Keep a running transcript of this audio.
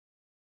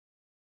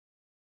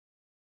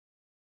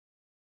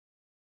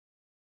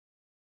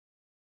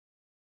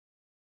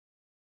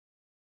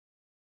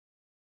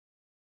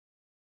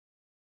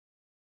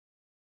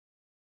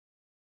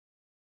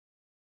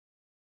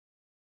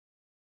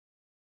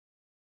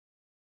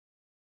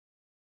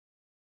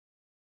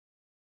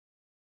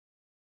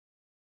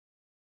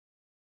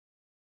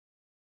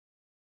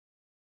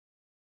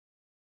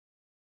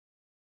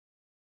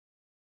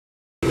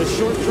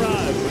short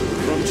drive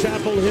from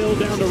Chapel Hill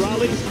down to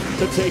Raleigh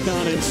to take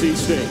on NC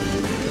State.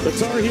 The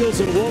Tar Heels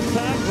and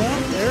Wolfpack,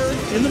 well,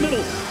 they're in the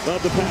middle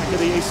of the pack of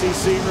the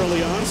ACC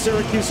early on.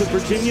 Syracuse and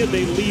Virginia,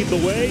 they lead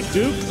the way.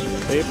 Duke,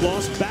 they've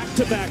lost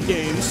back-to-back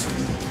games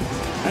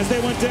as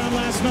they went down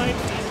last night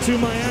to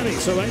Miami.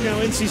 So right now,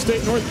 NC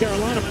State, North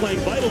Carolina playing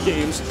vital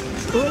games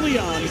early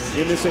on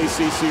in this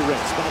ACC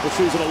race. Bob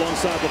Wischusen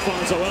alongside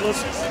LaFonso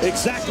Ellis.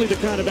 Exactly the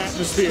kind of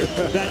atmosphere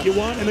that you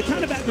want and the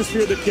kind of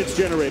atmosphere that gets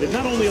generated,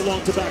 not only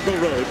along Tobacco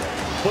Road,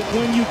 but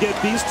when you get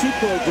these two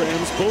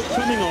programs both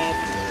coming off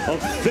of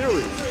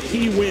very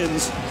key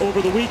wins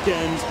over the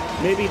weekend,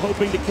 maybe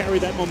hoping to carry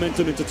that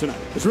momentum into tonight.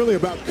 It's really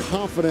about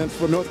confidence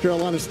for North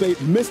Carolina State.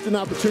 Missed an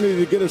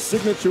opportunity to get a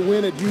signature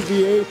win at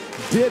UVA.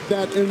 Did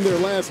that in their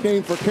last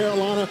game for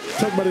Carolina.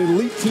 Talking about an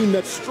elite team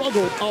that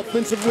struggled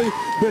offensively.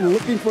 Been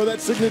looking for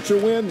that signature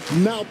win.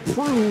 Now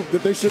prove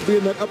that they should be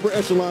in that upper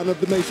echelon of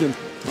the nation.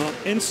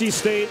 NC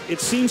State, it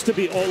seems to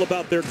be all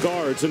about their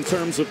guards in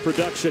terms of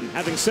production.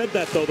 Having said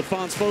that, though, the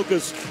Fonz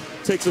focus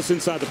takes us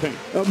inside the paint.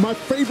 My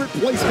favorite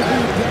place to be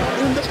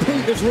down in the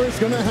paint is where it's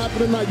going to happen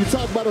tonight. You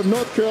talk about a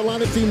North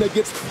Carolina team that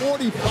gets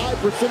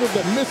 45% of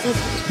the misses,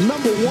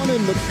 #1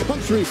 in the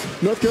country.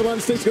 North Carolina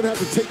State's going to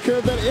have to take care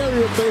of that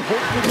area if they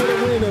hope to get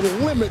a win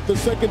and limit the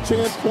second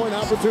chance point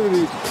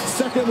opportunities.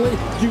 Secondly,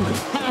 you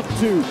have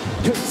to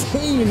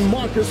contain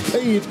Marcus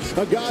Paige,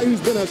 a guy who's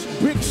been a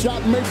big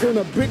shot maker and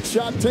a big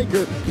shot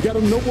taker. You got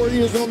to know where he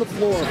is on the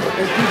floor,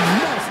 and you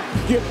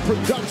must get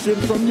production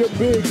from your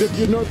bigs if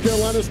you're North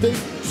Carolina State.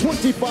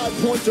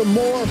 25 points or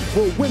more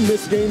will win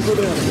this game for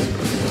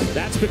them.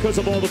 That's because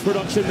of all the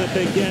production that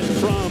they get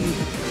from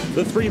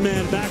the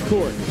three-man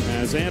backcourt,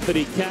 as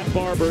Anthony Cat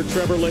Barber,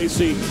 Trevor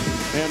Lacey,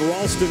 and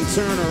Ralston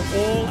Turner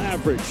all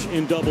average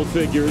in double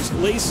figures.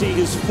 Lacey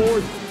is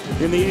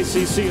 4th in the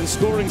ACC in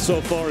scoring so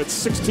far at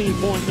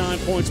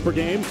 16.9 points per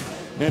game.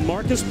 And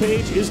Marcus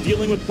Paige is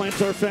dealing with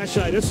plantar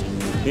fasciitis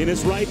in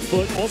his right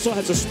foot, also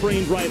has a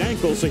sprained right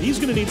ankle, so he's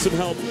going to need some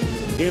help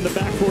in the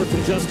backcourt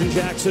from Justin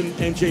Jackson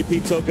and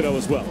J.P. Tokido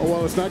as well.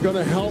 Well, it's not going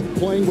to help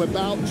playing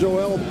without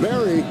Joel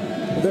Berry,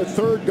 their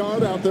third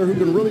guard out there who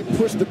can really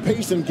push the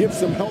pace and give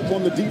some help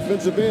on the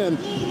defensive end.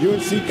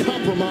 UNC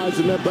compromised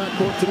in their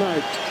backcourt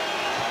tonight.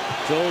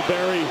 Joel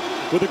Berry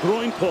with a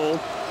groin pull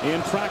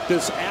in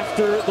practice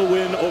after the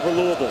win over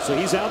Louisville, so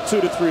he's out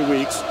 2 to 3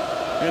 weeks.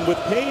 And with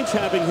Paige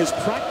having his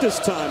practice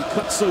time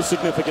cut so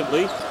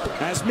significantly,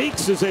 as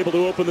Meeks is able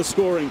to open the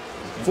scoring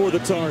for the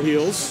Tar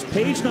Heels.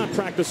 Paige not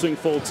practicing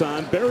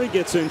full-time. Berry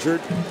gets injured.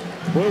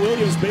 Roy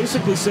Williams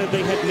basically said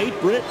they had Nate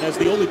Britt as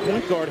the only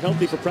point guard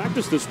healthy for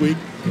practice this week,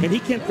 and he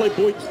can't play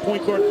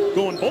point guard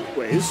going both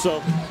ways,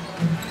 so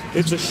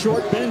it's a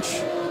short bench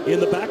in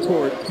the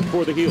backcourt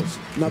for the Heels.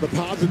 Now the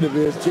positive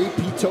is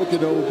J.P.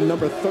 Tokido,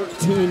 number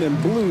 13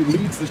 in blue,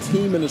 leads the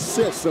team in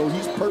assists, so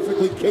he's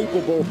perfectly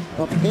capable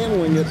of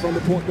handling it from the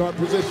point guard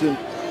position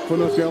for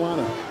North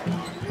Carolina.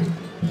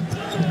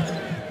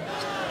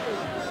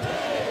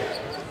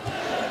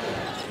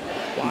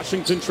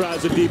 Washington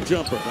tries a deep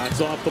jumper.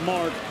 That's off the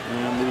mark,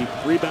 and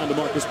the rebound to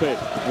Marcus Paige.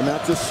 And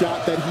that's a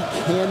shot that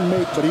he can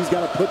make, but he's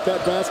got to put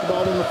that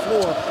basketball on the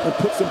floor and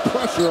put some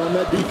pressure on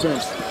that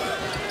defense.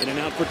 In and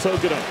out for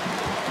Tokido.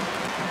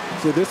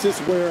 So this is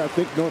where I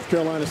think North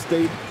Carolina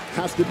State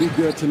has to be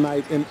good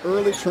tonight. An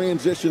early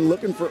transition,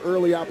 looking for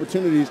early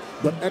opportunities,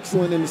 but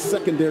excellent in the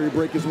secondary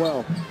break as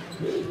well.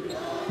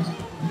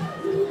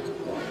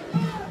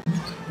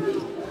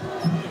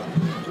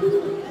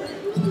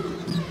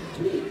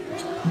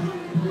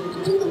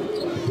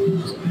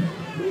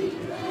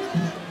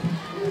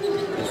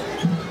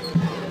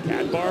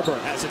 Cat Barber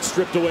has it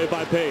stripped away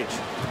by Paige.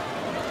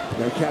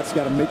 Now Cat's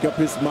got to make up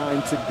his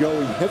mind to go.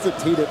 He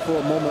hesitated for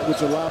a moment,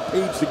 which allowed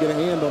Paige to get a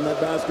hand on that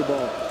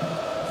basketball.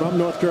 From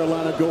North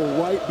Carolina, go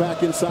right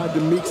back inside to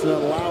Meeks and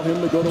allow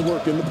him to go to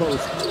work in the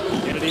post.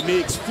 Kennedy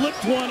Meeks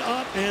flipped one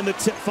up, and the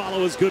tip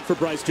follow is good for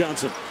Bryce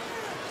Johnson.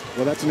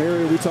 Well, that's an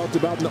area we talked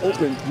about in the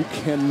open. You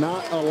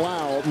cannot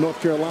allow North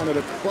Carolina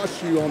to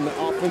crush you on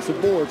the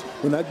offensive boards.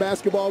 When that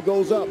basketball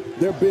goes up,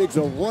 their bigs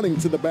are running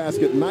to the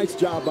basket. Nice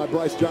job by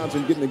Bryce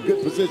Johnson getting in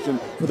good position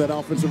for that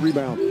offensive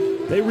rebound.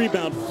 They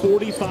rebound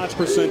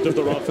 45% of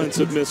their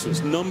offensive misses.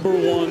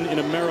 #1 in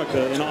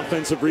America in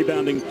offensive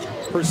rebounding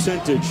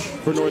percentage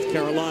for North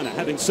Carolina.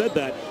 Having said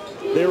that,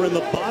 they're in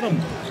the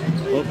bottom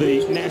of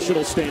the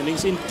national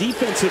standings in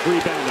defensive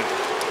rebounding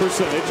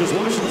percentage, as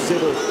Washington's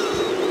able,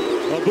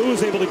 Abu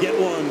is able to get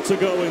one to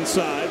go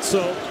inside.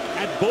 So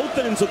at both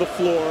ends of the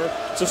floor,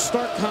 it's a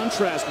stark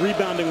contrast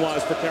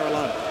rebounding-wise for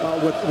Carolina.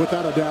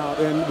 Without a doubt.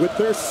 And with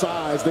their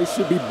size, they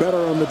should be better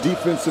on the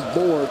defensive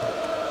board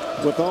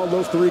with all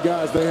those three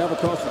guys they have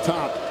across the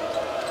top.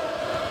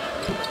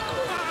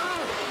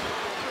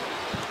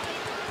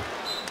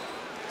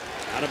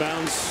 Out of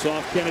bounds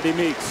off Kennedy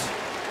Meeks.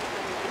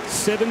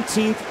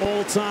 17th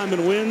all-time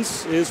in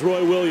wins is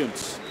Roy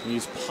Williams.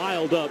 He's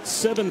piled up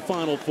 7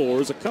 Final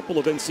Fours, a couple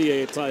of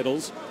NCAA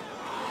titles,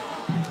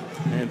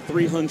 and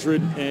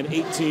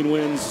 318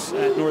 wins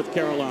at North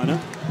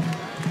Carolina.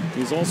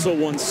 He's also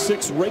won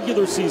 6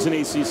 regular season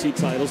ACC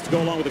titles to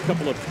go along with a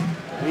couple of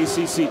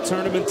ACC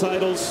tournament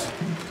titles.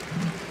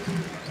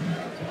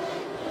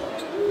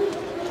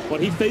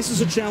 But he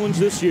faces a challenge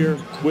this year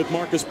with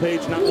Marcus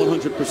Paige not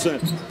 100%.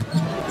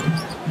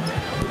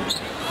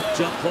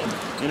 Jump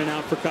hook in and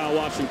out for Kyle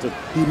Washington.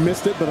 He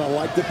missed it, but I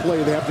like the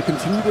play. They have to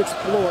continue to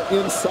explore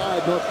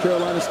inside North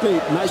Carolina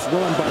State. Nice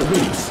run by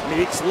Meeks.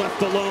 Meeks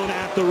left alone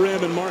at the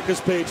rim, and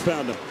Marcus Paige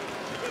found him.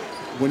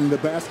 When the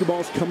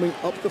basketball's coming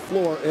up the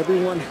floor,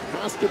 everyone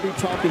has to be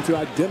talking to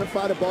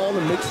identify the ball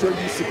and make sure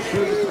you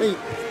secure the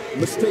paint.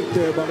 Mistake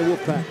there by the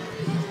Wolfpack.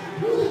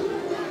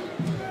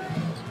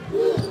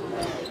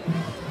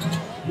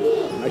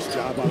 Nice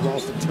job by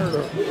Ralston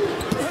Turner.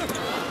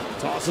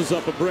 Tosses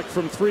up a brick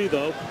from 3,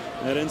 though.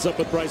 That ends up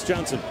with Bryce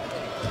Johnson.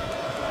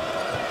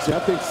 See, I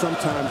think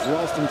sometimes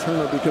Ralston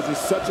Turner, because he's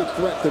such a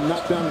threat to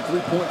knock down the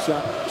three-point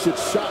shot, should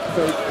shot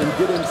fake and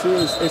get into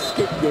his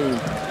escape game.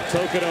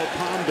 Tokido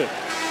palmed it.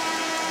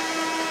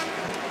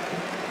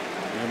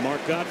 And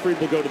Mark Gottfried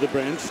will go to the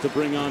bench to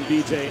bring on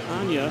B.J.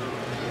 Anya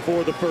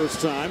for the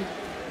first time.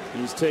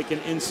 He's taken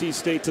NC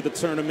State to the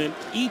tournament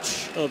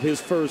each of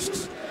his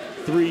first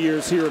 3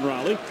 years here in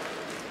Raleigh.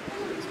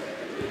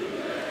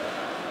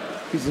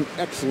 He's an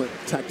excellent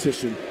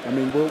tactician. I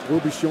mean, we'll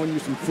be showing you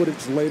some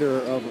footage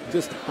later of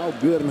just how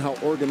good and how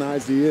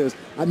organized he is.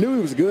 I knew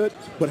he was good,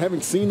 but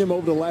having seen him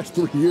over the last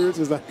 3 years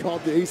as I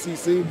called the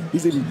ACC,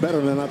 he's even better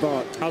than I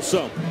thought. How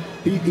so?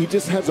 He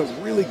just has a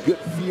really good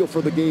feel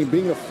for the game.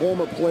 Being a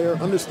former player,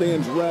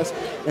 understands rest,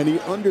 and he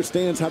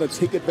understands how to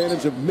take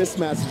advantage of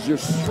mismatches, your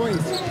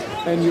strengths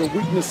and your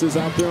weaknesses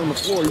out there on the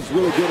floor. He's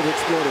really good at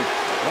exploiting.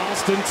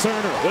 Ralston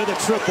Turner with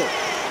a triple.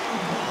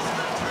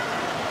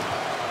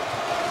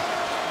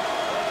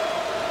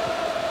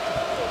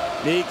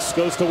 Meeks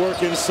goes to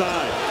work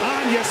inside.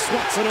 Anya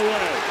swats it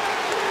away.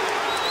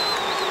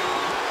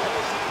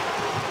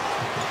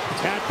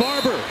 Cat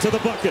Barber to the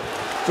bucket.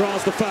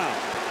 Draws the foul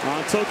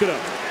on Tokido.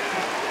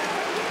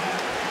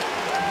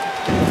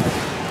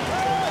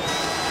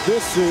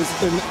 This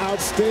is an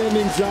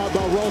outstanding job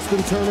by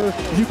Ralston Turner.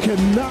 You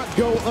cannot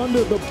go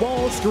under the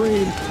ball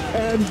screen,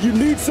 and you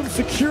need some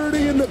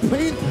security in the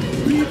paint.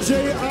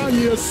 B.J.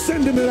 Anya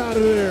sending it out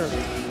of there.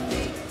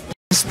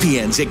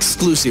 ESPN's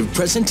exclusive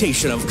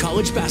presentation of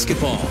college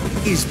basketball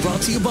is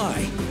brought to you by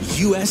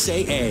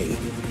USAA,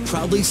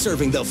 proudly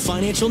serving the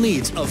financial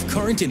needs of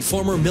current and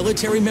former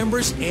military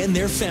members and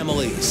their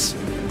families.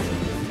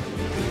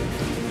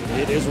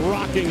 It is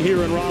rocking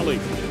here in Raleigh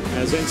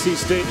as NC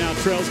State now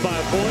trails by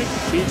a point.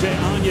 B.J.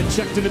 Anya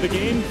checked into the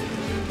game,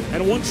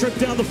 and one trip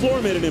down the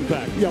floor made an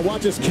impact. Yeah,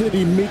 watch as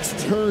Kennedy Meeks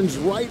turns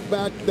right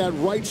back, that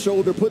right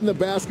shoulder, putting the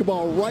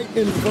basketball right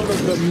in front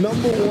of the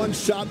 #1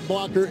 shot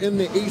blocker in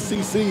the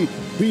ACC,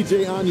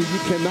 B.J. Anya. You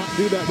cannot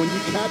do that. When you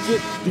catch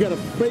it, you got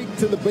to fake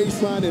to the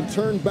baseline and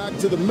turn back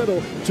to the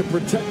middle to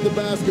protect the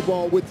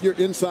basketball with your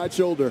inside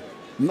shoulder.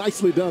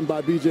 Nicely done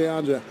by B.J.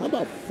 Anya. How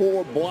about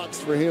 4 blocks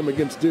for him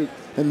against Duke?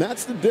 And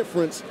that's the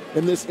difference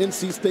in this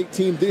NC State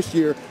team this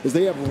year, is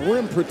they have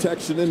rim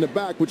protection in the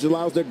back, which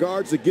allows their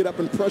guards to get up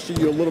and pressure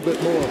you a little bit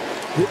more.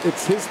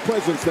 It's his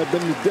presence that's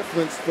been the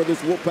difference for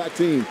this Wolfpack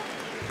team.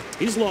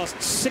 He's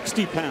lost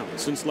 60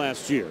 pounds since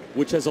last year,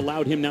 which has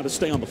allowed him now to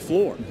stay on the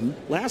floor.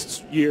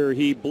 Last year,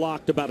 he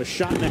blocked about 1.5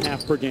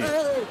 shots per game,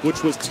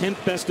 which was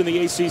 10th best in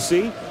the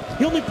ACC.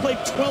 He only played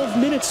 12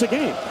 minutes a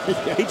game.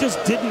 He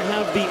just didn't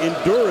have the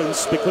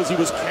endurance because he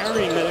was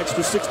carrying that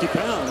extra 60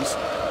 pounds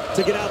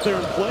to get out there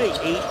and play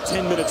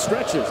 8-10-minute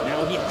stretches.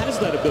 Now he has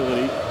that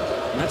ability,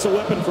 and that's a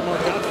weapon for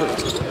Mark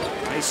Gottfried.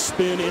 Nice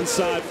spin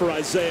inside for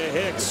Isaiah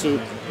Hicks, who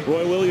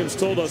Roy Williams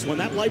told us when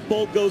that light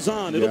bulb goes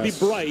on, it'll be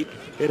bright.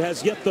 It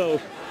has yet,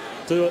 though,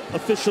 to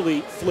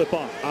officially flip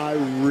off. I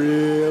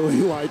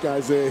really like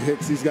Isaiah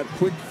Hicks. He's got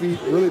quick feet,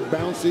 really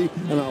bouncy,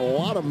 and a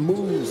lot of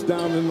moves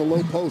down in the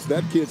low post.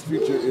 That kid's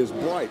future is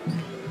bright.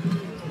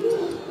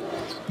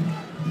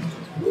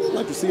 I'd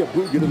like to see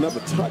Abu get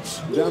another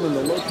touch down in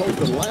the low post.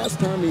 The last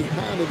time he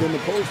had it in the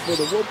post for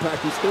the Wolfpack,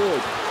 he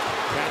scored.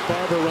 Cat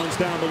Barber runs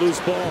down the loose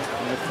ball,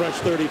 and a fresh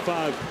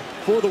 35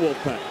 for the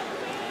Wolfpack.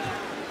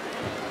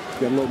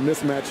 Got a little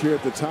mismatch here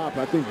at the top.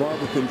 I think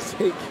Barber can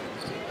take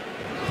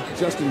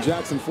Justin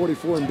Jackson,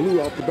 44 in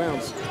blue, off the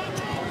bounce.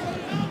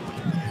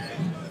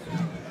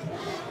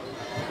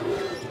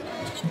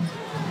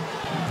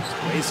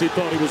 Lacey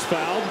thought he was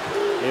fouled.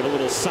 Gave a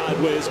little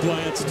sideways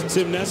glance to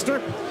Tim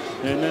Nestor.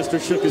 And Nestor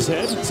shook his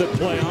head and said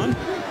play on.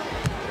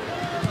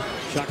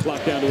 Shot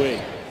clock down to 8.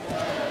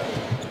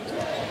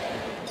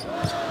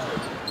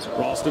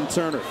 Ralston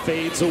Turner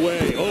fades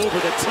away over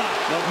the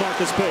top of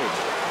Marcus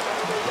Paige.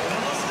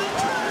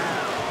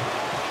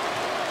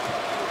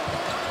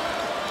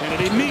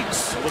 Kennedy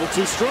Meeks, a little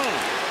too strong.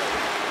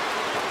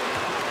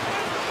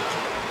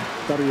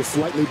 Thought he was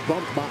slightly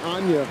bumped by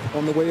Anya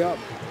on the way up.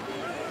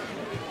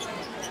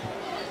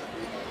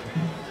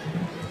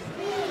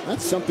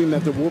 That's something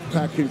that the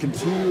Wolfpack can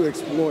continue to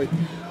exploit.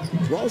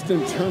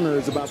 Ralston Turner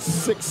is about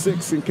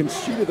 6'6" and can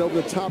shoot it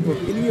over the top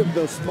of any of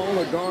the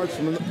smaller guards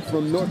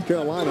from North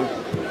Carolina.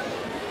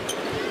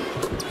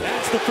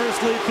 That's the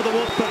first lead for the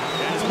Wolfpack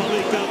as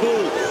Malik Abu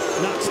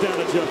knocks down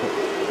a jumper.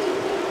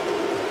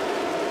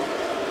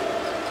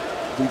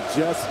 We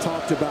just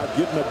talked about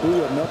getting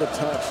Abu another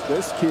touch.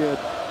 This kid,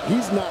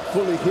 he's not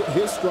fully hit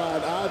his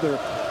stride either.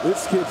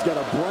 This kid's got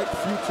a bright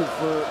future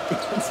for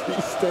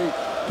NC State.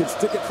 Can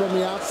stick it from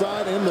the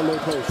outside and the low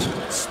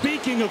post.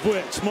 Speaking of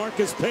which,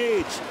 Marcus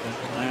Page,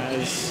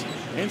 as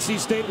NC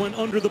State went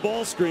under the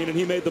ball screen and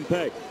he made them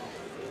pay.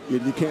 You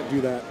can't do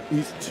that.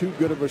 He's too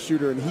good of a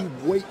shooter, and he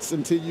waits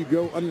until you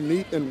go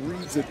underneath and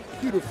reads it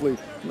beautifully.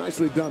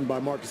 Nicely done by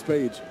Marcus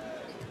Page.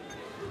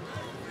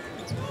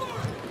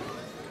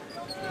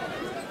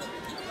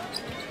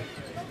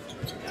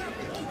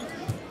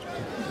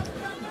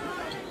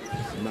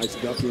 Nice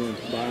duck in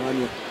by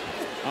Anya.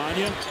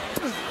 Anya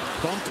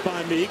bumped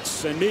by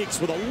Meeks, and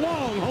Meeks with a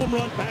long home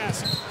run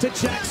pass to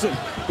Jackson,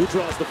 who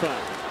draws the foul.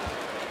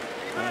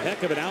 A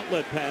heck of an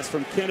outlet pass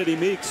from Kennedy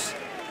Meeks.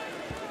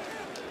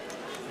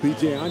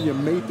 B.J. Anya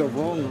made the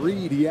wrong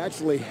read. He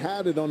actually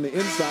had it on the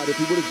inside if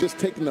he would have just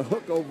taken the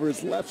hook over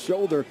his left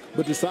shoulder,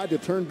 but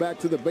decided to turn back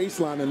to the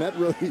baseline, and that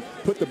really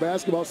put the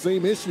basketball,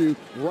 same issue,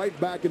 right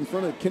back in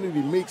front of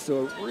Kennedy Meeks.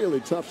 So a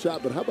really tough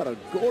shot, but how about a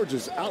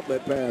gorgeous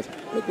outlet pass?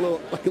 Like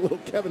a little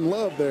Kevin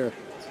Love there.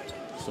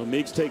 So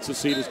Meeks takes a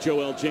seat as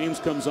Joel James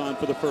comes on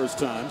for the first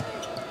time.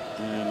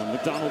 And a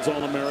McDonald's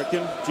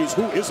All-American. Geez,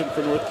 who isn't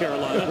for North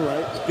Carolina?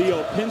 Right.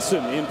 Theo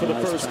Pinson in for the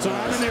Nice first pass.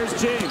 time. And there's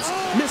James.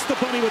 Missed the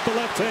bunny with the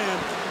left hand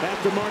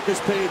after Marcus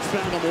Page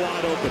found him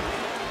wide open.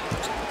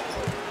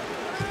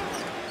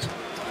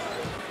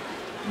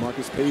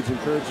 Marcus Page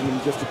encouraging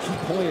him just to keep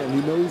playing.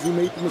 He knows he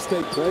made the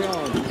mistake. Play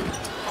on.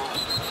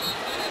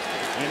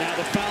 And now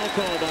the foul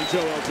called on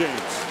Joel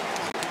James.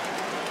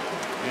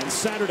 And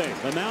Saturday,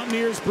 the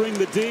Mountaineers bring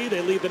the D.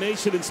 They lead the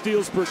nation in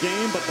steals per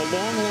game, but the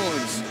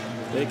Longhorns,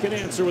 they can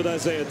answer with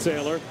Isaiah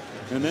Taylor.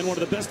 And then one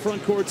of the best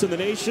front courts in the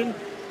nation,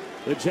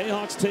 the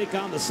Jayhawks take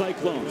on the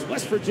Cyclones.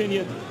 West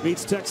Virginia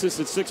meets Texas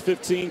at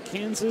 6:15.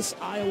 Kansas,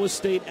 Iowa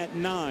State at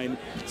 9.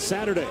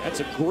 Saturday, that's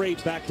a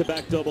great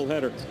back-to-back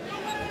doubleheader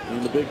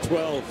in the Big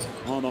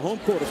 12 on the home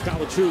court of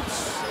college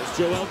hoops. There's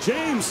Joel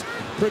James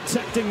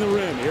protecting the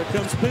rim. Here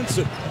comes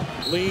Pinson.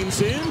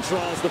 Leans in,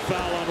 draws the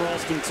foul on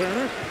Ralston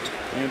Turner.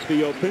 And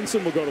Theo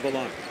Pinson will go to the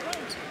line.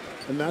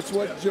 And that's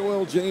what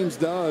Joel James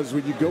does.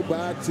 When you go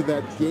back to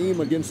that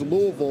game against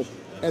Louisville,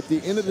 at the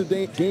end of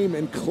the game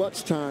in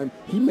clutch time,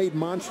 he made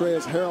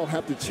Montrezl Harrell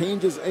have to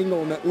change his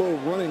angle on that little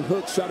running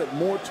hook, shot it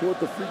more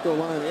toward the free throw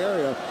line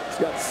area. He's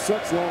got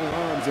such long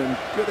arms and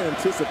good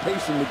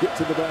anticipation to get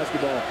to the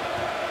basketball.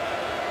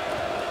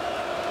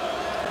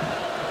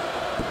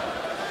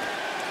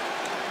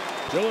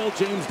 Joel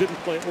James didn't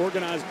play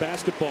organized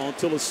basketball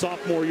until his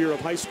sophomore year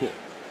of high school.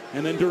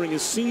 And then during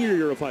his senior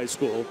year of high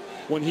school,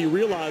 when he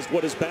realized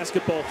what his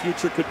basketball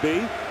future could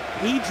be,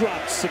 he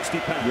dropped 60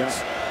 pounds. Yeah.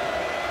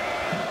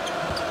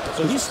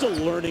 So he's still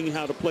learning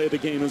how to play the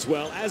game as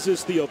well, as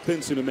is Theo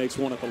Pinson, who makes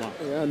one at the line.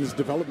 Yeah, and his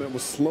development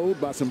was slowed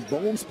by some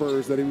bone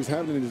spurs that he was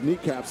having in his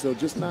kneecap, so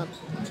just not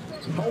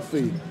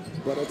healthy.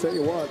 But I'll tell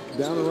you what,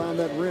 down around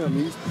that rim,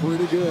 he's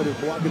pretty good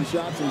at blocking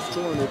shots and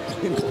scoring it.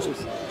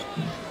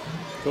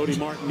 Cody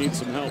Martin needs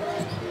some help.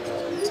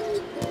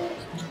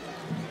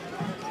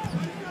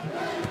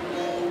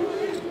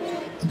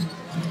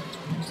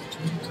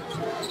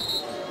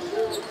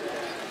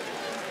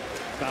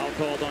 Foul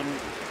called on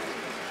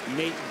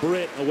Nate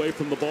Britt away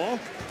from the ball.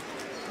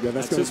 Yeah,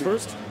 That's his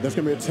first. That's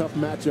going to be a tough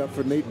matchup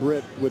for Nate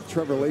Britt with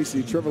Trevor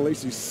Lacey. Trevor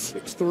Lacey's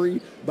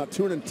 6'3", about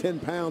 210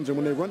 pounds, and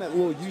when they run that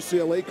little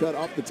UCLA cut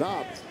off the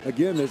top,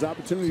 again, there's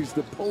opportunities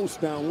to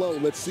post down low.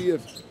 Let's see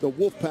if the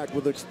Wolfpack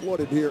will exploit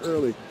it here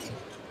early.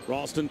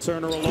 Ralston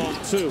Turner along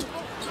two.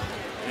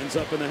 Ends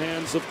up in the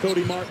hands of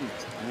Cody Martin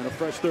and a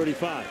fresh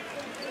 35.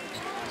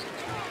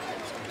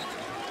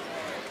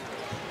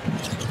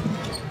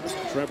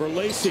 Trevor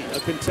Lacey, a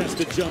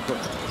contested jumper.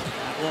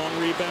 That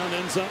long rebound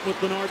ends up with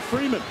Bernard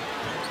Freeman.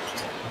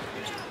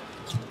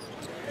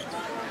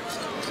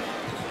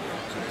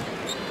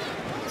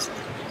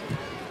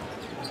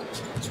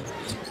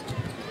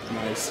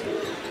 Nice.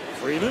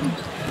 Freeman,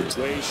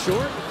 way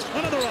short.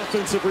 Another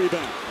offensive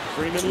rebound.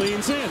 Freeman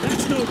leans in.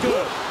 That's no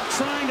good.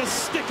 Trying to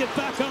stick it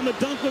back on the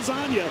dunk was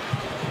Anya.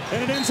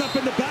 And it ends up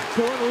in the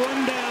backcourt,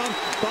 run down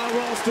by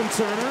Ralston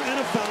Turner, and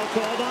a foul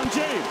called on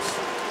James.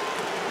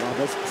 Wow,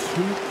 that's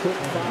 2 quick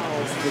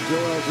fouls for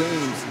Joel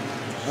James,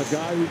 a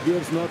guy who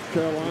gives North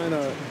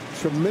Carolina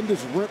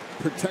tremendous rim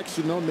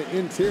protection on the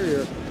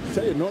interior. I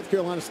tell you, North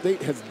Carolina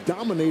State has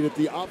dominated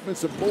the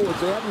offensive boards.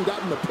 They haven't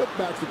gotten the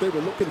putbacks that they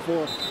were looking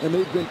for, and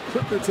they've been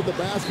quicker to the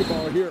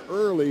basketball here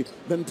early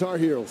than Tar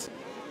Heels.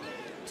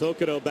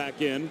 Tokido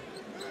back in.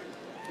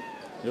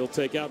 He'll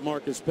take out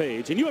Marcus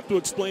Page. And you have to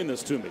explain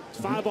this to me.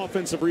 5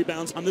 offensive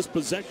rebounds on this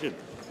possession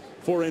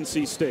for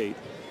NC State.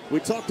 We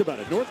talked about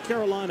it. North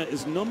Carolina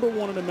is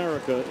 #1 in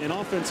America in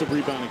offensive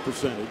rebounding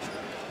percentage,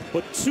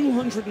 but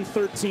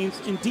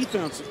 213th in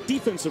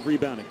defensive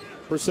rebounding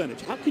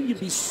percentage. How can you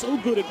be so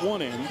good at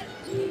one end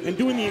and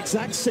doing the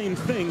exact same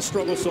thing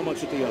struggle so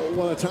much at the other?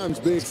 Well, at times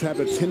bigs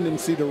have a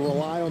tendency to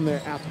rely on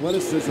their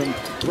athleticism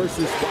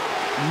versus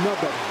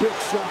Another big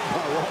shot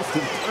by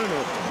Ralston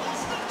Turner.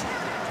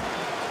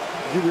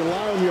 You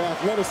rely on your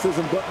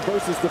athleticism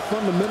versus the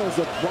fundamentals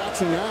of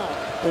boxing out.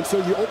 And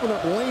so you open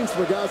up lanes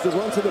for guys to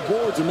run to the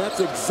boards, and that's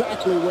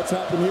exactly what's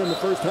happened here in the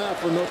first half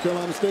for North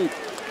Carolina State.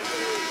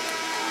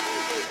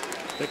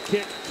 The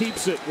kick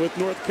keeps it with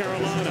North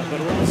Carolina,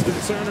 but Ralston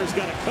Turner's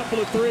got a couple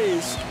of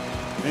threes,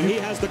 and he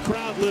has the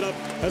crowd lit up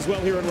as well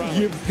here in Raleigh.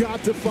 You've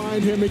got to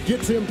find him and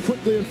get to him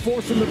quickly and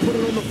force him to put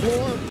it on the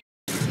floor.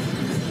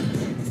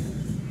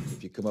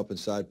 If you come up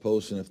inside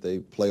post and if they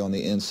play on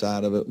the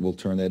inside of it, we'll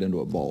turn that into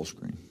a ball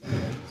screen.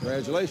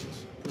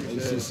 Congratulations.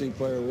 ACC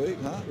Player of the Week,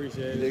 huh?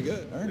 Appreciate it. You did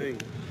good. Earned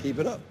it. Keep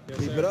it up. Yes,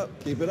 Keep sir. it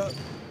up. Keep it up.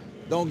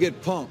 Don't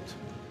get pumped.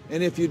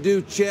 And if you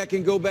do check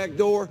and go back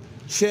door,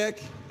 check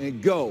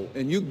and go.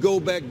 And you go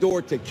back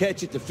door to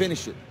catch it, to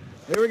finish it.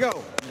 Here we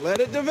go. Let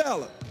it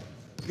develop.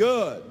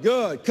 Good,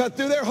 good. Cut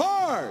through there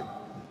hard.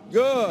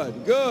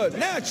 Good, good.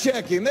 Now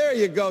check him. There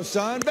you go,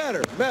 son.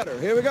 Better, better.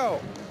 Here we go.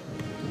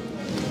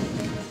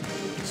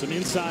 Some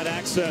inside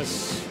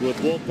access with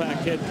Wolfpack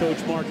head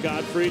coach Mark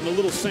Gottfried, and a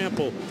little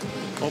sample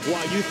of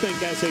why you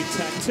think as a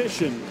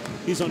tactician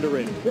he's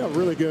underrated. Yeah,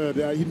 really good.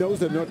 He knows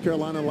that North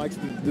Carolina likes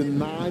to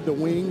deny the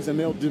wings, and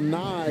they'll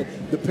deny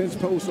the pinch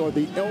post or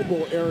the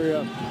elbow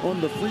area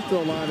on the free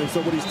throw line. And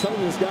so what he's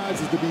telling his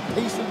guys is to be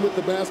patient with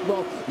the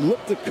basketball,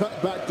 look to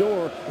cut back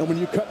door, and when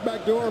you cut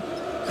back door,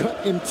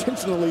 cut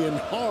intentionally and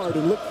hard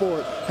and look for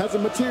it.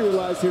 Hasn't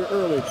materialized here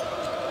early.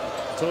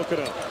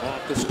 Tokuda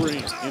off the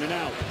screen, in and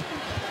out.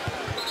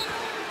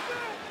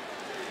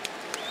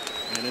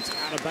 And it's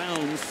out of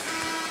bounds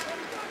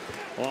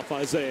off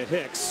Isaiah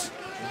Hicks.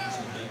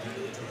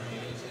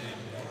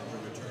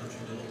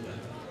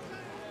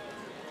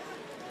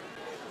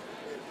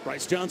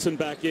 Bryce Johnson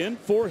back in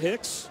for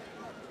Hicks.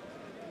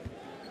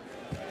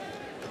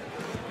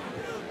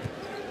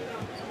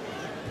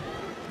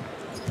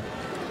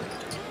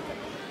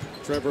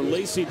 Trevor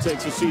Lacey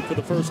takes a seat for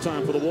the first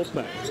time for the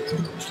Wolfpack.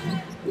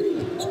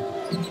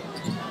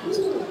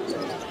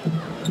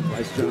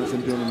 Bryce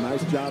Johnson doing a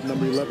nice job,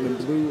 number 11 in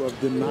blue, of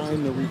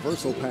denying the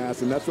reversal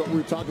pass, and that's what we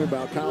were talking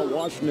about. Kyle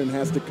Washington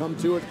has to come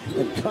to it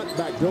and cut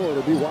back door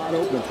to be wide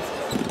open.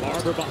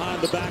 Barber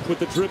behind the back with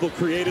the dribble,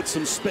 created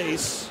some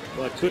space,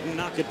 but couldn't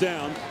knock it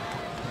down.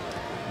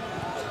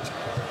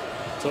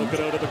 Took it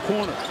out of the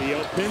corner.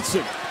 Theo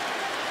Pinson.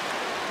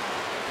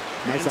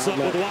 Nice Ends up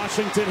outlet. with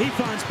Washington. He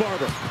finds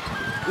Barber.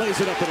 Lays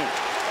it up and in.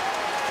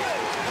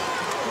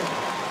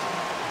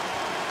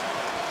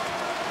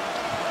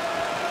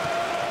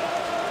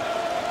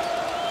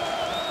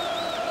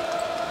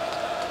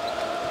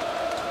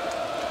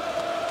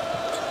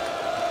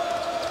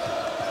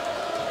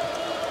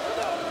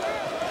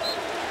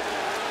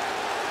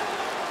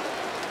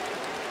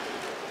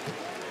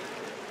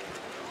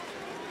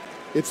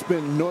 It's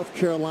been North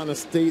Carolina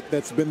State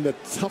that's been the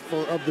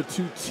tougher of the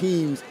two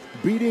teams,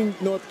 beating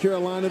North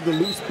Carolina, the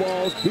loose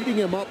balls, beating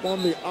him up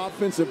on the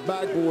offensive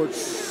backboard.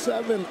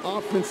 7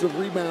 offensive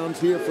rebounds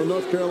here for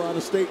North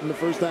Carolina State in the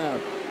first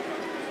half.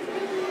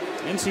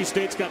 NC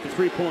State's got the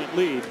 3-point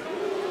lead.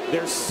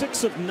 They're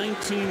 6 of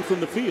 19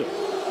 from the field.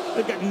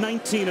 They've got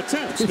 19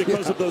 attempts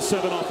because of those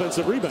 7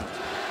 offensive rebounds.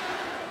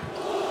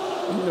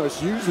 You know,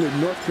 it's usually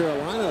North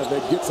Carolina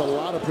that gets a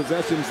lot of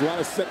possessions, a lot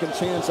of second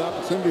chance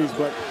opportunities.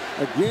 But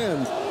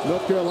again,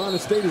 North Carolina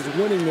State is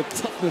winning the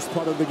toughness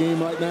part of the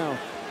game right now.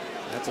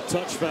 That's a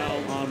touch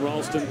foul on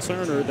Ralston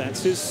Turner.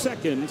 That's his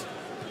second.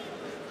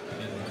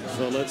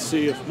 So let's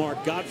see if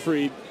Mark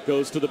Gottfried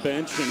goes to the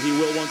bench, and he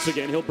will once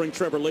again. He'll bring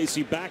Trevor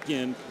Lacey back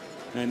in,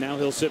 and now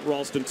he'll sit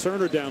Ralston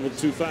Turner down with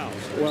 2 fouls.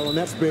 Well, and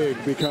that's big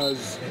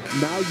because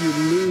now you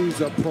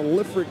lose a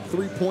prolific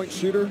 3-point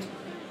shooter.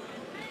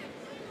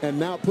 And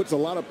now it puts a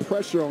lot of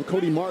pressure on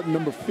Cody Martin,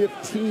 number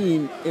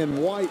 15 in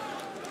white,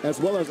 as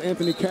well as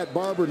Anthony Cat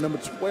Barber, number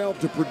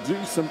 12, to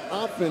produce some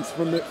offense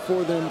for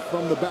them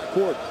from the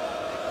backcourt.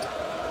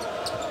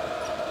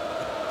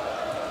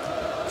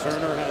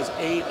 Turner has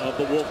 8 of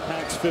the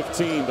Wolfpack's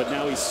 15, but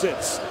now he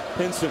sits.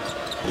 Pinson,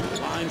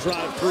 line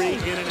drive 3,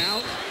 in and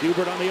out.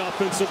 Hubert on the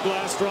offensive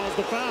glass draws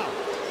the foul.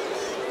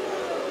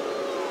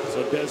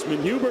 So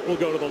Desmond Hubert will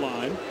go to the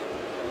line.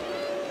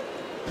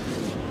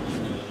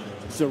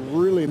 It's a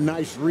really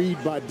nice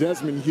read by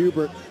Desmond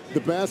Hubert. The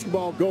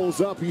basketball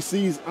goes up. He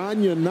sees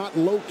Anya not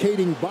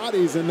locating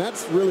bodies, and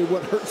that's really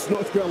what hurts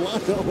North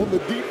Carolina on the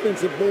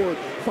defensive board,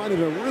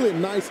 finding a really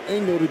nice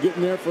angle to get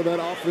in there for that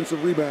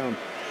offensive rebound.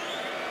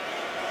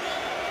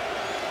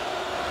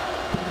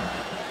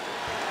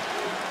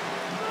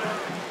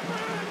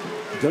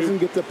 Doesn't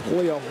get to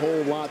play a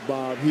whole lot,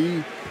 Bob.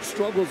 He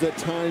struggles at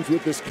times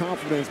with his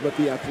confidence, but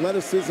the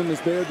athleticism is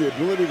there, the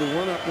ability to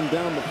run up and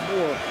down the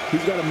floor.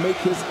 He's got to make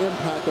his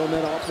impact on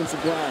that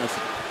offensive glass.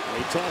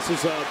 He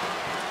tosses up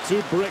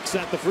 2 bricks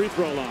at the free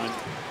throw line.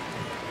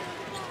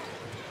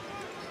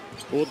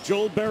 Well,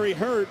 Joel Berry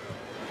hurt.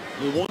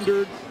 We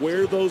wondered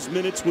where those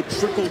minutes would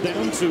trickle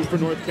down to for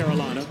North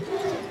Carolina.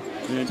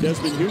 And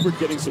Desmond Hubert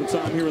getting some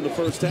time here in the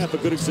first half. A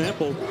good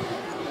example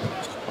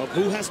of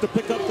who has to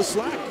pick up the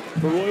slack.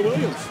 for Roy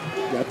Williams.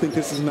 Yeah, I think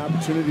this is an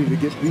opportunity to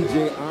get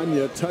B.J.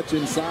 Anya a touch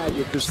inside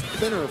with this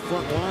thinner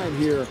front line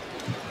here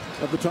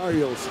of the Tar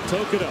Heels.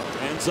 Tokido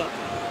ends up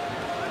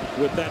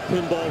with that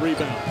pinball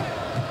rebound.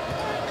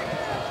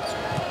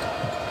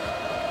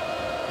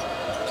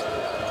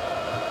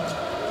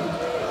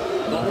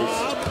 The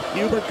lob.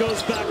 Hubert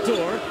goes back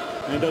door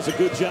and does a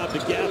good job to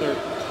gather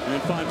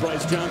and find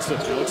Bryce Johnson.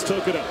 Now it's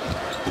Tokido,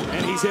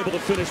 and he's able to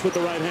finish with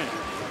the right hand.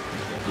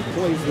 He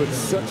plays with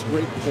such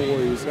great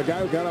poise. A guy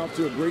who got off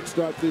to a great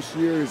start this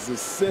year. His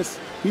assists,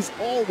 he's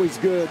always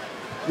good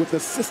with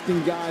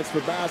assisting guys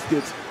for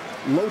baskets.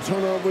 Low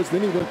turnovers.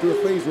 Then he went through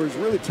a phase where he's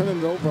really turning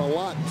it over a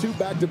lot. 2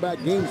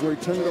 back-to-back games where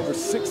he turned it over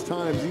 6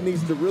 times. He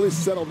needs to really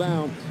settle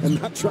down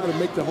and not try to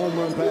make the home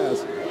run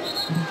pass.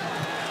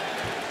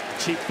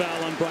 Cheap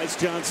foul on Bryce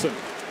Johnson,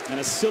 and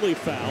a silly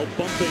foul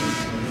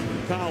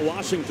bumping Kyle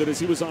Washington as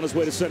he was on his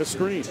way to set a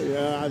screen.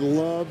 Yeah, I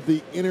love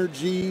the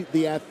energy,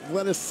 the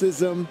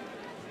athleticism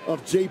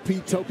of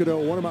J.P.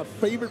 Tokido, one of my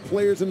favorite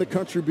players in the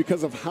country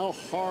because of how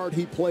hard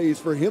he plays.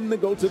 For him to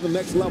go to the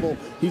next level,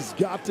 he's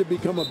got to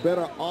become a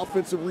better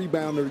offensive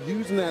rebounder,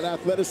 using that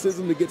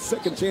athleticism to get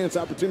second chance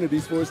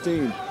opportunities for his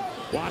team.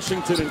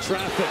 Washington in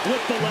traffic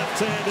with the left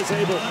hand is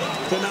able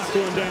to knock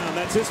one down.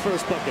 That's his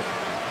first bucket.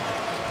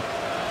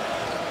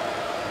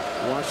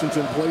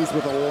 Washington plays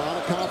with a lot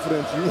of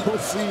confidence. You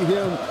won't see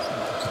him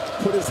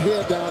put his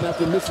head down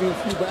after missing a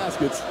few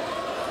baskets.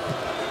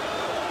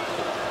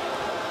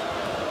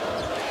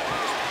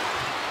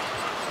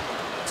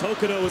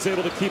 Tokido was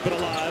able to keep it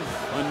alive.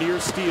 A near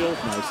steal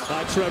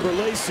by Trevor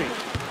Lacey.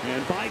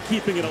 And by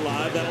keeping it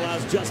alive, that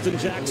allows Justin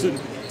Jackson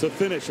to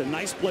finish. A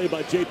nice play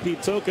by J.P.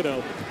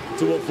 Tokido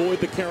to avoid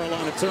the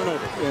Carolina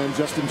turnover. And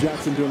Justin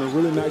Jackson doing a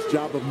really nice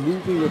job of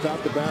moving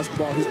without the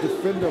basketball. His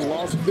defender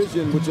lost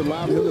vision, which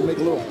allowed him to make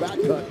a little back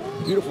cut.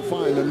 Beautiful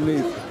find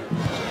underneath.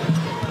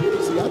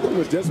 See, I think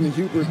with Desmond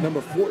Hubert,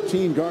 number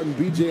 14, guarding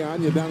B.J.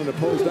 Anya down in the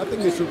post, I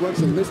think they should run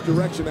some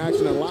misdirection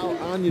action, allow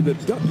Anya to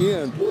duck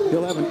in.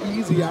 He'll have an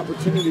easy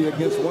opportunity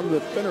against one of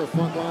the thinner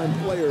frontline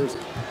players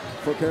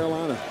for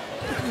Carolina.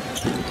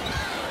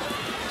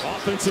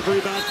 Offensive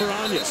rebound for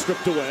Anya,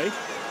 stripped away.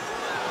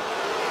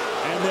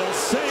 And they'll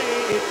say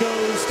it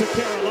goes to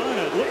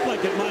Carolina. It looked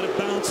like it might have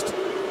bounced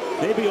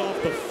maybe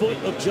off the foot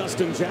of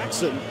Justin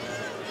Jackson.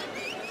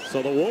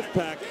 So the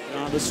Wolfpack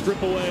on the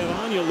strip away of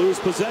Anya lose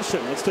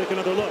possession. Let's take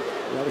another look.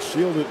 Well, the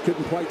shielded,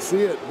 couldn't quite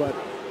see it, but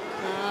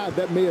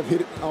that may have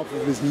hit it off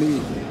of his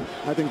knee.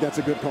 I think that's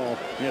a good call.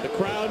 Yeah, the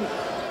crowd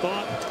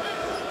thought,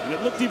 and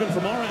it looked even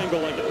from our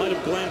angle like it might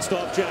have glanced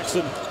off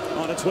Jackson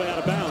on its way out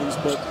of bounds,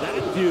 but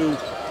that view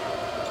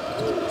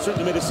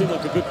certainly made it seem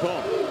like a good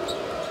call.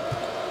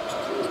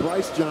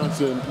 Bryce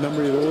Johnson,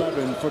 number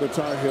 11 for the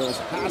Tar Heels,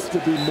 has to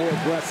be more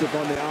aggressive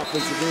on the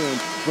offensive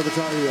end for the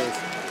Tar Heels.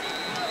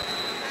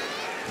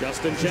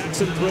 Justin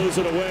Jackson throws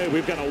it away.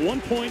 We've got a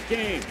 1-point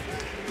game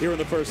here in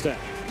the first half.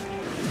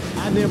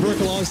 I'm Dan Burke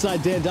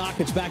alongside Dan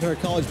Dockich back in our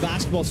college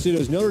basketball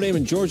studios. Notre Dame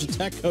and Georgia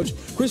Tech coach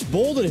Chris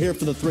Bolden here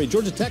for the three.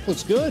 Georgia Tech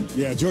looks good.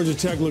 Yeah, Georgia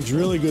Tech looks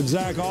really good.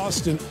 Zach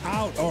Austin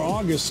out, or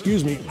August,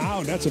 excuse me,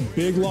 out. That's a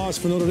big loss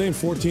for Notre Dame,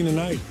 14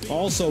 tonight.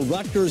 Also,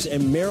 Rutgers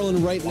and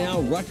Maryland right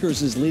now.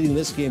 Rutgers is leading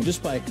this game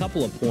just by a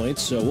couple of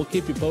points, so we'll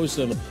keep you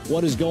posted on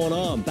what is going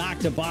on. Back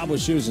to Bob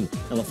Wischusen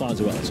and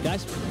LaFonso Ellis.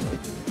 Guys?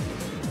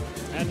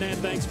 And Nan,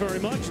 thanks very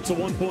much. It's a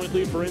 1-point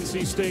lead for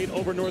NC State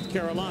over North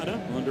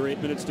Carolina. Under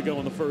 8 minutes to go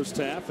in the first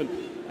half. And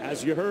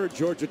as you heard,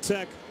 Georgia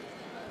Tech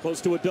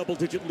close to a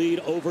double-digit lead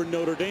over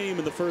Notre Dame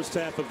in the first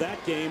half of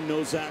that game.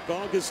 No Zach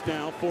August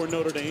now for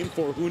Notre Dame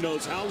for who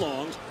knows how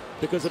long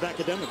because of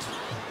academics.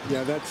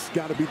 Yeah, that's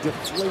got to be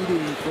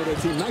deflating for the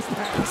team. Nice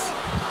pass.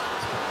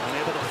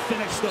 Unable to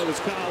finish, though, as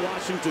Kyle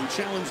Washington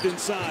challenged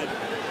inside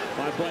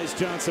by Bryce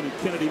Johnson and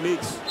Kennedy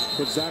Meeks.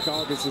 But Zach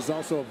August is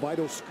also a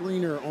vital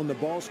screener on the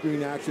ball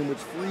screen action, which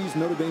frees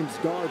Notre Dame's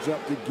guards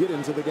up to get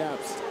into the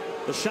gaps.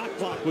 The shot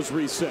clock was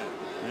reset,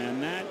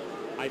 and that,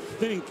 I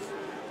think,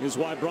 is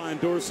why Brian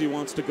Dorsey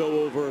wants to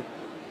go over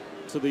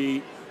to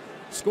the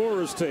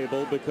scorer's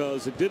table,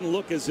 because it didn't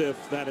look as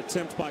if that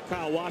attempt by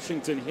Kyle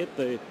Washington hit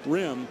the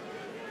rim,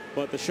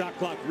 but the shot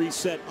clock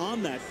reset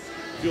on that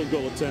field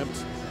goal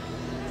attempt.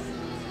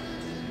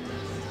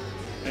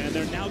 And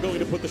they're now going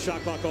to put the shot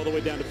clock all the way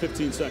down to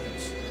 15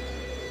 seconds.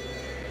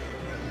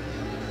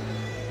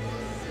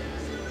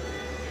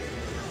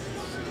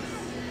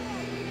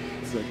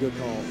 It's a good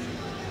call.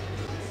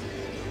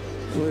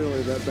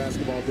 Clearly that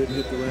basketball didn't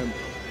hit the rim.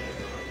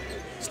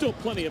 Still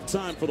plenty of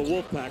time for the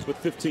Wolfpack with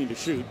 15 to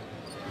shoot.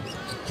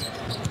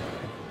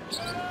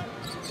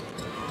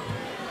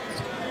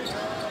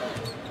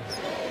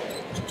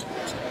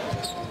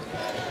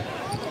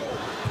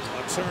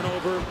 A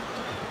turnover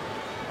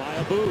by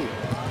Abu.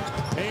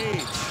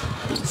 Page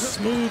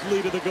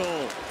smoothly to the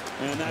goal,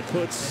 and that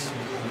puts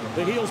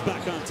the Heels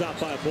back on top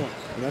by a point.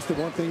 And that's the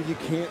one thing you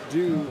can't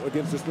do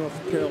against this North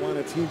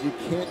Carolina team. You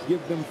can't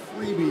give them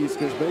freebies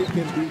because they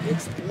can be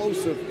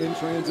explosive in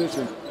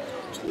transition.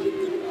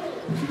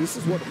 See, this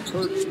is what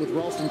hurts with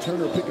Ralston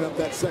Turner picking up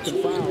that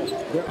second foul.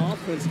 Their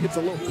offense gets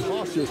a little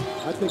cautious.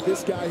 I think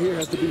this guy here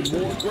has to be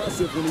more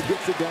aggressive when he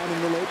gets it down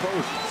in the low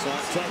post.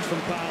 Soft touch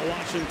from Kyle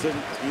Washington.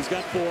 He's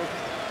got 4.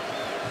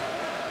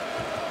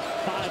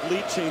 5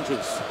 lead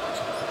changes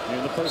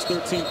in the first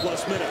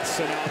 13-plus minutes.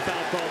 And now a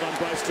foul called on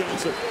Bryce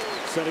Johnson,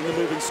 setting the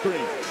moving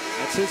screen.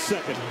 That's his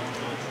second.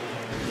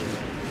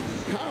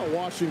 Kyle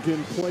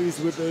Washington plays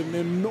with an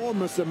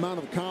enormous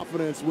amount of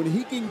confidence. When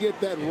he can get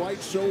that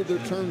right shoulder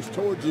turns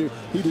towards you,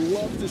 he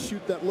loves to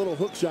shoot that little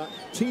hook shot.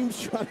 Teams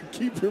try to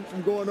keep him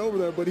from going over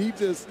there, but he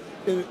just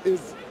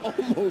is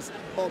almost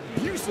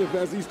abusive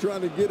as he's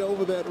trying to get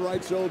over that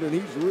right shoulder, and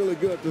he's really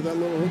good to that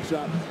little hook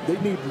shot. They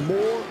need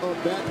more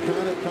of that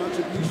kind of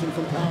contribution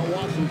from Kyle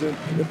Washington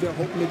if they're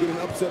hoping to get an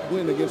upset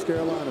win against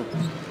Carolina.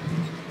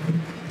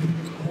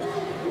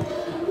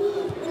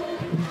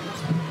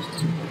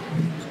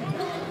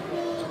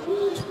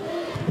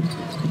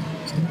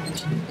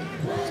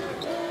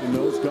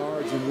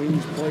 Guards and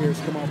wings players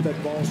come off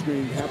that ball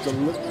screen, have to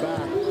look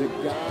back. The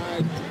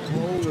guy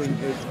rolling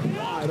is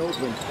wide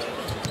open.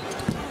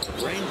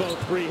 Rainbow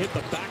 3 hit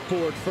the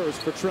backboard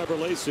first for Trevor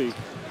Lacey.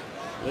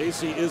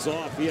 Lacey is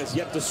off. He has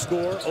yet to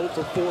score. 0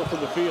 for 4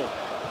 from the field.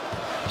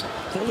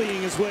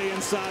 Bullying his way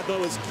inside,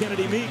 though, is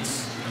Kennedy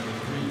Meeks.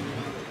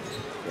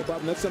 Well, Bob,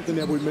 and that's something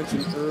that we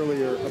mentioned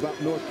earlier about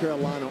North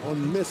Carolina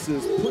on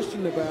misses,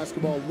 pushing the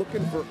basketball,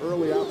 looking for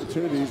early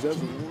opportunities. That's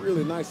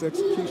really nice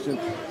execution,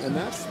 and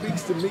that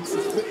speaks to Meeks'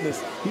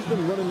 fitness. He's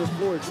been running this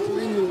floor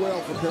extremely well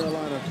for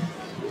Carolina.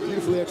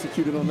 Beautifully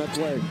executed on that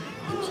play.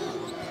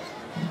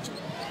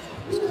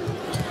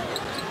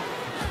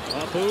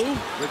 Abu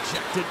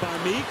rejected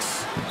by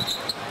Meeks.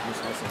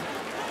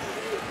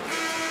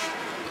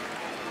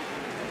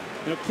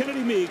 Now,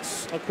 Kennedy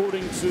Meeks,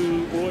 according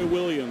to Roy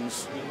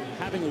Williams,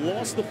 having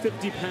lost the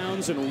 50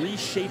 pounds and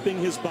reshaping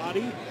his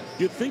body,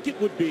 you'd think it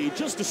would be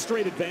just a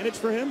straight advantage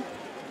for him?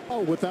 Oh,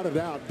 without a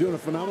doubt, doing a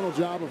phenomenal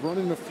job of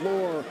running the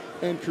floor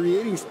and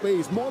creating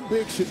space. More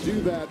bigs should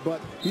do that,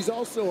 but he's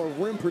also a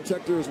rim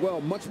protector as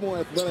well, much more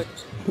athletic.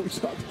 We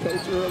talked to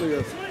Coach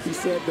earlier. He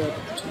said that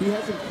he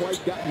hasn't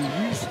quite gotten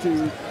used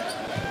to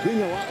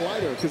being a lot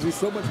lighter because he's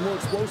so much more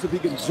explosive. He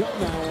can jump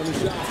now on the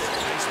shots.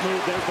 Nice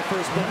move. There's the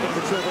first bucket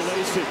for Trevor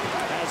Lacey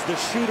as the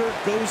shooter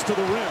goes to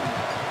the rim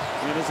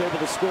and is able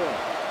to score.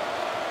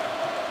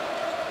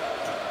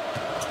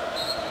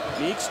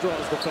 Meeks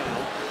draws the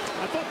foul.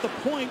 I thought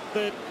the point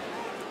that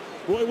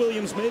Roy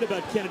Williams made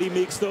about Kennedy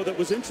Meeks, though, that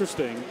was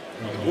interesting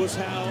was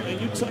how,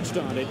 and you touched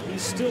on it,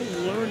 he's still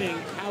learning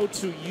how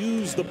to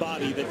use the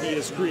body that he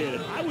has created.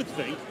 I would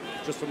think,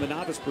 just from the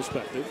novice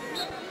perspective,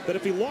 that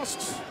if he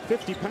lost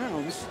 50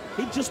 pounds,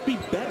 he'd just be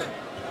better.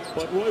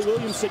 But Roy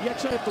Williams said you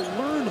actually have to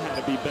learn how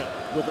to be better.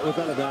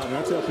 Without a doubt, and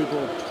I tell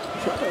people,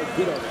 try to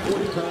get a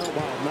 40-pound,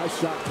 wow, nice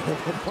shot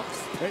from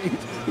stage.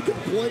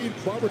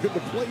 Barber couldn't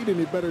have played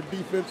any better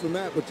defense than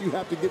that, but you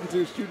have to get into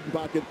his shooting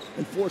pocket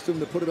and force him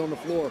to put it on the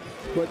floor.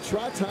 But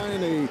try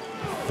tying a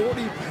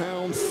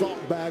 40-pound salt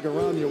bag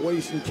around your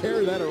waist and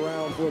carry that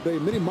around for a day.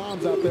 Many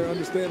moms out there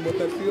understand what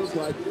that feels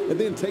like, and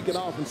then take it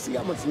off and see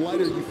how much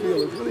lighter you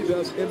feel. It really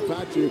does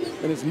impact you,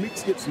 and as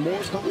Meeks gets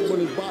more comfortable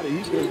in his body,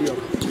 he's going to be a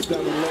beast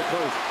down in the low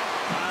post.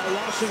 Kyle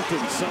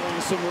Washington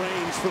selling some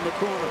range from the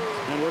corner,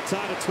 and we're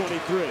tied at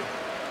 23.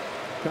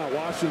 Kyle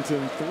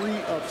Washington,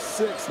 3 of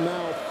 6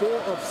 now, 4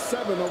 of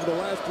 7 over the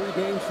last 3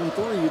 games from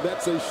 3.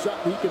 That's a shot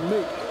he can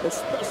make,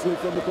 especially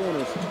from the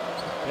corners.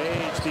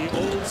 Page, the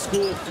old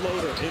school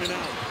floater, in and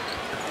out.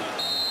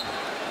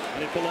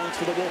 And it belongs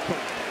to the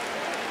Wolfpack.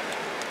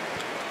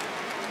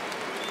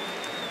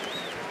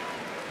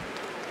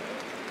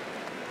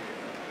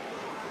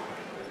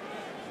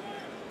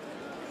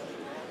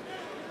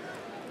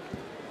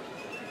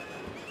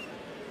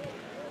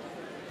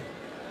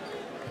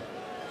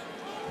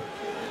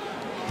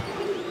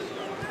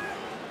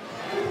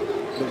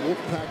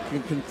 Wolfpack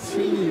can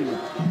continue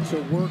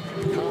to work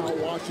Kyle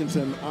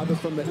Washington either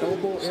from the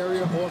elbow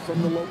area or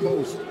from the low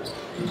post.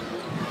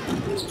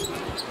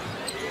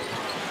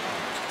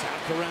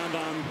 Tapped around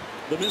on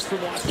the miss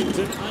from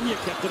Washington. Anya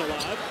kept it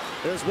alive.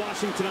 There's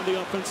Washington on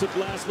the offensive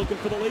glass looking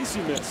for the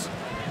Lacey miss.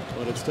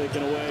 But it's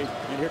taken away,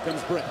 and here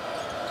comes Brett.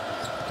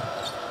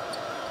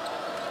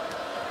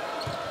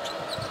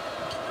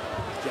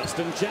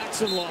 Justin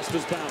Jackson lost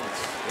his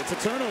balance. It's a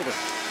turnover.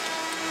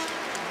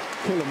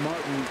 Caleb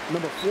Martin,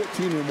 number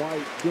 14 in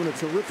white, doing a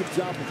terrific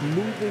job of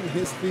moving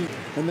his feet.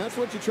 And that's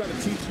what you try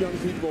to teach young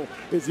people,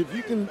 is if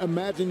you can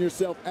imagine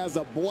yourself as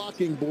a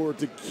blocking board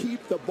to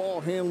keep the ball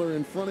handler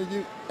in front of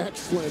you.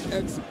 Excellent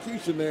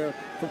execution there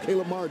from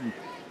Caleb Martin.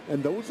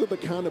 And those are the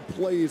kind of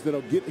plays that'll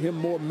get him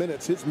more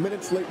minutes. His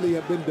minutes lately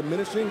have been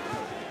diminishing.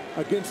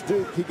 Against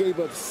Duke, he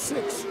gave up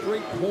 6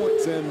 straight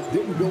points and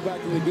didn't go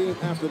back in the game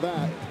after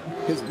that.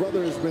 His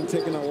brother has been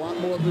taking a lot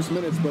more of his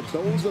minutes, but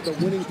those are the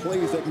winning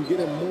plays that can get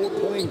him more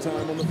playing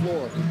time on the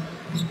floor.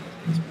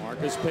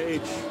 Marcus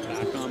Page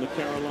back on the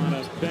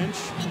Carolina bench,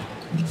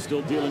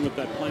 still dealing with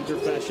that plantar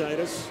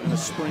fasciitis and a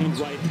sprained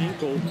right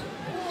ankle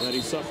that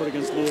he suffered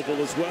against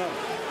Louisville as well.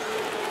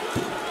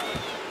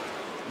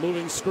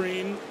 Moving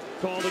screen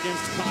called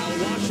against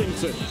Kyle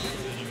Washington.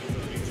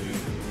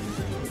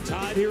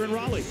 Tied here in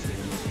Raleigh.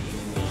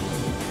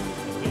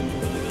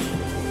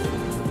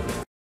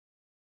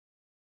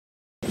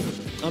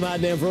 I'm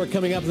Adnan Ver.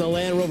 Coming up in the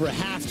Land Rover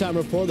halftime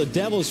report, the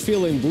Devils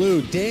feeling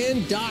blue.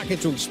 Dan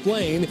Dockett to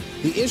explain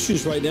the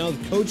issues right now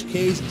with Coach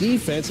K's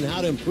defense and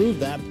how to improve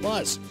that.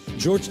 Plus,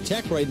 Georgia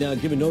Tech right now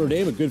giving Notre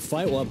Dame a good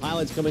fight. We'll have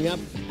highlights coming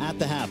up at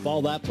the half.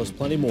 All that plus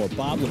plenty more.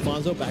 Bob,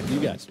 LaFonso, back to you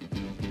guys. All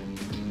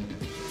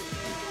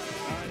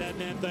right,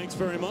 Adnan, thanks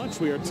very much.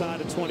 We are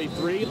tied at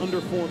 23, under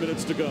 4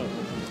 minutes to go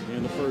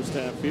in the first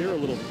half here. A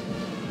little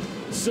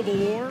civil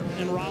war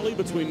in Raleigh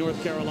between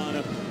North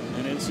Carolina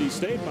and NC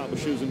State. Bob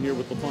Wischusen here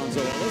with LaFonso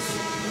Ellis.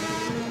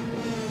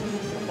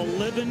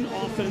 11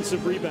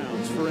 offensive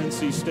rebounds for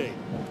NC State.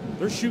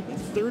 They're shooting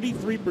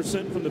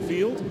 33% from the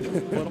field,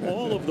 but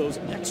all of those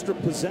extra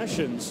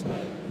possessions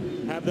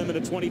have them in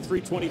a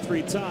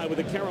 23-23 tie with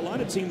a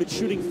Carolina team that's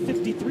shooting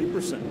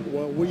 53%.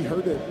 Well, we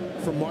heard it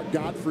from Mark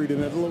Gottfried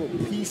in that little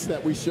piece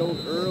that we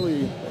showed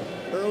earlier.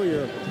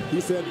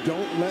 He said,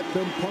 don't let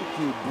them punk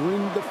you.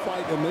 Bring the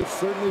fight, and they've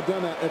certainly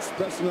done that,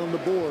 especially on the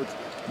boards.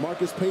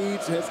 Marcus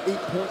Page has 8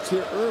 points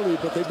here early,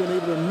 but they've been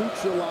able to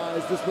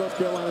neutralize this North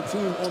Carolina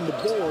team on the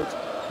boards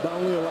by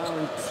only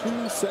allowing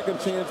 2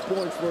 second-chance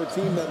points for a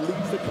team that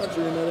leads the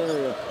country in that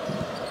area.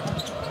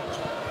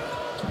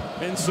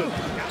 Benson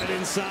got it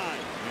inside,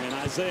 and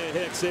Isaiah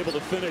Hicks able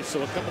to finish.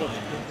 So a couple of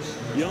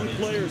young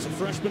players, a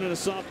freshman and a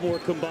sophomore,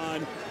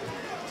 combined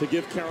to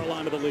give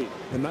Carolina the lead.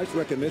 A nice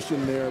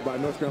recognition there by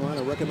North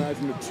Carolina,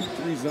 recognizing the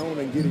 2-3 zone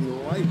and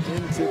getting right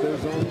into their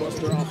zone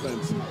buster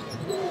offense.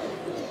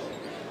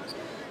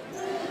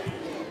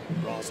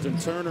 Ralston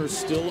Turner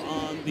still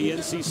on the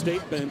NC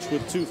State bench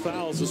with 2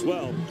 fouls as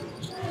well.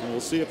 And we'll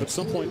see if at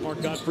some point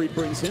Mark Gottfried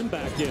brings him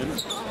back in.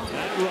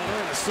 That runner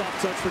and a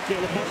soft touch for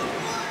Caleb Martin.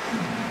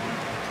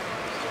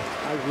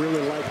 I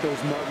really like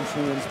those Martin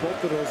twins.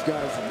 Both of those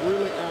guys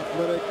really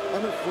athletic,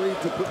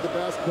 unafraid to put the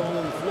basketball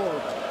on the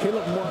floor.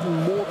 Caleb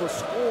Martin more of a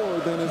scorer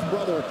than his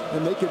brother,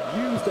 and they could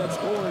use that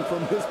scoring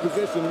from his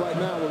position right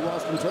now with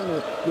Ralston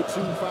Turner with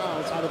 2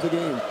 fouls out of the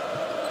game.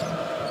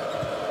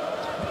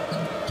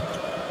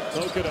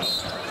 Tokuda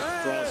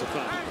draws a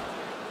foul.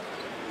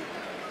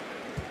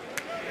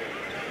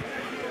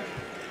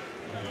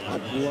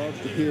 I've loved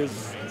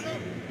his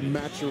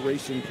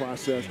maturation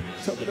process.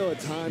 Tokuda at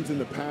times in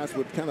the past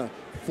would kind of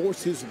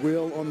force his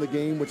will on the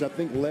game, which I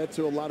think led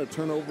to a lot of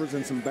turnovers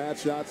and some bad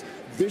shots.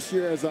 This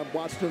year, as I've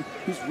watched him,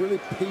 he's really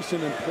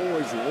patient and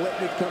poised,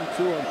 letting it come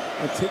to him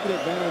and taking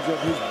advantage of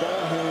his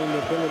ball handling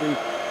ability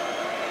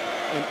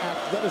and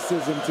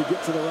athleticism to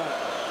get to the rack.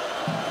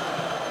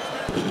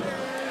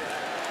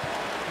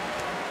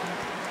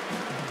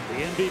 The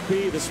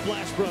MVP, the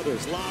Splash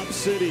Brothers, Lob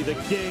City, the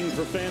king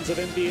for fans of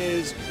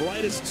NBA's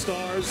brightest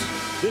stars.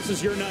 This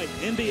is your night.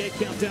 NBA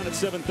countdown at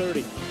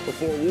 7:30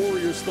 before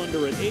Warriors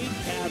Thunder at 8,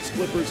 Cavs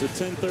Clippers at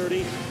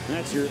 10:30.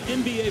 That's your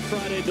NBA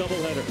Friday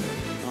doubleheader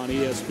on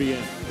ESPN.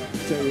 I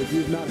tell you, if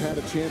you've not had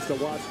a chance to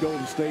watch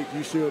Golden State,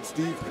 you should.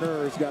 Steve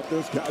Kerr has got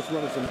those guys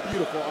running some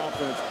beautiful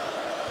offense.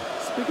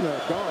 Speaking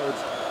of guards,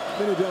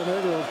 Vinny Del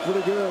Negro was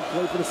pretty good.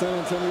 Played for the San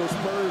Antonio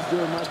Spurs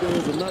during my day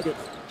as a Nugget.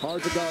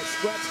 Hard to guard.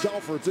 Scratch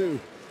golfer, too.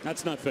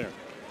 That's not fair.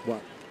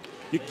 What?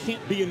 You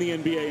can't be in the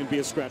NBA and be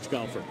a scratch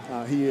golfer.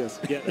 He is.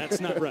 Yeah, that's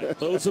not right.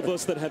 Those of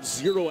us that have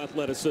zero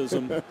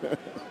athleticism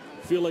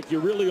feel like you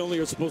really only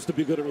are supposed to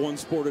be good at one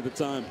sport at a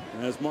time.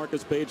 As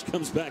Marcus Page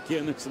comes back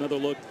in, it's another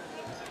look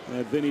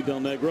at Vinny Del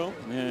Negro.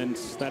 And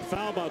that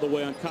foul, by the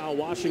way, on Kyle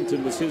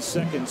Washington was his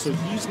second, so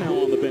he's now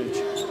on the bench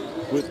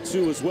with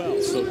 2 as well.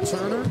 So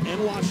Turner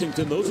and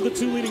Washington, those are the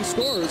 2 leading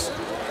scorers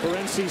for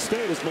NC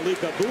State as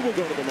Malik Abu will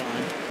go to the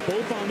line,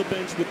 both on the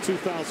bench with 2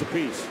 fouls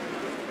apiece.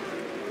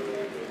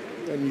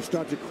 And you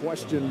start to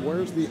question,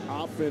 where's the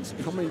offense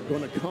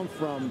going to come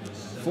from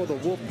for the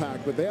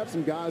Wolfpack? But they have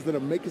some guys that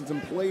are making some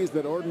plays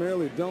that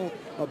ordinarily don't.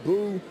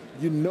 Abu,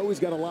 you know he's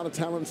got a lot of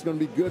talent. It's going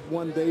to be good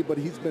one day, but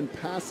he's been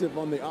passive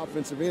on the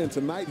offensive end.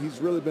 Tonight,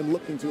 he's really been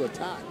looking to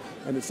attack,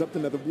 and it's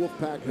something that the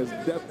Wolfpack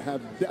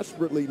have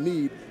desperately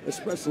need,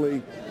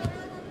 especially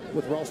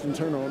with Ralston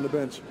Turner on the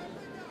bench.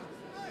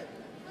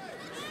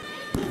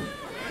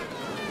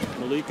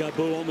 Malik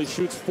Abu only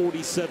shoots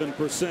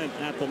 47%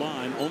 at the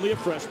line, only a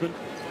freshman.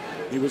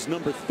 He was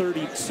number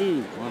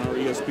 32 on our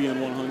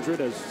ESPN 100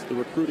 as the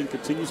recruiting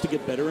continues to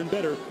get better and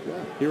better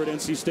here at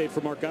NC State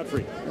for Mark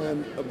Gottfried.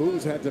 And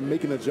Abu's had to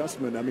make an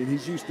adjustment. I mean,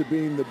 he's used to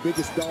being the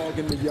biggest dog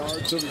in the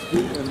yard, so to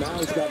speak, and now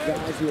he's got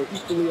guys who are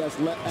equally as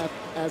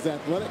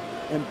athletic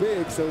and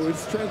big, so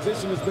his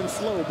transition has been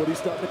slow, but he's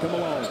starting to come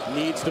along.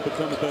 Needs to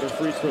become a better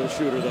free throw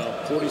shooter, though.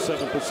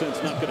 47%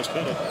 is not going to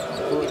cut it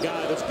for a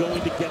guy that's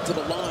going to get to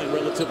the line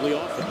relatively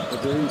often.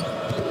 Agreed.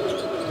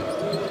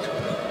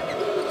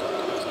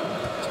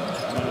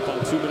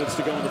 2 minutes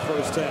to go in the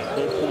first half.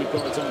 Both point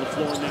guards on the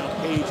floor now,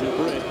 Page and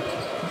Britt.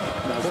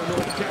 For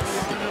North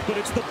Carolina, but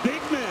it's the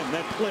big men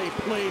that play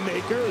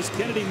playmaker as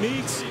Kennedy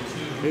Meeks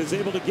is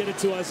able to get it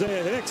to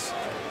Isaiah Hicks.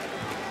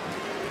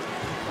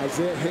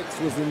 Isaiah Hicks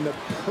was in the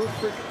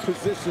perfect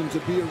position to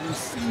be a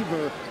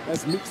receiver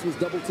as Meeks was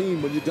double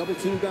teamed. When you double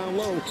team down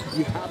low,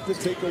 you have to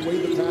take away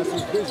the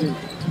passer's vision.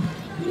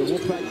 The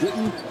Wolfpack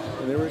didn't,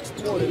 and they were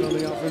exploited on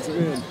the offensive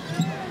end.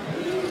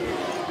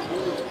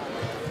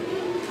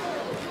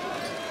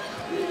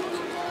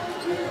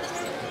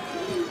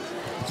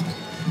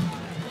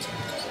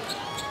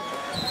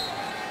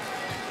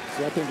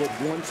 So I think with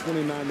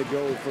 1:29 to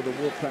go for the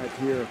Wolfpack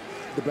here,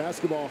 the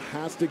basketball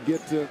has to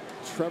get to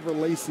Trevor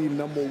Lacey,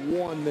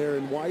 #1 there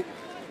in white,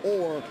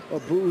 or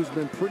Abu, who's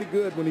been pretty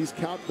good when he's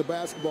counted the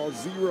basketball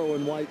 0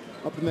 in white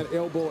up in that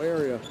elbow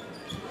area.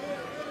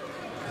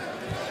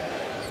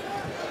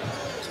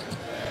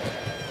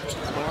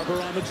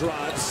 Barber on the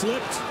drive,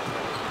 slipped.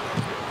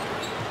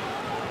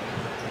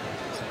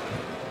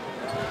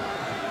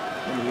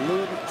 And a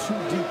little bit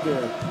too deep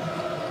there.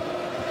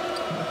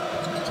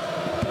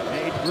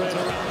 Made Britt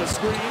around the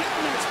screen,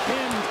 and that's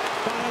pinned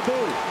by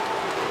Abu.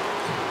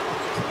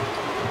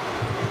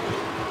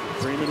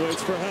 Freeman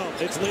waits for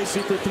help. It's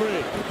Lacey for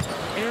 3.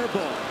 Air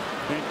ball.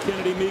 And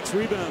Kennedy Meeks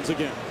rebounds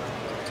again.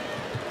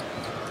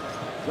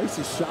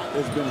 Lacey's shot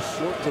has been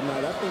short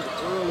tonight. I think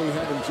early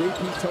having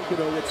J.P.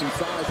 Tokido with some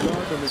size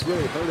guard him has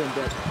really hurt him,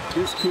 but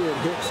this kid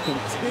Hicks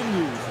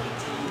continues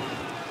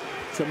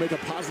to make a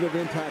positive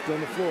impact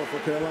on the floor for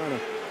Carolina.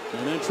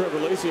 And then Trevor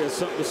Lacey has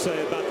something to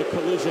say about the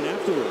collision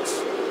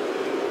afterwards.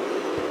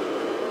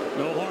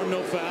 No harm,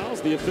 no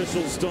fouls. The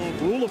officials don't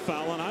rule a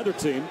foul on either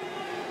team.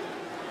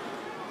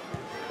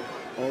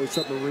 Oh, he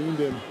submarined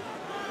him.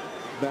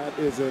 That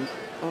is an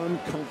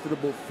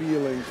uncomfortable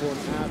feeling for an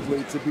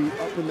athlete to be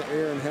up in the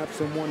air and have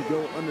someone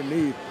go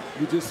underneath.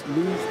 You just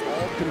lose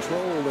all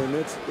control, and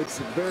it's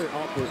very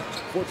awkward.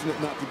 Fortunate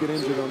not to get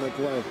injured on that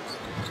play.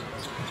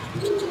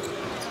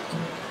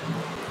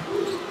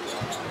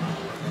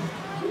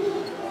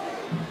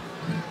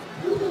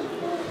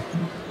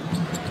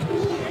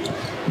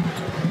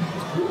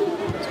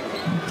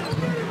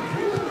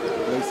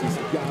 Lacey's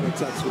got to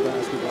touch the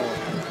basketball.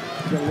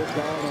 You got to look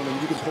guard on him.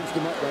 You can post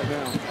him up right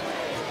now.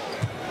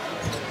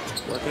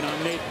 Working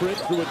on Nate Britt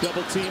through a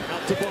double team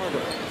out to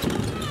Barber.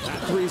 That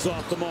three's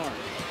off the mark.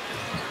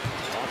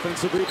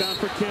 Offensive rebound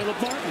for Caleb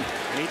Martin.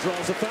 And he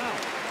draws a foul.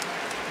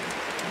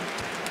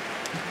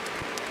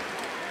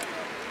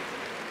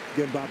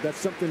 Again, Bob, that's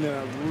something that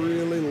I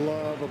really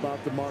love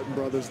about the Martin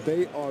brothers.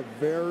 They are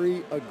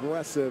very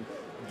aggressive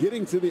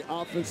getting to the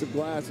offensive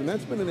glass, and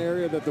that's been an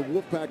area that the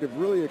Wolfpack have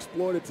really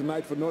exploited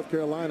tonight for North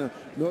Carolina.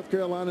 North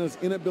Carolina's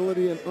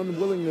inability and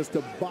unwillingness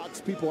to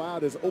box people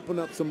out has opened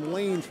up some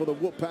lanes for the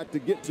Wolfpack to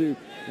get to,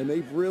 and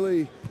they've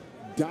really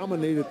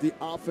dominated the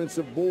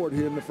offensive board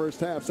here in the first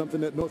half,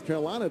 something that North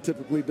Carolina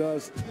typically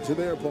does to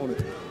their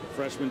opponent.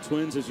 Freshman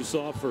twins, as you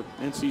saw for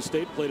NC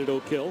State, played at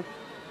Oak Hill.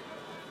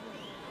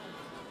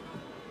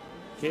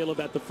 Caleb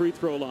at the free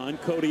throw line,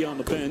 Cody on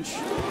the bench.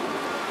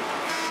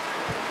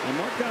 And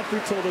Mark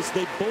Gottfried told us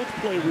they both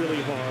play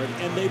really hard,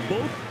 and they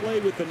both play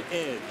with an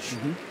edge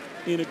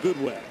in a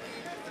good way.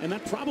 And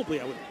that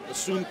probably, I would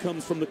assume,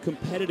 comes from the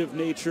competitive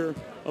nature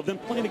of them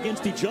playing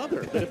against each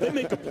other. That if they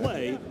make a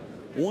play,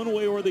 one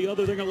way or the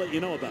other, they're going to let you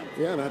know about it.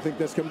 Yeah, and I think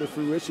that's come to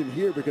fruition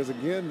here because,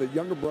 again, the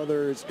younger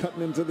brother is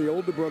cutting into the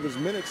older brother's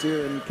minutes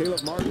here, and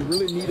Caleb Martin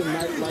really need a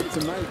night like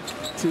tonight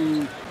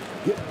to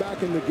get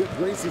back in the good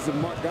graces of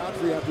Mark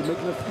Gottfried after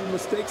making a few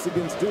mistakes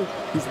against Duke.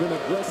 He's been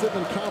aggressive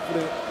and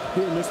confident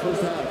here in this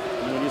first half.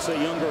 And when you say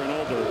younger and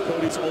older,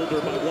 Cody's older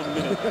by 1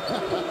 minute.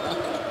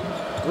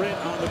 Britt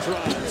on the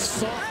drive,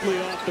 softly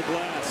off the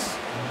glass.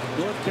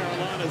 North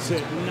Carolina's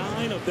hit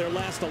 9 of their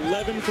last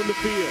 11 from the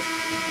field.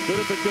 Good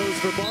if it goes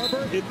for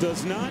Barber. It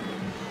does not.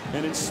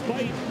 And in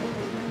spite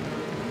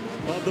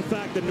of the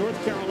fact that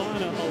North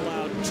Carolina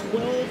allowed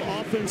 12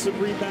 offensive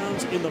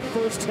rebounds in the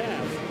first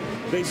half,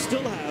 they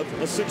still have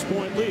a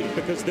 6-point lead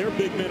because their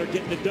big men are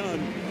getting it done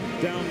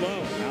down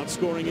low,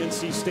 outscoring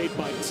NC State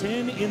by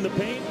 10 in the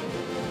paint.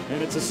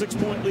 And it's a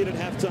 6-point lead at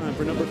halftime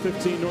for number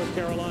 15, North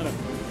Carolina,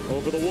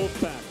 over the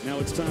Wolfpack. Now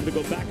it's time to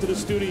go back to the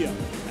studio.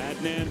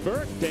 Adnan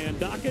Burke, Dan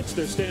Dakich,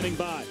 they're standing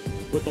by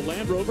with the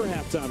Land Rover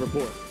halftime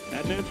report.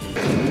 Adnan?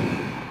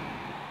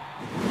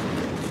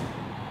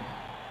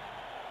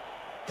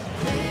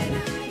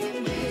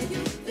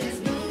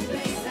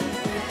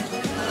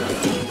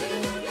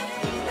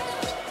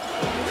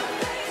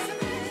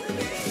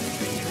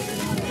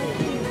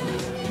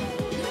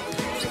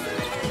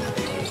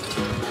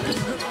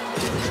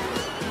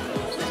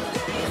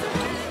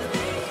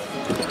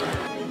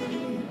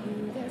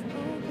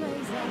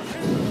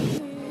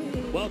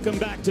 Welcome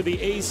back to the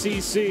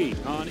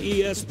ACC on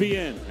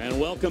ESPN,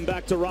 and welcome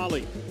back to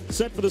Raleigh.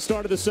 Set for the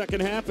start of the second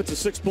half. It's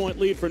a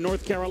 6-point lead for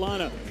North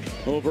Carolina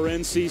over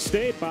NC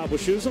State. Bob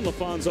Wischusen,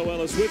 LaFonso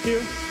Ellis with you.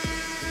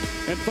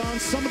 And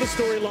Fonz, some of the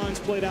storylines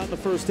played out in the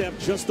first half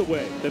just the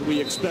way that we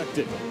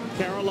expected.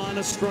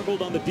 Carolina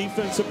struggled on the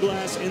defensive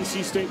glass.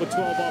 NC State with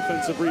 12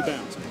 offensive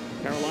rebounds.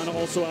 Carolina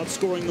also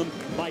outscoring them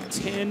by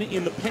 10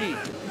 in the paint.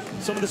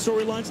 Some of the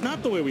storylines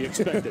not the way we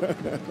expected.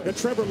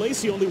 Trevor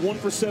Lacey only 1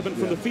 for 7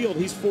 from the field.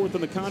 He's 4th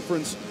in the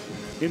conference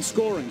in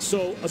scoring.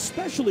 So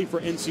especially for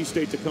NC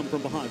State to come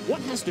from behind,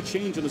 what has to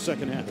change in the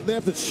second half? They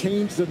have to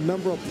change the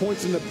number of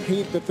points in the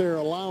paint that they're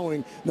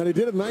allowing. Now, they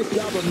did a nice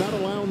job of not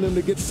allowing them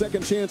to get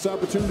second chance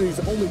opportunities,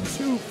 only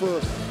 2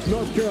 for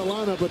North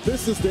Carolina, but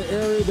this is the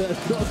area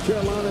that North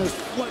Carolina has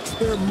flexed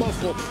their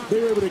muscle.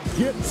 They were able to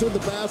get to the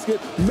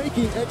basket,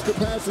 making extra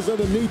passes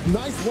underneath.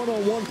 Nice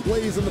one-on-one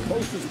plays in the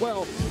post as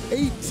well.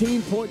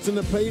 18 points in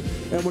the paint,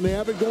 and when they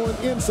have it going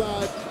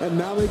inside, and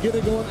now they get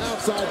it going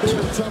outside, they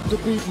are tough to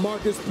beat.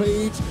 Marcus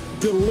Paige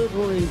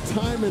delivering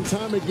time and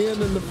time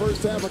again in the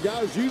first half. A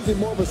guy who's usually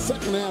more of a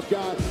second half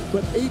guy,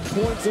 but 8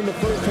 points in the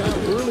first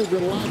half, really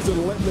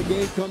relaxing, letting the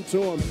game come to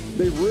them.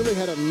 They really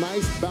had a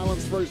nice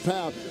balanced first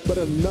half, but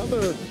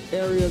another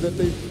area that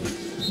they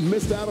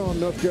missed out on,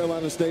 North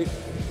Carolina State,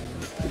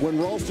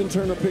 when Ralston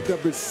Turner picked up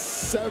his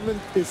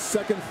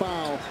second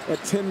foul at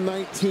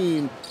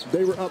 10-19,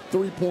 they were up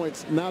 3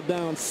 points, now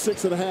down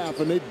 6 at a half,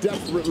 and they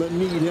desperately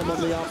need him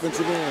on the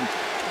offensive end.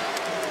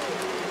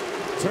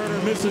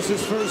 Turner misses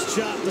his first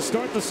shot to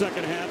start the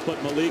second half,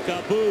 but Malik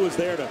Abu is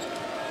there to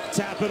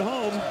tap it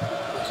home.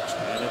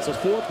 And it's a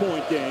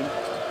 4-point game.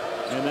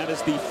 And that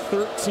is the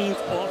 13th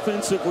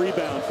offensive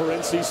rebound for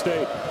NC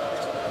State.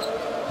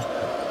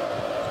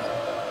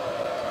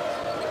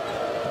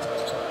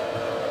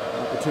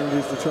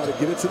 Opportunities to try to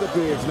get it to the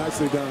bigs.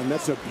 Nicely done.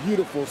 That's a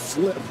beautiful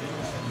slip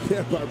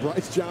there by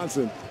Bryce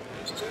Johnson.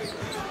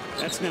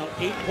 That's now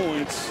 8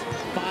 points,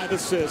 5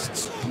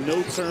 assists,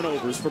 no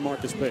turnovers for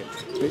Marcus Paige.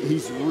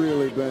 He's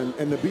really been,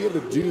 and to be able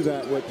to do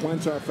that with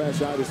plantar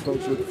fasciitis,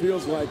 folks, it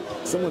feels like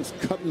someone's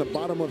cutting the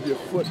bottom of your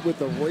foot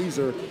with a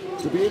razor.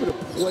 To be able to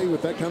play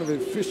with that kind of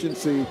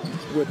efficiency,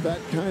 with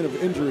that kind of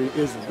injury,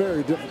 is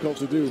very difficult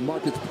to do.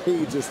 Marcus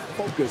Paige is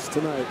focused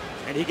tonight.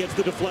 And he gets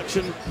the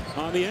deflection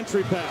on the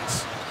entry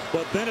pass.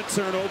 But then a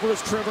turnover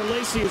as Trevor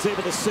Lacey is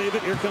able to save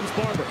it. Here comes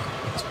Barber.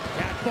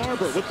 Cat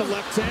Barber with the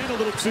left hand, a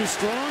little too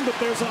strong, but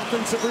there's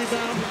offensive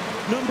rebound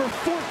number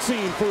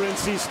 14 for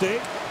NC State.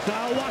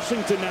 Kyle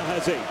Washington now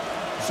has 8.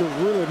 It's a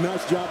really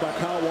nice job by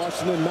Kyle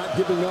Washington, not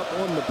giving up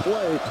on the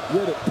play.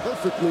 Read it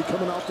perfectly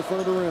coming off the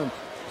front of the rim.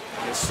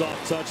 A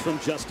soft touch from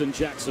Justin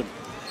Jackson.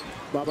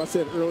 Bob, I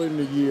said earlier in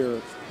the year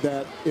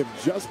that if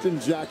Justin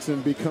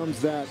Jackson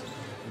becomes that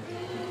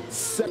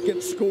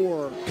second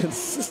scorer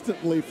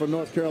consistently for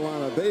North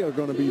Carolina, they are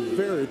going to be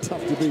very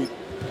tough to beat.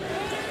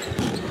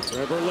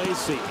 Trevor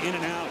Lacey in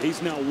and out.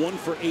 He's now 1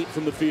 for 8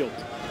 from the field.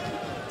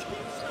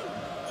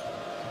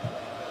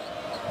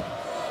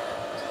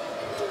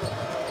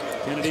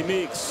 Kennedy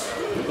Meeks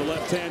with the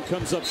left hand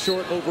comes up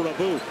short over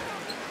Abu.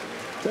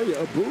 Tell you,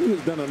 Abu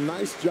has done a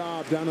nice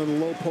job down in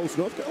the low post.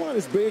 North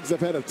Carolina's bigs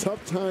have had a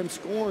tough time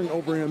scoring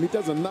over him. He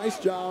does a nice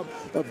job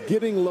of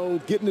getting low,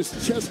 getting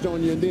his chest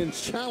on you, and then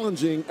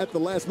challenging at the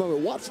last moment.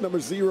 Watch number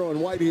 0 in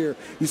white here.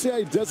 You see how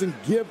he doesn't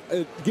give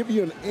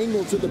you an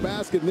angle to the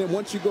basket, and then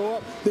once you go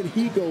up, then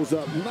he goes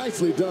up.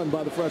 Nicely done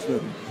by the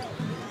freshman.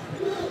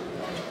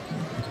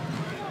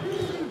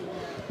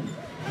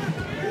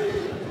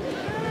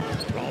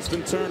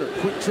 Ralston Turner,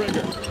 quick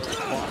trigger,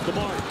 off the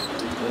mark.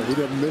 Well, he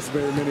doesn't miss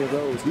very many of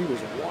those. He was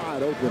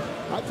wide open.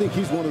 I think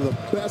he's one of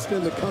the best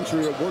in the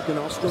country at working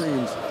off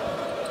screens.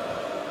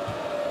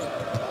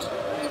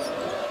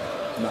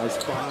 Nice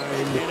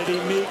find. Kennedy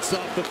Meeks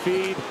off the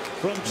feed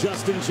from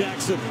Justin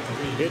Jackson.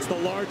 It's the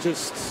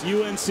largest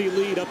UNC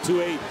lead, up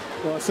to 8.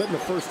 Well, I said in the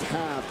first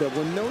half that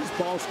when those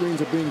ball screens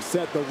are being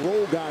set, the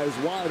roll guy is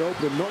wide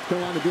open. North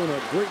Carolina doing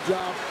a great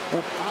job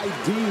of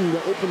IDing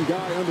the open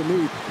guy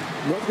underneath.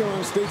 North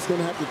Carolina State's going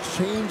to have to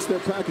change their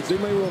package. They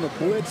may run a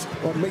blitz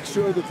or make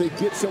sure that they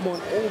get someone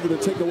over to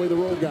take away the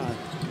roll guy.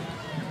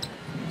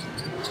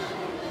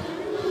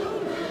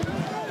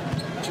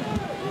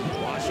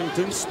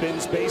 Washington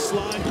spins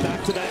baseline,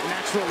 back to that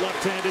natural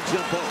left-handed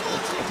jump ball.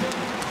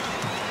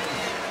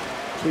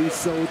 He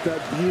sewed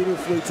that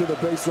beautifully to the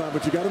baseline,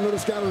 but you got to know the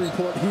scouting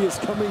report. He is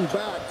coming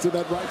back to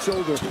that right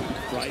shoulder.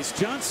 Bryce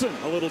Johnson,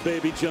 a little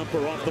baby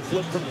jumper off the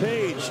flip from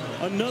Paige.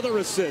 Another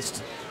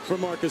assist for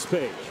Marcus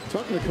Paige.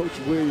 Talking to Coach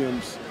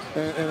Williams,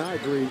 and I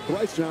agree,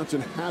 Bryce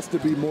Johnson has to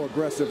be more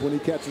aggressive when he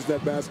catches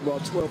that basketball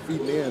 12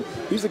 feet in the end.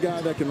 He's a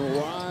guy that can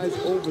rise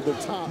over the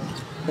top,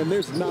 and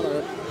there's not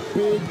a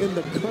big in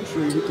the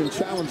country who can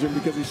challenge him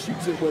because he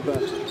shoots it with a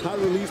high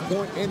release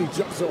point and he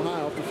jumps so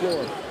high off the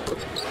floor.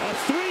 A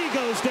 3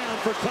 goes down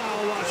for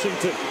Kyle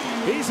Washington.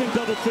 He's in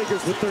double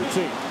figures with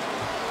 13.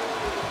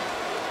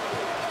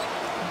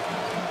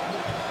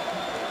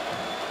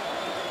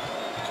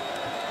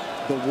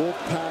 The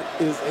Wolfpack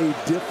is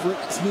a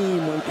different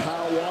team when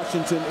Kyle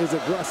Washington is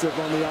aggressive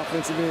on the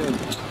offensive end.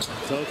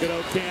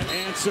 Tokido can't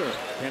answer.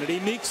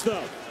 Kennedy Meeks,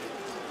 though,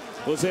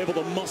 was able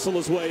to muscle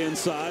his way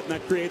inside, and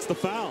that creates the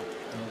foul.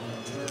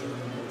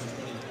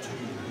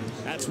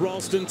 That's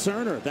Ralston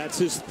Turner. That's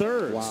his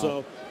 3rd. Wow.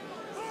 So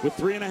with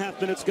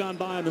 3.5 minutes gone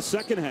by in the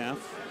second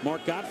half,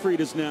 Mark Gottfried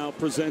is now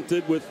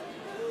presented with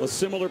a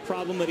similar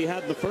problem that he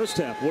had in the first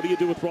half. What do you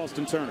do with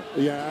Ralston Turner?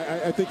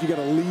 Yeah, I think you got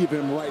to leave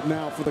him right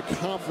now for the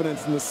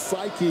confidence and the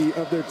psyche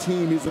of their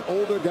team. He's an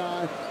older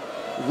guy,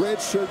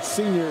 redshirt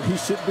senior. He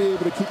should be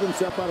able to keep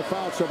himself out of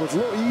foul trouble. It's a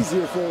little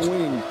easier for a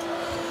wing.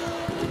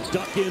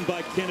 Duck in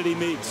by Kennedy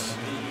Meeks.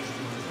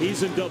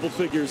 He's in double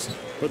figures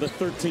for the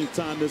 13th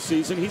time this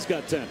season. He's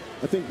got 10.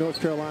 I think North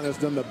Carolina has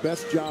done the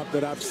best job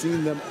that I've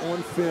seen them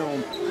on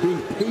film,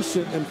 being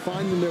patient and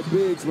finding their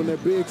bigs when their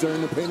bigs are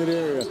in the painted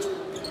area.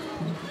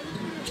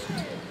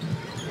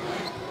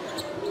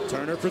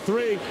 Turner for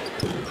three.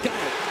 Got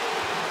it.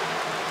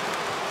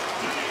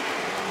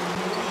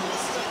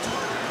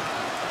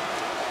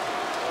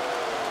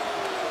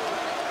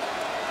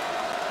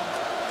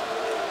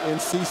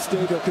 NC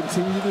State will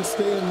continue to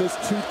stay in this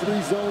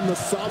 2-3 zone. The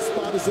soft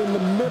spot is in the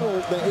middle.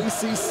 The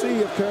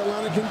ACC, if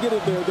Carolina can get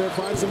it there, they'll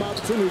find some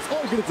opportunities.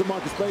 Or get it to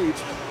Marcus Page.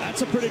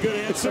 That's a pretty good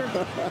answer.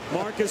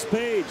 Marcus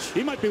Page.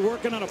 He might be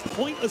working on a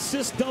point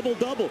assist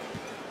double-double.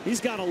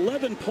 He's got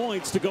 11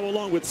 points to go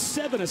along with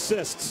 7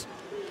 assists.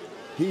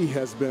 He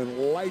has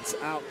been lights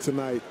out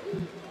tonight.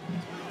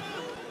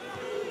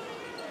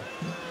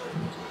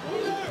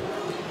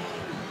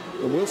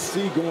 And we'll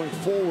see going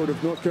forward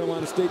if North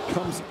Carolina State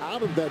comes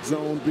out of that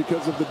zone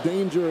because of the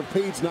danger of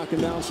Page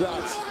knocking down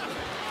shots.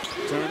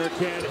 Turner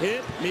can't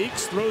hit.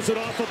 Meeks throws it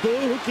off of Boo,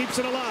 who keeps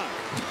it alive.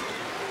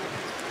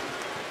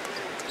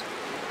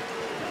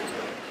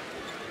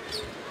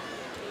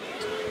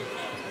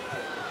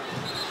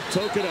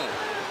 Tokido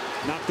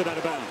knocked it out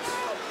of bounds.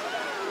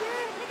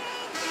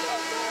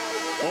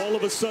 All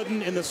of a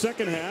sudden in the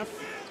second half,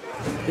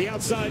 the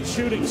outside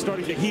shooting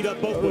starting to heat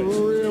up both ways.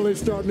 Really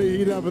starting to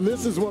heat up, and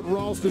this is what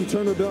Ralston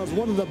Turner does.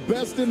 One of the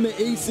best in the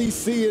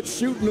ACC at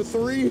shooting a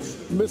three.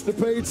 Mr.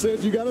 Page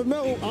said, you got to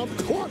know, I'm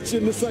clutch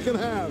in the second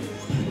half.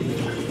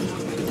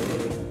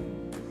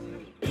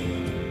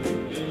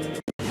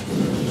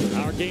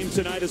 Our game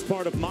tonight is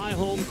part of My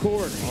Home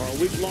Court, our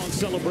week-long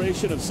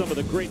celebration of some of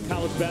the great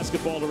college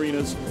basketball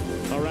arenas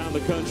around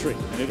the country.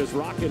 And it is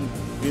rocking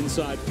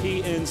inside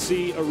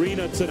PNC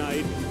Arena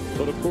tonight.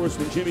 But of course,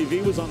 when Jimmy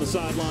V was on the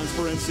sidelines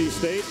for NC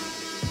State,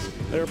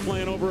 they were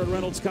playing over at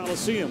Reynolds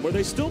Coliseum, where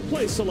they still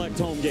play select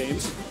home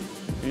games.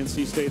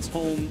 NC State's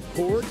home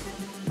court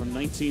from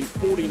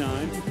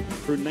 1949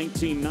 through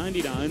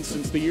 1999.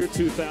 Since the year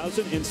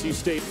 2000, NC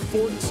State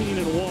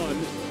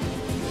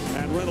 14-1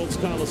 at Reynolds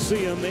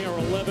Coliseum. They are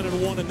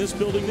 11-1 in this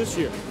building this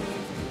year.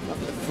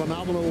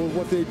 Phenomenal with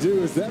what they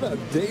do. Is that a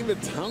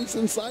David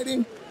Thompson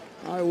sighting?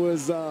 I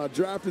was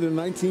drafted in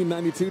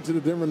 1992 to the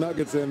Denver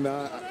Nuggets, and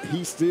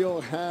he still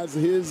has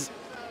his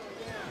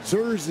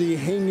jersey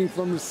hanging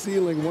from the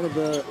ceiling. One of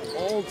the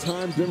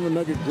all-time Denver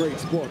Nugget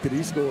greats. Boy, could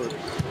he score it.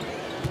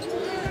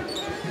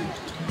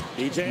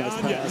 BJ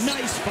Anya,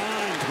 nice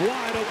find.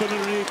 Wide open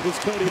underneath was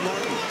Cody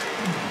Martin.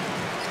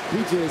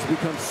 BJ has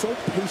become so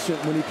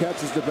patient when he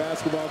catches the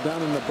basketball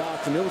down in the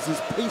box, and it was his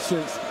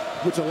patience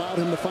which allowed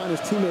him to find his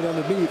teammate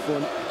underneath for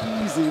an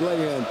easy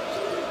lay-in.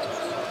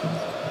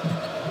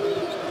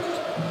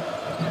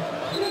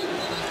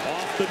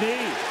 The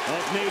knee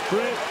of Nate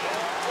Britt.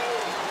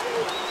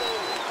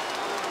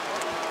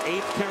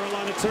 8th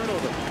Carolina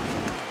turnover.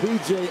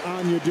 BJ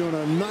Anya doing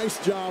a nice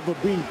job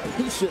of being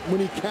patient when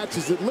he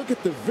catches it. Look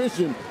at the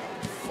vision,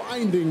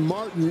 finding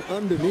Martin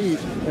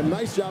underneath. And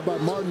nice job by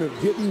Martin of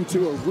getting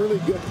to a really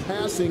good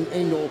passing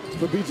angle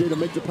for BJ to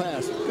make the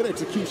pass. Good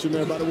execution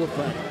there by the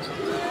Wolfpack.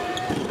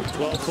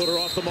 12-footer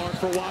off the mark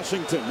for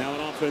Washington. Now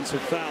an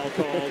offensive foul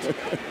called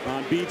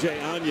on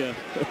BJ Anya,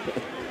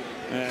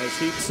 as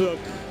he took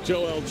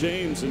Joel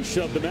James and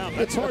shoved him out.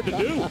 That's hard to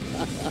do.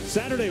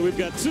 Saturday, we've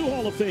got 2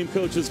 Hall of Fame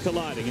coaches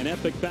colliding. An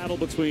epic battle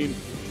between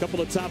a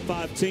couple of top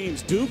 5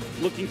 teams. Duke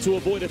looking to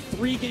avoid a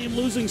 3-game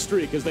losing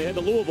streak as they head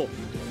to Louisville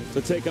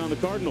to take on the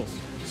Cardinals.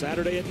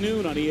 Saturday at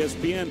noon on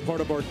ESPN,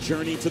 part of our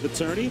Journey to the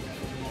Tourney,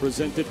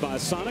 presented by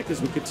Sonic, as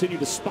we continue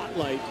to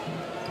spotlight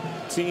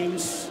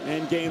teams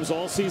and games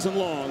all season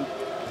long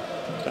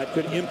that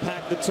could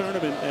impact the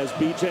tournament, as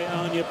BJ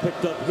Anya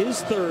picked up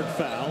his 3rd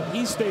foul.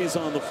 He stays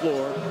on the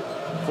floor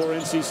for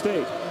NC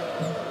State.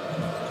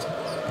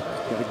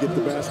 Got to get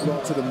the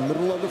basketball to the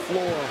middle of the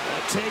floor.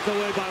 A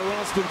takeaway by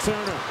Ralston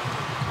Turner.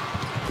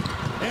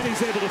 And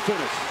he's able to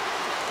finish.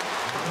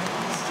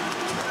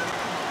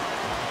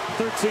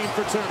 13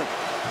 for Turner.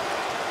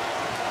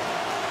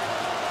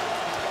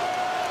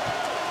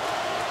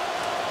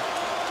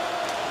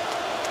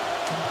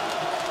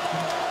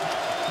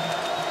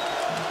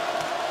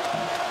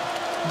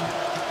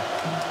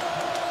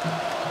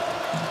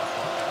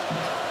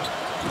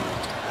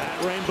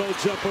 Rainbow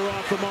jumper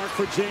off the mark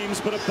for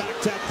James, but a back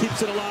tap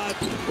keeps it alive.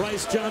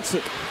 Bryce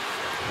Johnson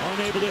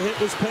unable to hit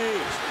was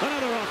Page.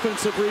 Another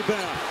offensive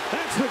rebound.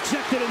 That's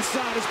rejected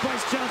inside as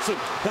Bryce Johnson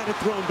had it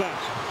thrown back.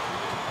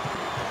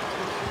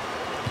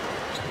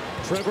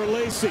 Trevor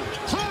Lacey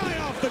high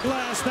off the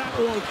glass. That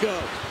won't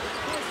go.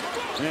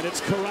 And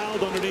it's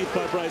corralled underneath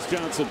by Bryce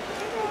Johnson.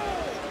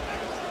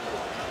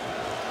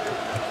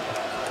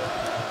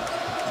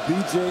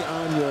 BJ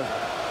Anya.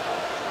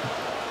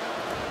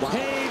 Wow.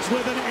 Page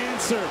with an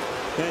answer.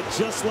 And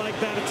just like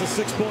that, it's a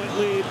 6-point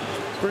lead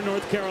for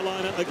North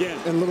Carolina again.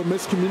 And a little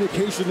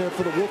miscommunication there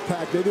for the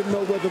Wolfpack. They didn't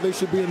know whether they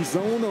should be in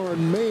zone or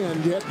in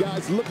man. You had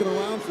guys looking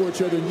around for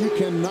each other, and you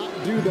cannot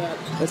do that,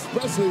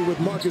 especially with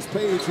Marcus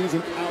Paige. He's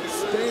an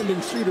outstanding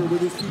shooter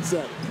with his feet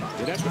set.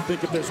 You'd have to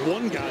think if there's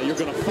one guy you're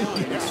going to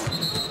find.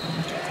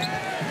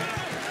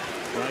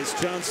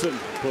 Bryce Johnson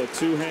put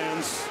two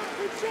hands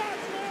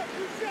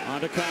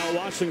onto Kyle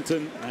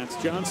Washington.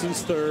 That's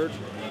Johnson's third.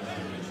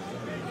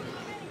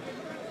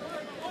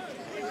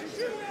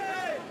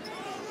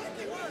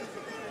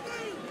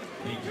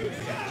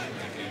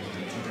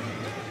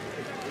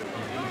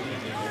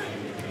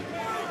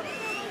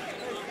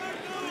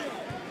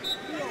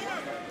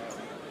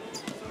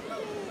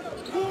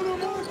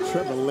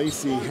 Trevor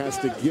Lacey has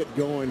to get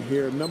going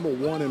here. Number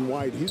one in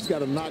white. He's got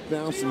to knock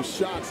down some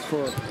shots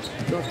for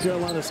North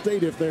Carolina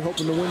State if they're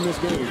hoping to win this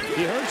game.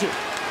 He heard you.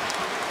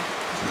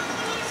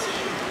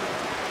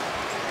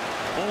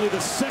 Only the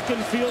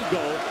second field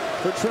goal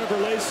for Trevor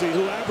Lacey,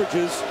 who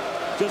averages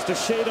just a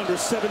shade under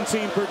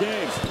 17 per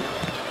game.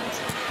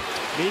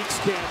 Meeks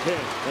can't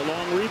hit. A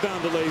long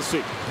rebound to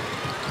Lacey.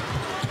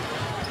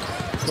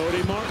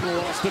 Cody Martin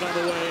lost it on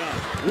the way up.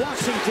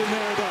 Washington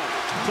there, though,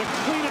 to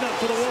clean it up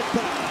for the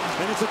Wolfpack.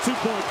 And it's a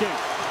two-point game.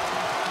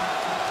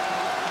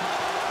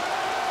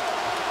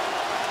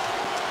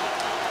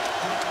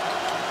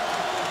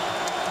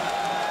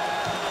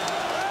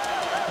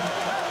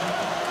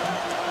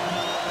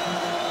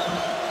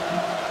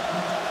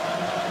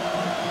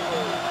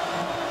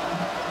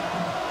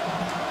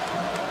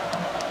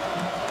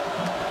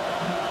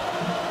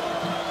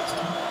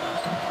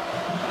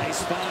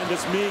 Nice find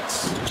as Meeks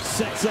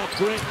sets up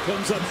Britt,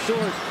 comes up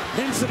short.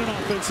 Pinson an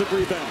offensive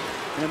rebound.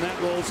 And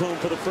that rolls home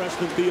for the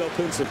freshman Theo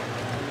Pinson.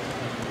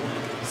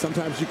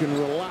 Sometimes you can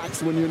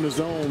relax when you're in the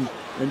zone.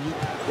 And you,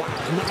 wow,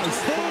 nice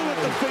find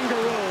with the finger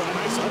roll. A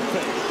nice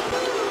unfake.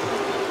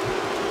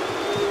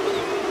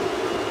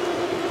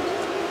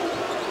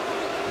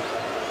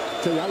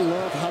 Tell you, I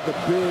love how the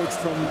bigs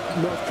from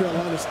North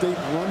Carolina State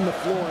run the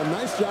floor. A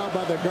nice job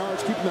by the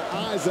guards keeping their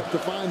eyes up to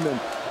find them.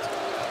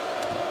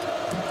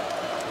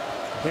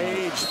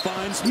 Page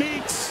finds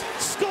Meeks.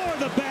 Score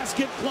the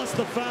basket plus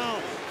the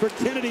foul for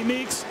Kennedy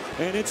Meeks.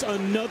 And it's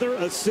another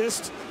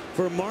assist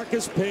for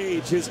Marcus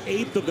Page, his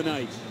 8th of the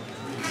night.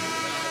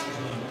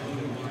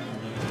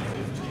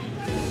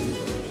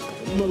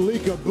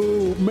 Malika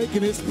Boo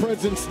making his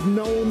presence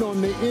known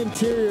on the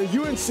interior.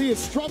 UNC has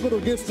struggled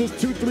against this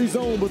 2-3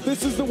 zone, but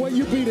this is the way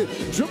you beat it.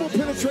 Dribble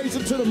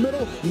penetration to the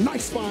middle.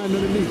 Nice find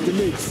underneath the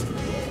Meeks.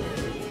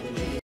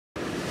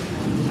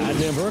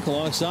 Adnan Burke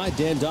alongside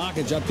Dan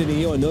Dockett jumped into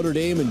here on Notre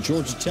Dame and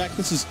Georgia Tech.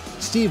 This is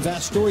Steve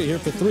Vastoria here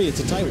for three. It's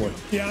a tight one.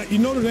 Yeah,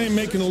 Notre Dame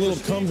making a little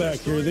comeback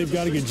here. They've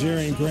got to get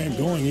Jerian Grant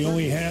going. He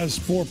only has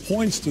 4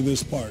 points to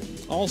this part.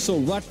 Also,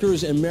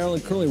 Rutgers and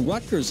Maryland currently.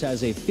 Rutgers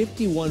has a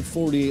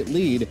 51-48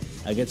 lead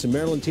against a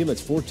Maryland team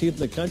that's 14th in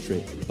the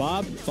country.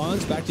 Bob,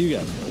 Fonz, back to you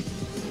guys.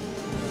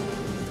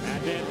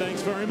 Adnan,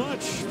 thanks very much.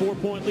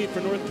 4-point lead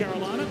for North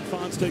Carolina.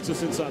 Fonz takes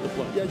us inside the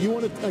play. Yeah, you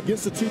want to,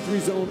 against the 2-3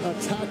 zone,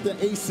 attack the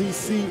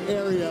ACC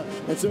area.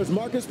 And so as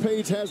Marcus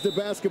Page has the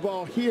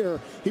basketball here,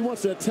 he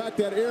wants to attack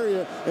that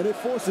area, and it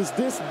forces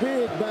this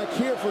big back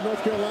here for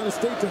North Carolina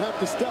State to have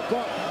to step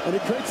up. And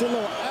it creates a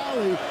little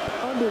alley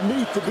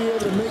underneath to be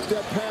able to make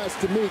that pass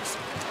to Meeks.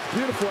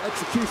 Beautiful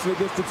execution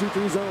against the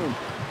 2-3 zone.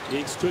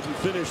 Meeks couldn't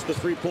finish the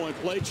three-point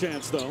play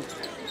chance, though.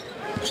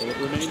 So it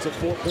remains a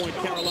 4-point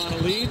Carolina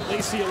lead.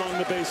 Lacey along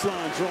the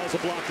baseline draws a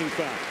blocking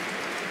foul.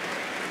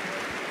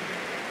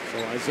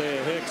 So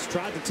Isaiah Hicks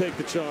tried to take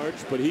the charge,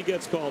 but he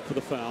gets called for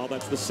the foul.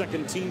 That's the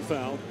second team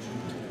foul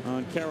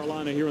on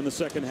Carolina here in the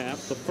second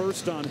half. The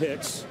first on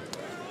Hicks.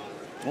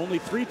 Only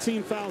 3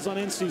 team fouls on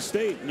NC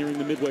State nearing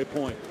the midway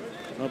point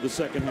of the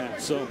second half.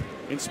 So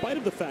in spite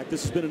of the fact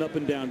this has been an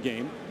up-and-down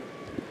game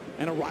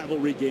and a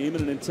rivalry game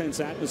and an intense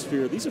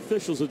atmosphere, these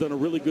officials have done a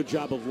really good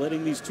job of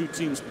letting these two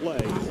teams play.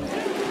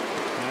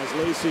 As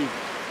Lacey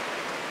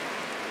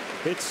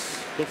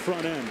hits the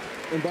front end.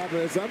 And Bob,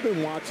 as I've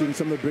been watching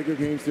some of the bigger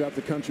games throughout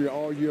the country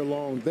all year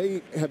long,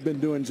 they have been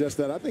doing just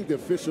that. I think the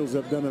officials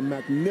have done a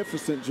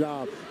magnificent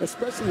job,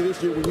 especially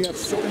this year when you have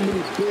so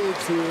many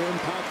bigs who are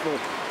impactful.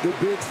 The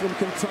bigs from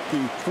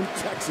Kentucky, from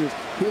Texas,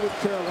 here with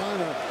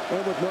Carolina,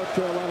 and with North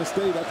Carolina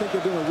State. I think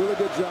they're doing a really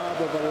good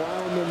job of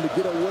allowing them to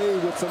get away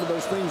with some of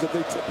those things that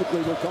they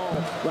typically would call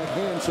like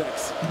hand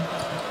checks.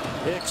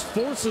 Hicks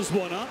forces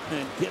one up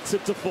and gets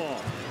it to fall.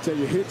 I tell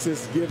you, Hicks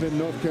has given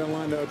North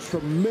Carolina a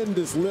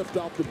tremendous lift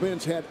off the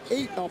bench. Had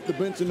 8 off the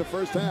bench in the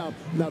first half.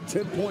 Now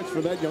 10 points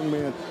for that young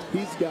man.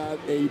 He's got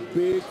a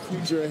big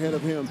future ahead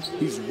of him.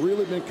 He's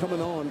really been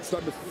coming on,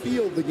 starting to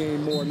feel the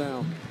game more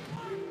now.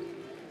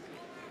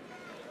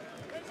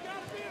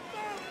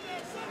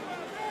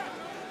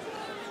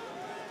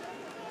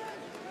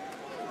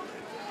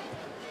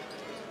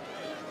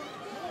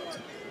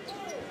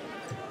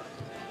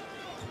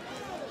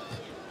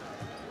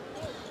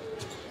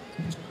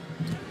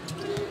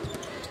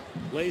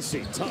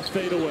 Lacey, tough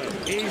fadeaway.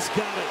 He's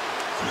got it.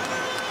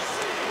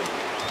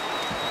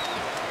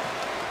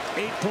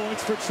 8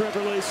 points for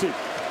Trevor Lacey.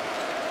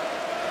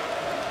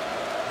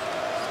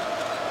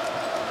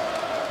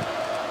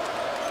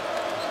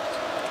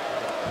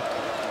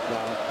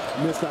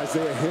 missed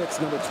Isaiah Hicks,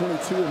 number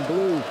 22 in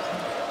blue.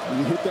 When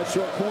you hit that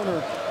short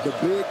corner, the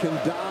big can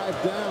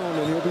dive down,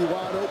 and he'll be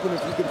wide open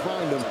if you can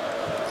find him.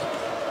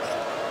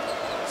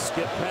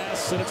 Skip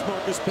pass, and it's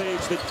Marcus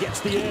Paige that gets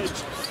the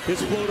edge.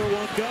 His floater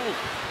won't go.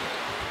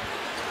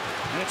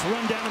 And it's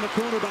run down in the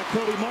corner by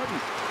Cody Martin.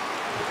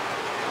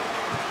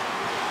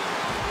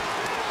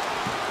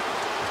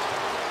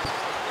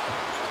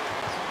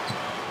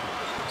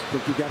 I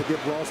think you got to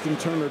get Ralston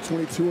Turner,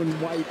 22 in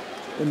white,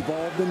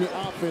 involved in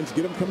the offense.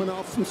 Get him coming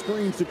off some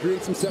screens to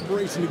create some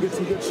separation to get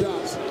some good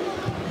shots.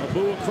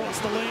 Abu across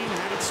the lane,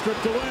 had it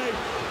stripped away.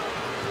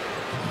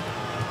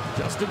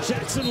 Justin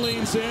Jackson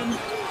leans in.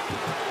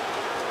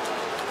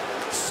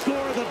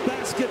 Score the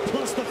basket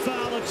plus the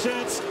foul, a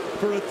chance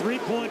for a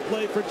three-point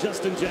play for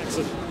Justin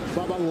Jackson.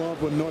 Bob, I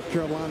love when North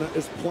Carolina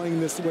is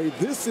playing this way.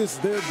 This is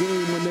their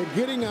game when they're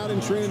getting out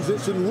in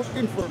transition,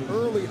 looking for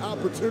early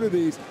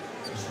opportunities.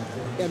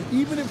 And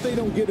even if they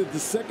don't get it, the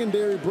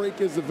secondary break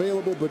is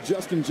available, but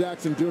Justin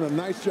Jackson doing a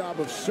nice job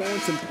of showing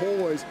some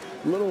poise,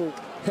 little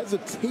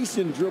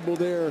hesitation dribble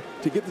there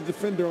to get the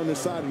defender on his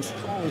side and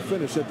strong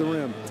finish at the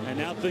rim. And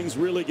now things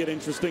really get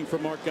interesting for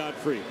Mark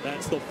Godfrey.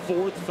 That's the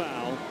fourth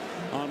foul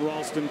on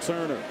Ralston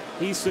Turner.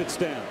 He sits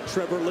down.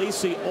 Trevor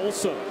Lacey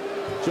also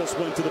just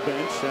went to the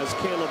bench as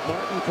Caleb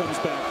Martin comes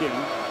back in.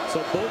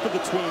 So both of the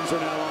twins are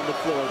now on the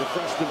floor, the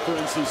freshman for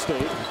NC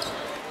State.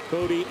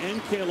 Cody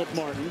and Caleb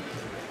Martin,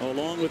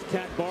 along with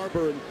Cat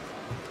Barber, in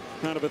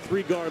kind of a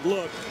three-guard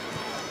look.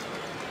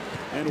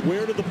 And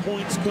where do the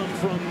points come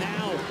from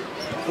now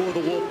for the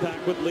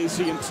Wolfpack with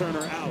Lacey and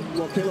Turner out?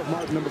 Well, Caleb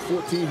Martin, number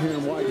 14 here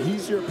in white,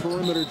 he's your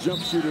perimeter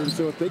jump shooter. And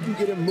so if they can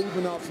get him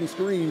moving off some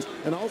screens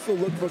and also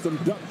look for some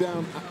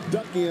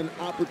duck-in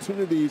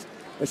opportunities,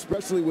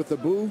 especially with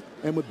Abu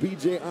and with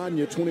B.J.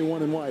 Anya,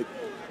 21 in white.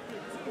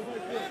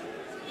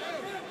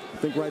 I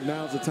think right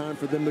now is the time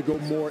for them to go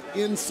more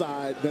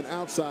inside than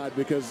outside,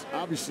 because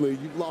obviously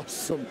you've lost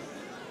some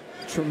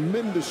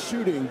tremendous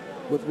shooting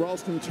with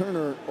Ralston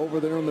Turner over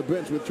there on the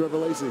bench with Trevor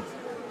Lacey.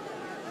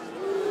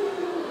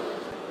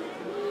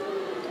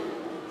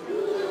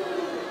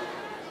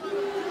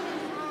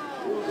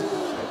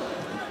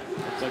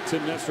 Looks like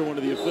Tim Nestor, one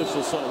of the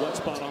officials, saw a wet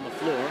spot on the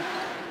floor.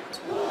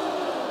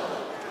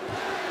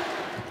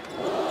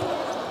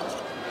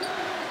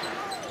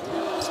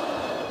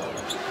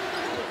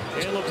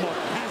 Caleb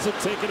Martin has it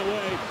taken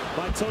away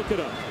by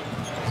Tokedo.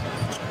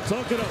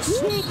 Tokedo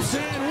swoops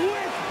in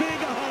with big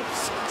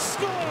hops,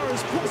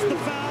 scores, plus the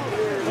foul.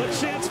 A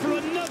chance for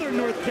another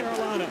North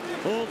Carolina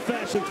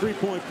old-fashioned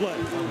three-point play.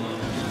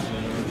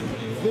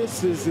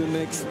 This is an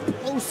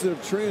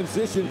explosive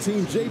transition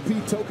team. J.P.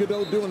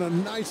 Tokedo doing a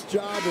nice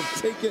job of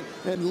taking,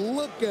 and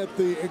look at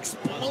the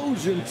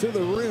explosion to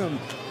the rim.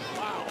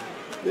 Wow.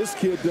 This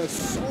kid does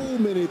so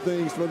many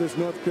things for this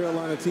North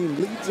Carolina team.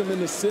 Leads them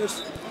in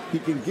assists. He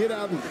can get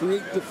out and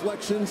create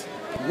deflections.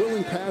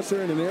 Willing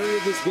passer, in an area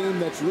of this game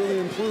that's really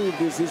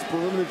improved is his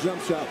perimeter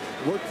jump shot.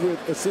 Worked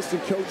with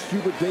assistant coach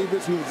Hubert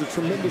Davis, who was a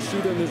tremendous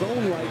shooter in his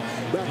own right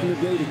back in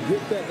the day, to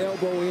get that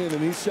elbow in,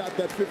 and he shot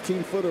that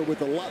 15-footer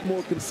with a lot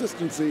more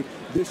consistency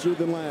this year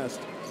than last.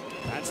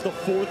 That's the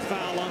fourth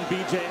foul on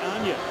B.J.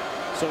 Anya.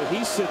 So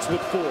he sits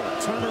with 4.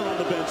 Turner on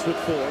the bench with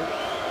 4.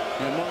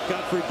 And Mark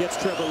Godfrey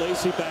gets Trevor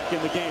Lacey back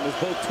in the game as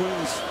both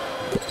twins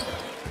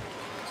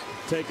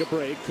take a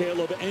break.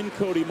 Caleb and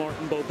Cody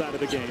Martin both out of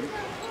the game.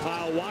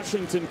 Kyle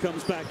Washington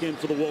comes back in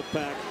for the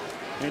Wolfpack.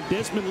 And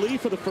Desmond Lee,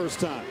 for the first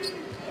time,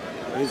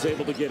 is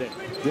able to get it.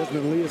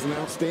 Desmond Lee is an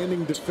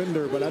outstanding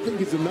defender, but I think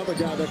he's another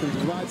guy that can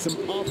provide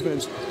some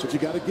offense, but you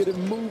got to get him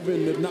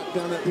moving to knock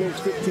down that little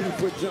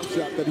 15-foot jump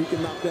shot that he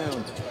can knock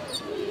down.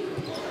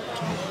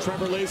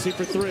 Trevor Lacey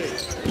for 3.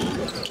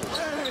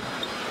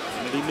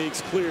 Kennedy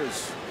Meeks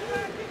clears.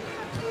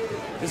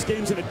 This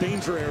game's in a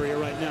danger area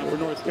right now for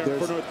North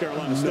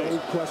Carolina State. No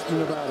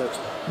question about it.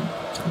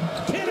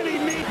 Kennedy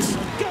Meeks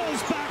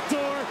goes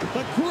backdoor.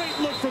 A great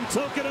look from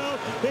Tokedo.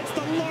 It's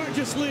the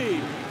largest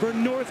lead for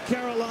North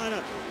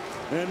Carolina.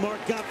 And Mark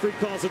Godfrey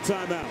calls a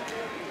timeout.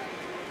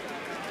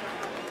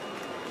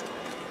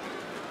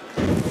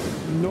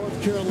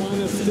 North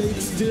Carolina State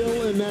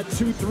still in that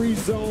 2-3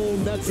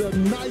 zone. That's a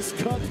nice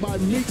cut by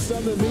Meeks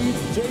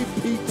underneath.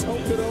 J.P.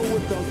 Tokedo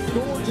with the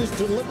gorgeous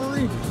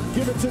delivery.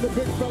 Give it to the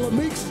big fella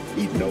Meeks.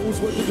 He knows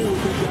what to do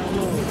with it down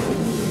low.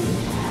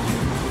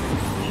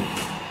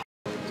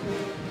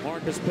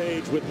 Marcus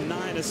Paige with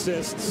 9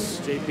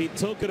 assists. J.P.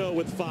 Tokedo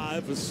with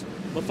 5 as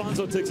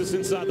LaFonso takes us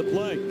inside the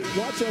play.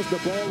 Watch as the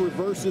ball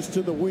reverses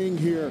to the wing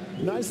here.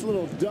 Nice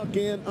little duck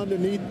in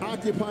underneath,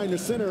 occupying the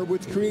center,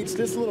 which creates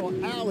this little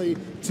alley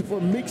for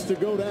Meeks to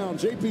go down.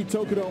 J.P.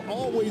 Tokedo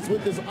always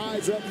with his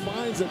eyes up,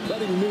 finds a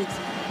cutting Meeks.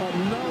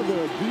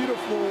 Another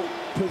beautiful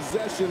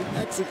possession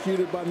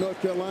executed by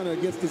North Carolina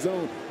against the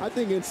zone. I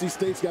think NC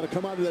State's got to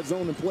come out of that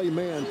zone and play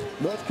man.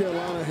 North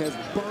Carolina has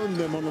burned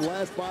them on the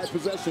last 5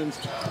 possessions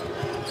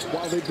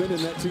while they've been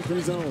in that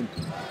 2-3 zone.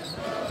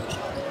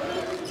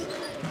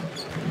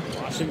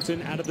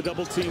 Washington out of the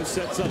double team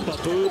sets up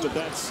Abu, but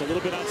that's a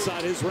little bit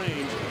outside his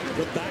range.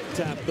 The back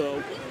tap,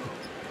 though,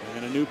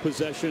 and a new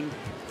possession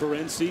for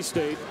NC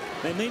State.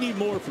 And they need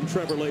more from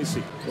Trevor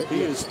Lacey.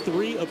 He is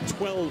 3 of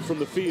 12 from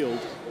the field.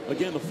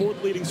 Again, the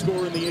 4th leading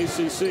scorer in the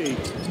ACC.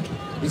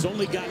 He's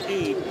only got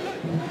 8,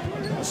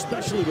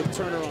 especially with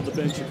Turner on the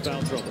bench in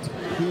foul trouble.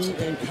 He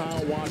and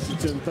Kyle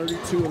Washington,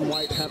 32 and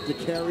White, have to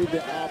carry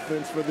the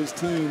offense for this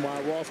team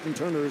while Ralston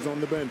Turner is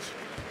on the bench.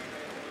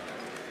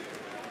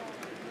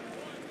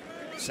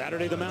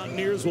 Saturday, the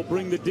Mountaineers will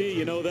bring the D,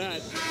 you know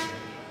that.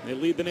 They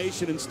lead the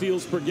nation in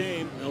steals per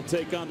game. They'll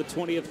take on the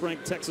 20th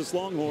ranked Texas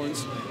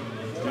Longhorns.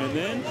 And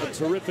then a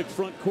terrific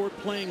front court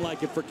playing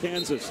like it for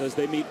Kansas as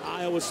they meet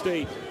Iowa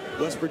State.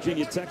 West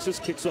Virginia, Texas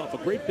kicks off a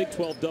great Big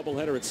 12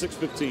 doubleheader at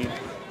 6:15.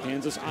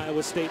 Kansas,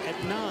 Iowa State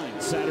at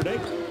 9 Saturday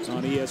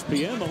on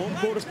ESPN, the home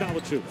court of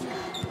college hoops.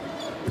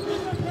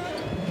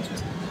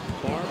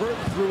 Barber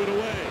threw it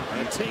away,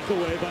 and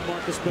takeaway by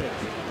Marcus Page.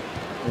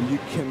 And you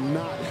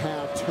cannot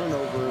have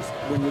turnovers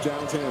when you're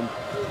down 10.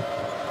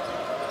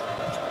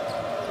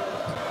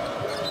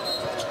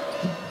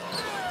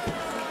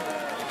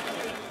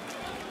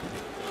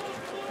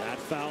 That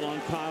foul on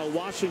Kyle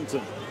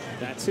Washington.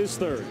 That's his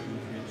 3rd.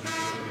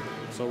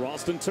 So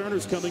Ralston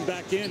Turner's coming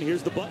back in.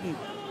 Here's the button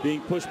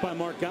being pushed by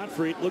Mark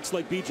Gottfried. Looks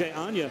like B.J.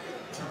 Anya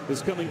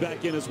is coming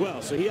back in as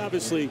well. So he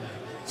obviously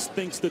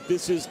thinks that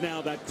this is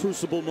now that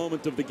crucible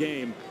moment of the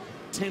game.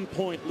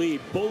 10-point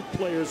lead. Both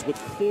players with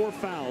 4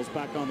 fouls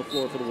back on the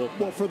floor for the Wolves.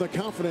 Well, for the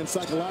confidence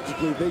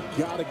psychologically, they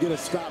got to get a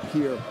stop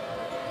here.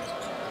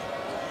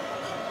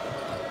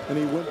 And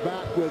he went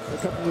back with a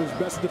couple of his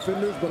best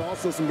defenders, but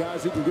also some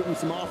guys who can give him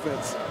some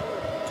offense.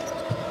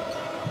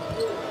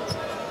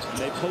 And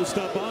they post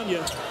up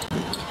Anya.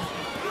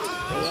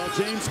 Well,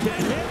 James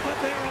can't hit,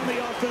 but there on the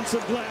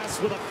offensive glass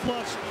with a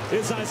flush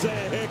is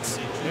Isaiah Hicks,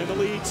 and the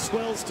lead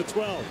swells to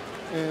 12.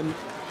 And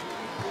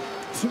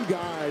 2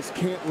 guys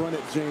can't run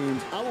at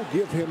James. I will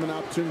give him an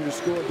opportunity to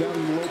score down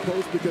in the low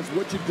post, because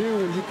what you do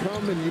when you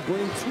come and you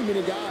bring too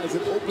many guys,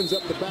 it opens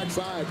up the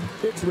backside.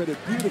 Hicks read it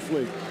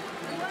beautifully.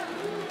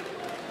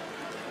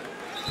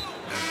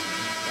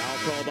 Foul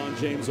called on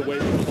James away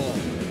from the ball.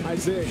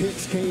 Isaiah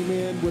Hicks came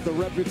in with a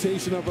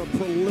reputation of a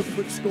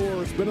prolific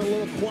scorer. It's been a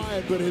little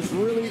quiet, but has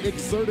really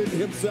exerted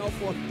himself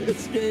on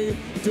this game,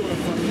 doing a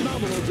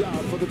phenomenal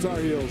job for the Tar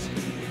Heels.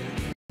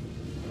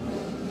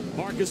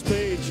 Marcus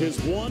Page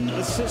is 1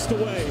 assist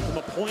away from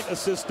a point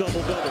assist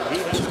double-double. He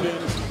has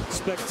been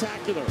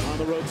spectacular on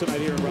the road tonight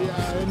here in Raleigh.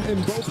 Yeah,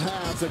 in both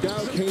halves, a guy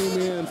who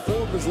came in 4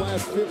 of his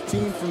last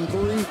 15 from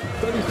 3,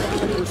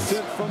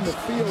 35% from the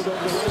field over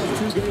the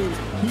last 2 games.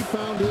 He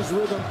found his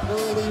rhythm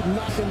early,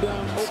 knocking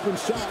down open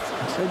shots,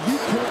 and you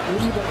can't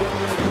leave a guy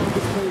like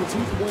Marcus Page.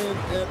 He's playing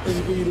at an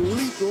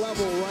elite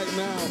level right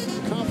now.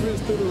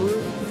 Confidence through the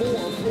roof, 4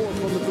 of 4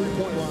 from the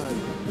 3-point line.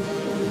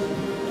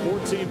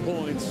 14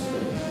 points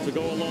to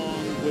go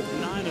along with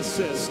 9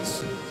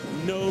 assists,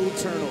 no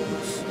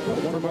turnovers.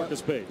 One of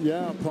Marcus Page.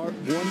 Yeah, part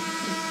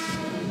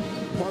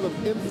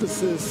of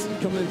emphasis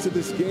coming into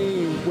this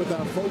game with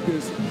our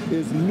focus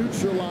is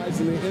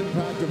neutralizing the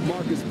impact of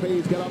Marcus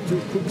Page. Got off to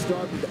a quick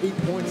start with 8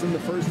 points in the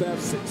first half,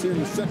 6 here in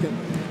the second.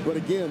 But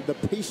again, the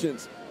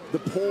patience, the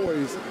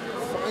poise,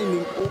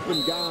 finding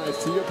open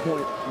guys. To your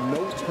point,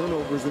 no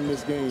turnovers in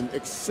this game.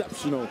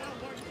 Exceptional.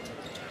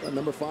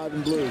 Number 5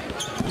 in blue.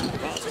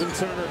 Ralston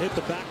Turner hit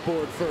the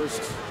backboard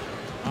first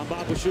on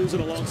Bob Wischusen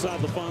alongside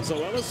LaFonso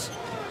Ellis.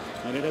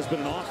 And it has been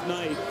an off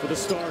night for the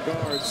star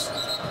guards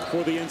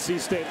for the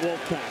NC State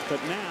Wolfpack.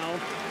 But now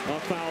a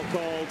foul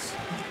called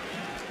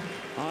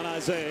on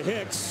Isaiah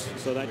Hicks.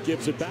 So that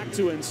gives it back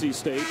to NC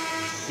State.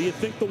 Do you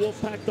think the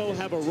Wolfpack, though,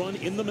 have a run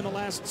in them in the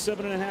last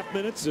 7.5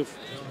 minutes if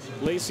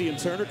Lacey and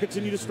Turner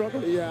continue to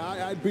struggle? Yeah,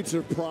 I'd be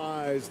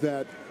surprised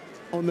that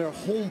on their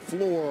home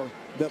floor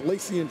that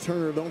Lacey and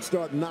Turner don't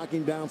start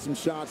knocking down some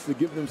shots to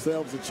give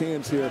themselves a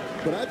chance here.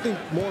 But I think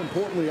more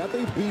importantly, I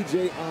think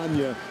B.J.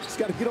 Anya has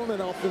got to get on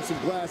that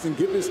offensive glass and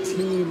give his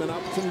team an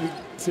opportunity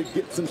to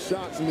get some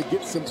shots and to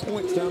get some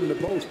points down in the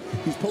post.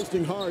 He's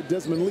posting hard.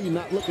 Desmond Lee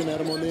not looking at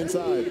him on the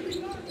inside.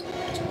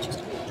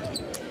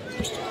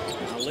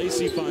 Now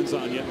Lacey finds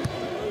Anya.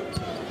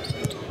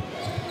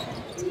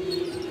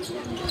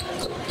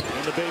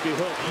 And the baby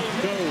hook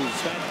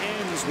goes. That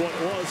ends what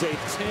was a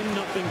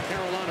 10-0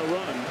 Carolina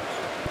run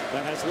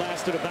that has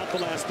lasted about the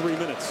last 3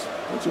 minutes.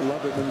 Don't you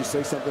love it when you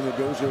say something that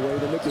goes your way?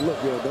 They make you look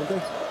good, don't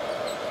they?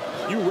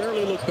 You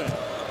rarely look bad.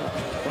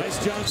 Bryce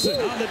Johnson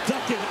on the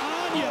duck, and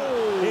Anya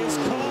is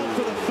called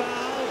for the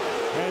foul,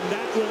 and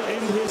that will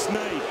end his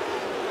night.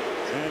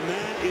 And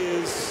that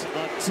is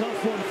a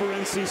tough one for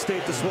NC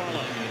State to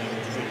swallow.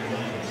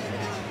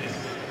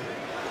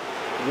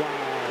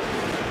 Wow.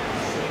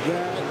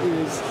 That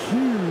is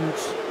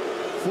huge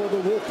for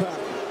the Wolfpack.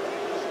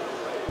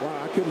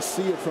 Wow, I couldn't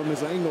see it from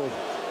this angle.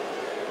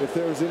 If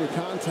there was any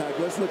contact,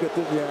 let's look at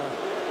the,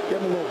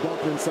 get him a little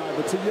bump inside.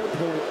 But to your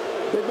point,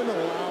 they've been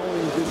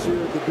allowing this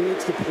year the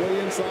bigs to play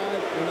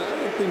inside, and I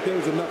didn't think there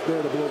was enough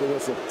there to blow the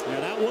whistle.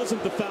 Yeah, that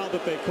wasn't the foul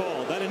that they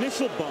called. That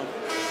initial bump,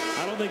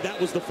 I don't think that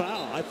was the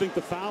foul. I think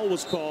the foul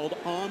was called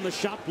on the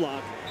shot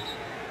block,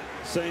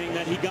 saying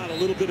that he got a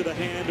little bit of the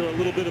hand or a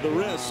little bit of the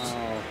wrist.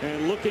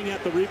 And looking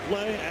at the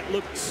replay, it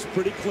looks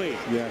pretty clean.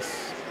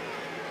 Yes.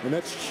 And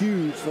that's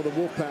huge for the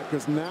Wolfpack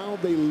because now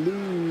they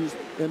lose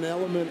an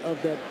element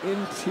of that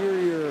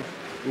interior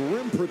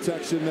rim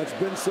protection that's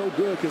been so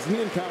good because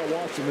he and Kyle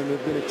Washington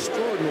have been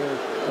extraordinary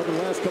over the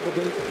last couple of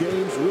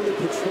games, really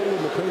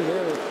patrolling the paint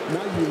area.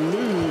 Now you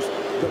lose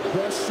the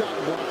best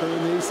shot blocker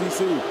in the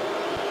ACC.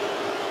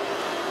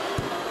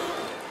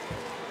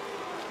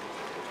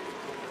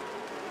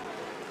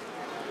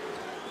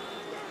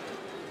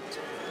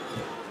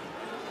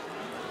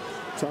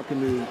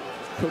 Talking to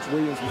Coach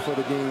Williams before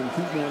the game,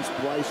 he wants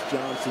Bryce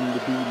Johnson to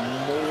be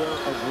more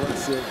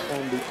aggressive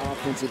on the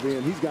offensive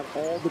end. He's got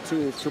all the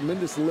tools,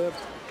 tremendous lift,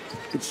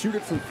 could shoot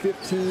it from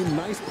 15,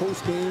 nice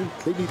post game.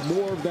 They need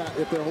more of that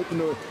if they're hoping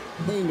to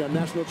hang a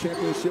national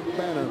championship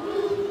banner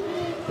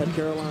at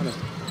Carolina.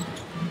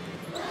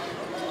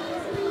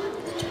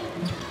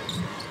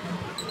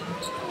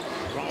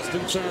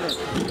 Ralston Turner,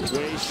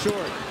 way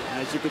short.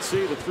 As you can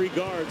see, the three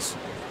guards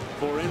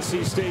for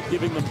NC State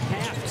giving them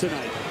half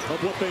tonight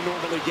of what they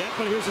normally get.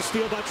 But here's a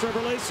steal by Trevor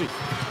Lacey.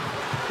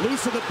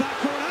 Loose in the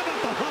backcourt. How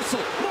about the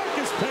hustle?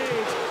 Marcus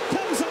Page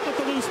comes up with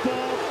the loose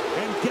ball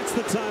and gets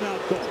the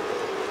timeout call.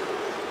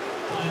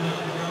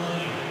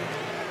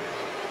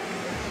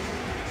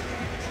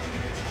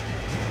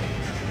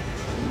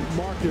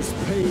 Marcus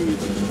Page,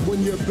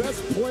 when your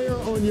best player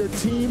on your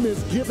team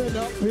is giving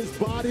up his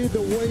body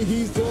the way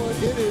he's doing,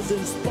 it is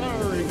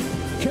inspiring.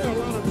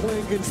 Carolina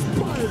playing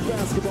inspired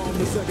basketball in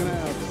the second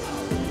half.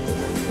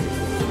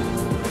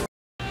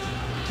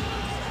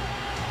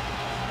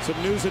 Some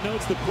news and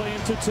notes that play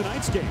into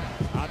tonight's game.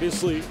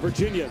 Obviously,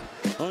 Virginia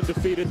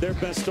undefeated, their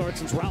best start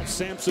since Ralph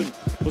Sampson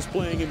was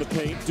playing in the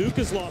paint. Duke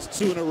has lost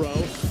 2 in a row.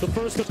 The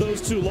first of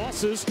those 2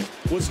 losses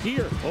was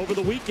here over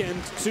the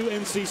weekend to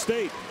NC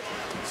State.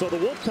 So the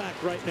Wolfpack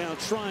right now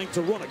trying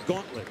to run a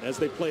gauntlet as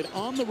they played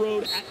on the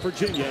road at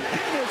Virginia.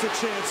 And there's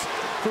a chance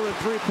for a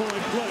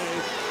three-point play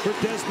for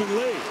Desmond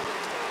Lee.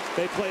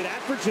 They played at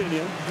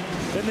Virginia,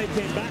 then they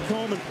came back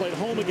home and played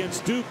home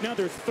against Duke. Now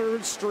their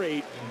third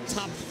straight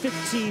top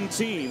 15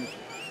 team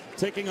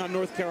taking on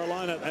North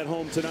Carolina at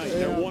home tonight.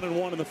 They're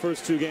 1-1 in the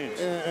first 2 games.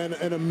 And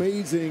an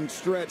amazing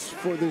stretch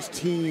for this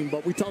team.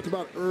 But we talked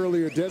about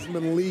earlier,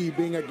 Desmond Lee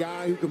being a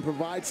guy who can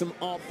provide some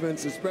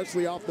offense,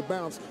 especially off the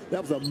bounce.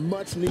 That was a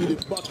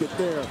much-needed bucket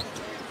there.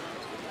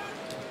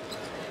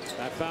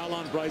 That foul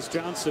on Bryce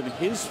Johnson,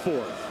 his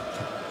 4th.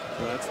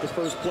 That's the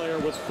first player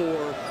with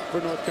 4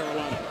 for North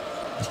Carolina.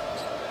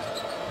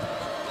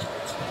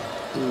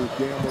 Ooh,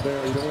 gamble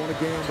there. You don't want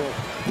to gamble.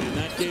 And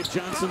that gave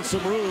Johnson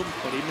some room,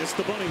 but he missed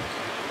the bunny.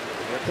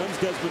 Here comes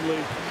Desmond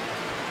Lee.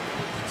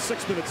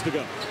 6 minutes to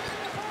go.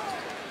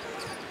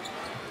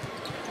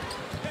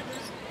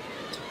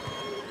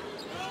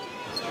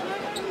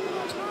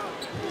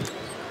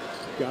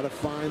 Got to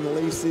find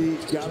Lacey.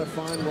 Got to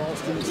find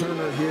Ralston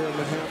Turner here in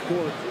the half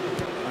court.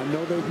 I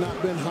know they've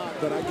not been hot,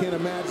 but I can't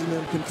imagine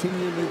them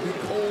continuing to be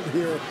cold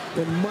here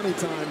in money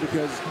time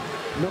because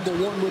number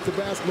 1 with the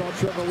basketball,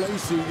 Trevor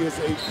Lacey, is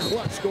a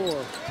clutch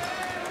scorer.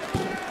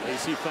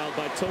 Lacey fouled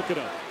by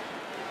Tokido.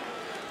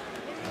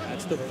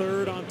 That's the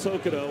 3rd on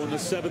Tokido and the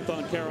 7th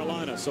on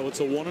Carolina. So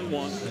it's a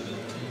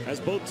 1-1 as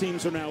both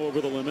teams are now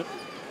over the limit.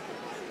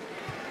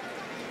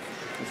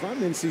 If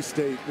I'm NC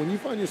State, when you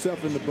find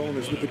yourself in the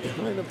bonus with the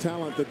kind of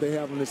talent that they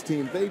have on this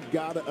team, they've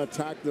got to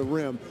attack the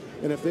rim.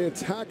 And if they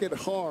attack it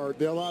hard,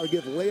 they're allowed to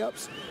get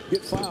layups,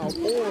 get fouled,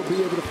 or be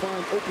able to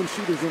find open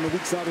shooters on the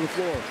weak side of the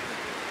floor.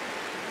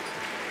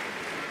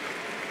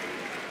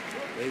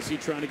 Lacey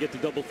trying to get to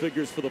double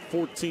figures for the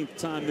 14th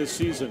time this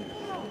season.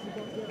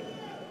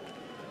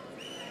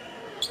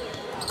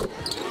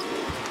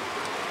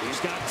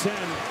 He's got 10.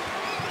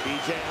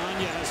 B.J.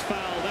 Anya has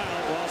fouled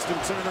out. Ralston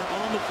Turner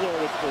on the floor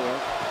with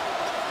 4.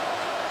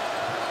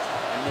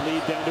 And the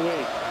lead down to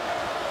 8.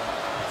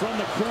 From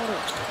the corner,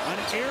 an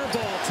air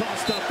ball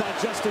tossed up by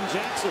Justin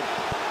Jackson.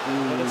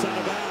 But it's out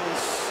of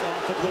bounds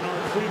off of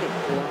Leonard Freeman.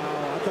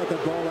 Wow, I thought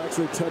that ball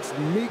actually touched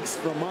Meeks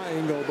from my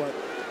angle, but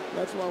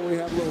that's why we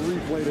have a little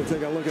replay to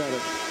take a look at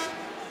it.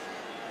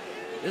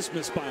 This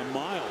missed by a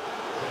mile.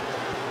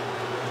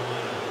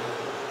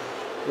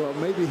 Well,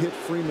 maybe hit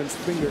Freeman's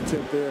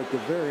fingertip there at the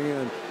very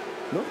end.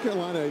 North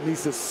Carolina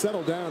needs to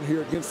settle down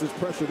here against this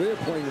pressure. They're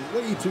playing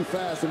way too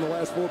fast in the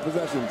last 4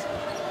 possessions.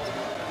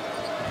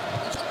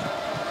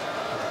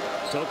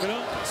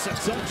 Tokido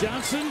sets up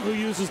Johnson, who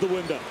uses the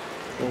window.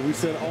 Well, we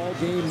said all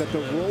game that the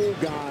roll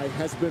guy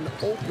has been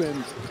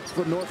open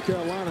for North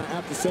Carolina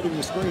after setting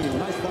the screen.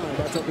 Nice find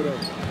by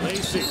Tokido.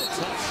 Lacey,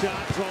 tough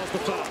shot, draws the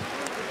foul.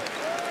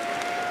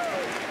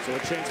 So a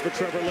chance for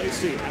Trevor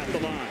Lacey at the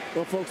line.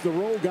 Well, folks, the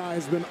roll guy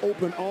has been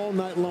open all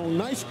night long.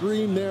 Nice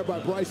screen there by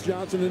Bryce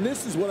Johnson. And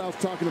this is what I was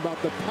talking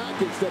about, the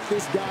package that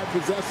this guy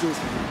possesses.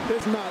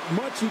 There's not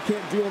much he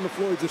can't do on the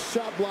floor. He's a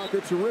shot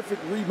blocker, terrific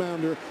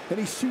rebounder, and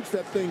he shoots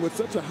that thing with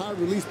such a high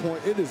release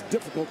point. It is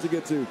difficult to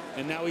get to.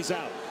 And now he's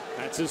out.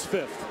 That's his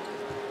 5th.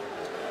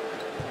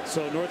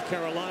 So North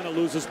Carolina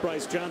loses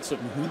Bryce Johnson.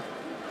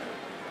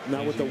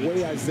 Now, with the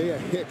way Isaiah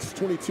Hicks,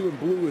 22 in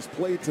blue, is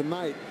played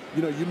tonight,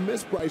 you know, you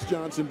miss Bryce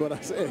Johnson, but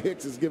Isaiah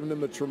Hicks has given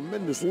them a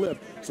tremendous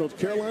lift. So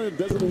Carolina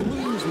doesn't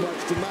lose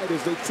much tonight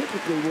as they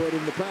typically would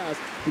in the past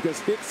because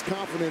Hicks'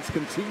 confidence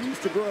continues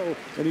to grow,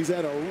 and he's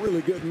had a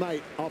really good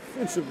night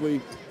offensively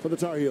for the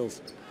Tar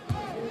Heels.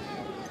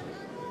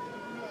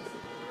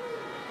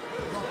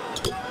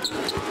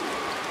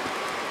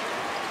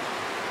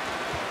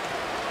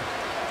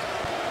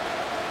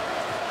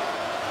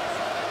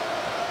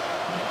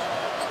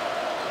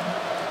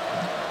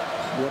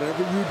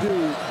 Whatever you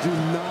do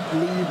not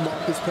leave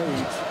Marcus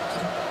Paige.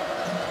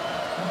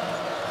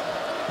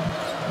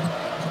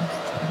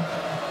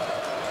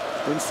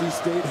 NC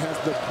State has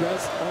the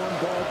best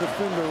on-ball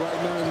defender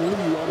right now in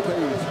Lee on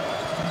Paige.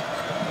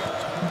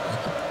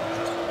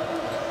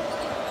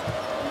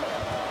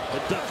 The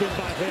duck in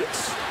by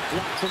Hicks.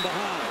 Blocked from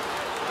behind.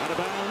 Out of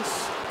bounds.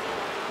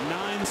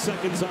 9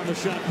 seconds on the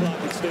shot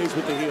clock. It stays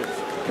with the Heels.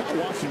 Kyle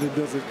Washington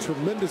does a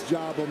tremendous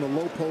job on the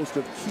low post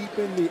of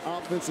keeping the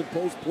offensive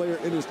post player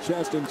in his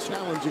chest and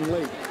challenging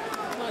late.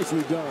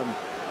 Nicely done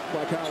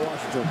by Kyle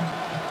Washington.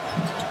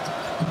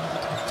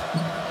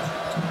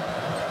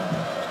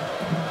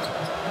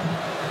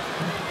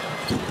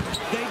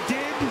 They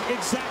did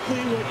exactly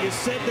what you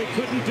said they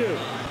couldn't do.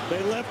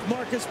 They left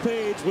Marcus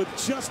Paige with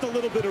just a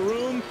little bit of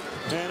room,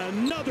 and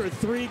another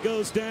three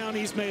goes down.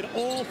 He's made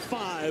all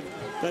 5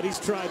 that he's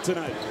tried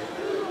tonight.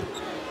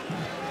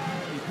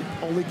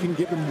 Only can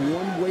give him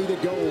one way to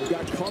go.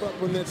 Got caught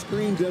up on that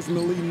screen,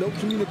 Desmond Lee. No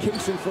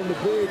communication from the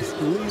bigs.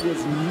 Lee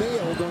was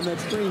nailed on that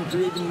screen,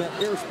 creating that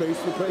airspace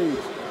for Paige.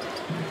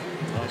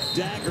 A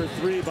dagger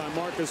 3 by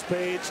Marcus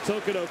Paige.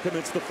 Tokido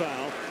commits the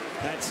foul.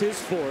 That's his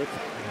 4th.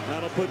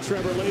 That'll put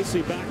Trevor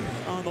Lacey back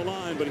on the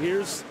line, but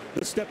here's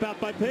the step out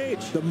by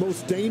Paige. The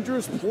most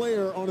dangerous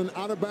player on an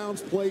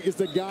out-of-bounds play is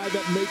the guy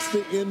that makes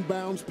the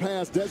inbounds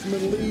pass.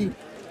 Desmond Lee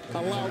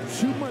allowed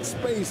too much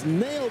space,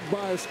 nailed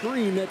by a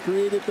screen that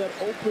created that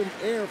open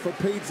air for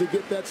Paige to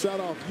get that shot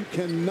off. You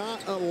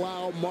cannot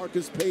allow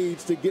Marcus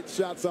Paige to get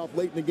shots off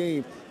late in the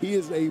game. He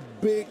is a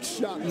big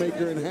shot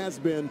maker and has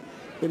been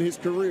in his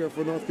career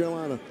for North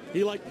Carolina.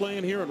 He liked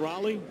playing here in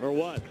Raleigh, or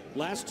what?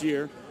 Last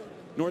year,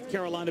 North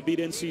Carolina beat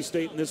NC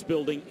State in this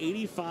building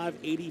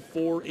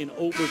 85-84 in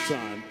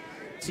overtime.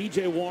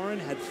 TJ Warren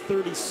had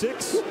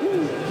 36,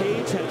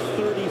 Paige had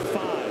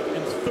 35,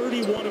 and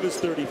 31 of his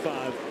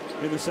 35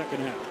 in the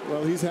second half.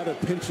 Well, he's had a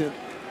penchant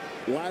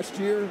last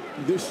year,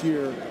 this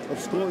year, of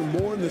scoring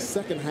more in the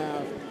second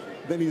half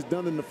than he's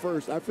done in the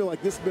first. I feel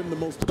like this has been the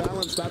most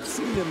balanced I've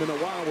seen him in a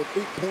while with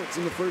 8 points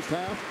in the first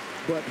half,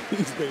 but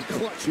he's been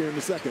clutch here in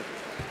the second.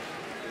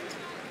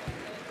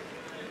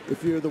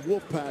 If you're the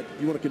Wolfpack,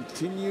 you want to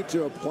continue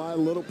to apply a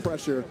little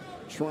pressure,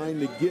 trying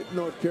to get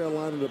North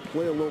Carolina to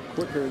play a little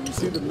quicker. And you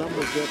see the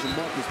numbers there from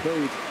Marcus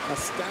Paige.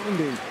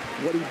 Astounding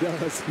what he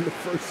does in the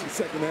first and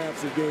second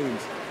halves of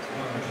games.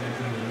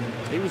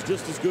 He was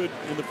just as good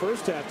in the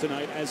first half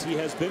tonight as he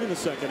has been in the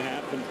second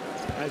half. And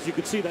as you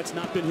can see, that's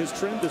not been his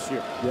trend this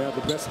year. Yeah,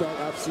 the best start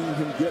I've seen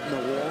him get in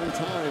a long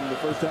time the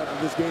first half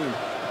of this game.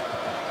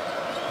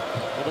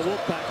 Well, the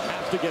Wolfpack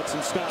have to get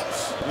some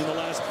stops in the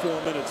last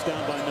 4 minutes,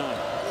 down by 9.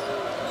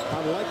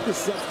 I like the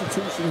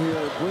substitution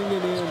here,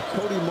 bringing in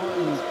Cody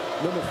Martin,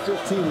 number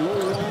 15, a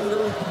little longer,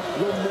 a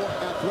little more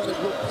athletic,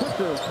 a little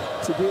quicker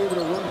to be able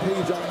to run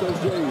Paige off those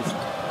Jays.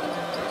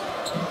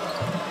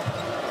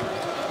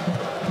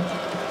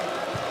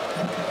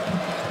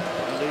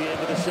 On the end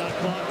of the shot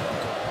clock,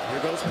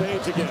 here goes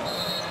Paige again.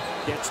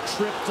 Gets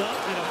tripped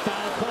up and a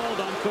foul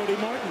called on Cody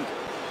Martin.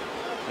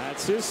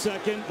 That's his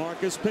second.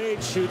 Marcus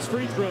Paige shoots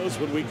free throws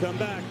when we come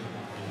back.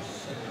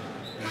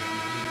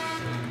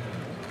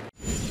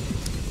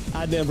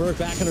 Adnan Burke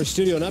back in our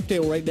studio. An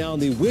update right now on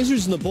the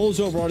Wizards and the Bulls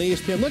over on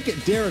ESPN. Look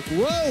at Derrick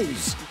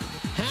Rose.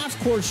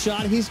 Half-court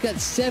shot. He's got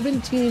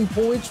 17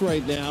 points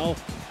right now.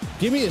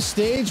 Give me a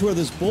stage where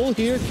this Bull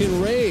here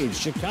can rage.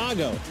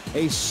 Chicago,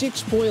 a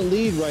 6-point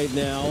lead right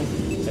now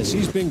as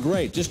he's been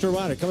great. Just a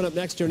reminder, coming up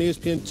next here on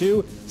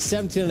ESPN2,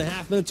 17 and a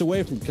half minutes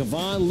away from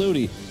Kevon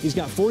Looney. He's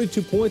got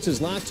 42 points.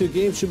 His last 2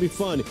 games should be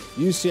fun.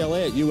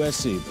 UCLA at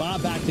USC.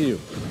 Bob, back to you.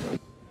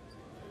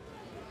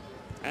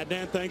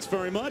 Adnan, thanks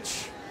very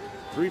much.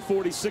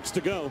 3:46 to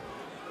go,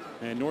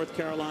 and North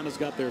Carolina's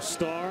got their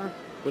star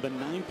with a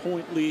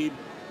 9-point lead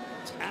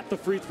at the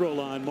free throw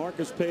line.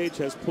 Marcus Paige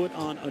has put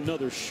on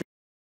another shot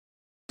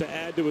to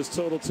add to his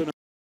total tonight.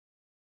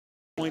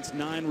 Points,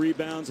 9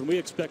 rebounds, and we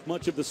expect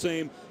much of the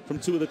same from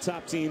 2 of the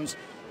top teams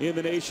in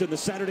the nation. The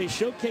Saturday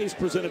Showcase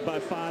presented by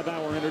 5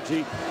 Hour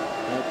Energy,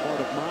 part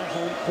of My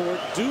Home Court,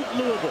 Duke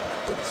Louisville,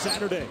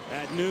 Saturday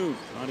at noon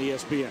on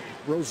ESPN.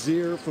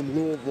 Rozier from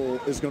Louisville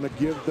is going to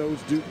give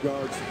those Duke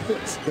guards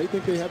fits. They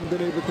think they haven't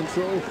been able to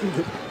control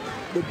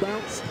the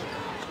bounce.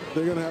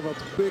 They're going to have a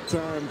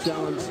big-time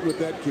challenge with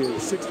that kid.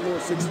 6'4",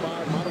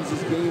 6'5", models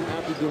his game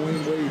after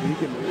Dwayne Wade. He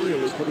can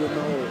really put it in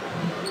the hole.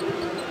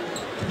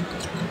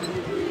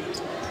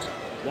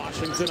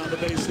 Washington on the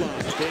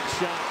baseline, big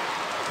shot.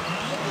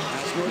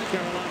 As North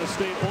Carolina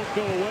State won't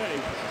go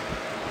away,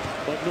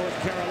 but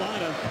North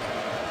Carolina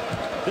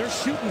They're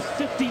shooting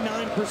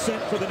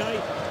 59% for the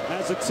night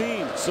as a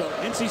team. So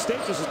NC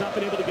State just has not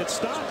been able to get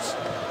stops.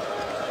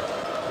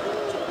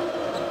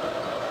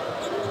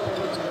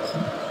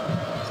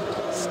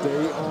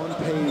 Stay on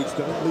page.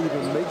 Don't leave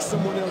him. Make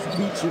someone else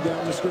beat you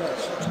down the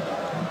stretch.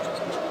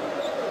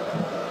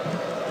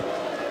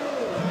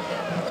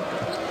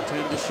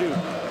 10 to shoot.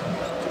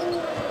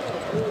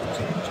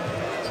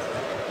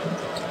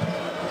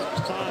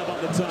 5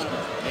 on the timer.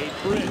 Nate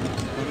Britt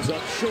comes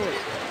up short.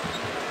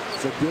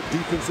 It's a good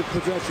defensive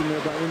possession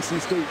there by NC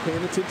State.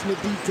 Paying attention to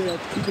detail,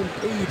 keeping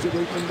Page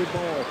away from the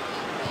ball.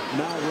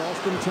 Now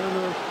Ralston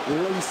Turner,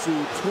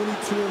 Lacey,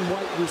 22 and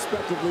White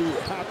respectively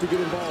have to get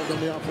involved on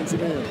the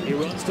offensive end. He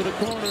runs to the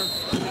corner.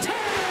 Turner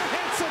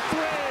hits a 3.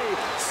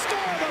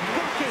 Score the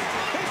bucket.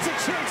 It's a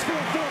chance for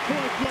a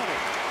 4-point play.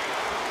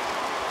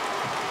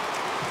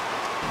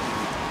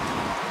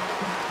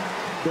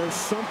 There's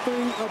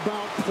something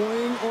about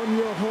playing on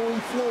your home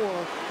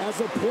floor. As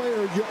a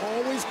player, you're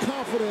always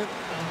confident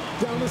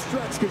down the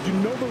stretch because you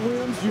know the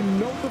rims, you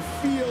know the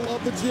feel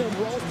of the gym.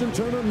 Ralston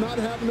Turner not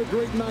having a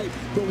great night,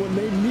 but when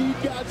they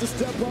need guys to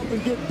step up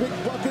and get big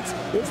buckets,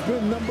 it's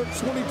been number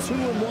 22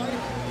 in White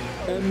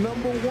and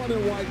number 1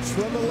 in White,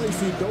 Trevor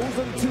Lacey. Those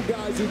are the two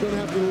guys who are going to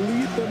have to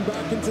lead them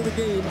back into the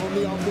game on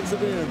the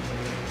offensive end.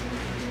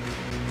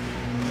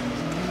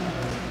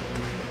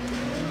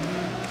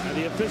 And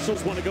the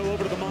officials want to go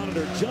over to the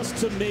monitor just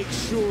to make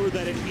sure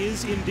that it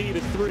is indeed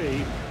a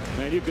 3.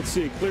 And you can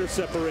see clear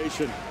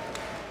separation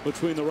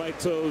between the right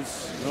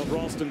toes of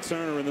Ralston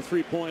Turner and the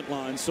 3-point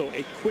line. So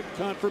a quick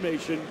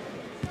confirmation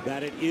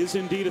that it is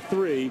indeed a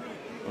 3.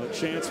 A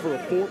chance for a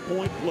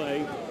 4-point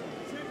play.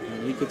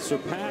 And he could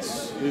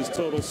surpass his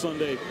total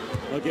Sunday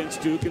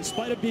against Duke in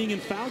spite of being in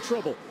foul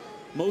trouble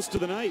most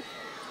of the night.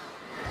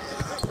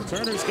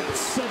 Turner's got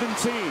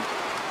 17.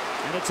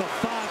 And it's a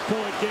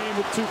 5-point game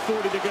with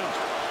 2:40 to go.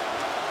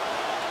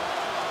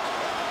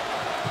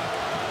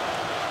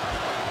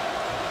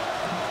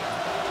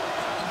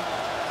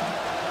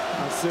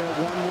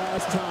 Said one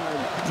last time,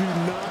 do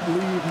not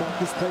leave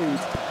Marcus Page.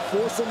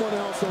 Force someone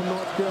else on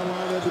North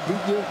Carolina to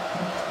beat you.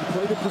 You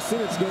play the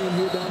percentage game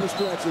here down the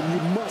stretch, and you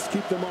must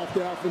keep them off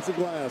the offensive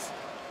glass.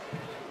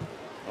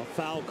 A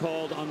foul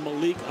called on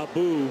Malik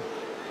Abu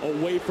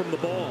away from the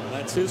ball.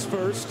 That's his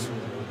first.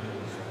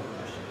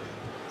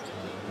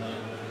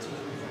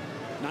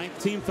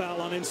 19th foul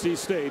on NC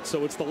State,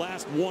 so it's the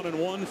last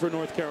 1-and-1 for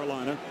North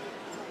Carolina.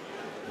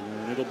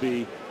 And it'll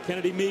be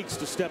Kennedy Meeks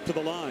to step to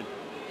the line.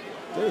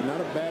 Hey,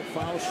 not a bad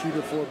foul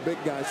shooter for a big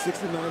guy,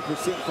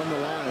 69% from the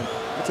line.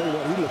 I tell you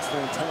what, he looks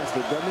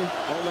fantastic, doesn't he?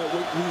 All that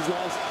weight he's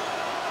lost.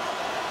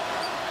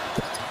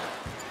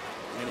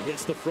 And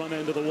hits the front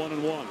end of the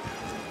 1-and-1.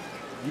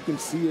 You can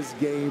see his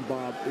game,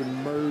 Bob,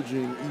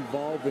 emerging,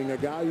 evolving. A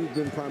guy who's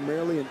been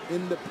primarily an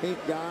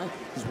in-the-paint guy.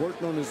 He's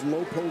working on his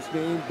low post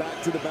game,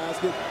 back to the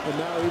basket, and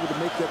now able to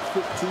make that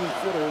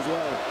 15-footer as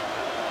well.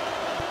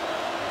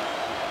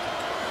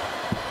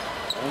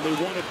 Only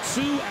 1 of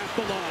 2 at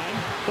the line,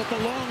 but the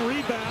long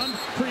rebound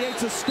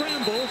creates a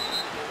scramble,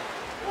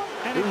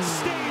 and it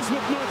stays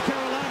with North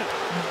Carolina.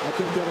 I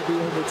think that'll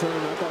be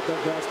overturned. I thought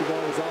that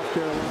basketball was off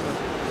Carolina.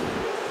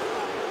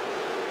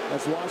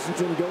 As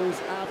Washington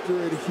goes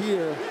after it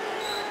here,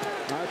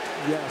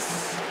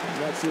 yes,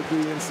 that should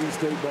be NC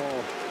State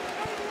ball.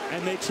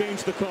 And they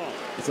change the call.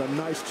 It's a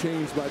nice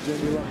change by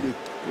Jamie Luckey.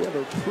 We have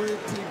a pretty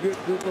good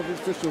group of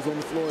officials on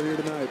the floor here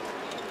tonight.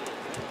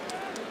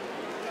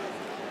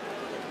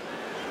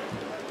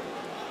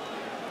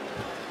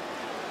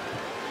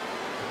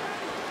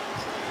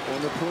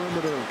 On the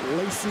perimeter,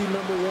 Lacey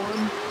number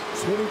 1,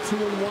 22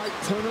 in White,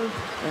 Turner,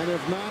 and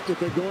if not, if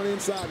they're going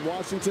inside,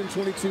 Washington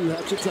 22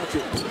 has to touch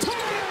it.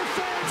 Turner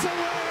fades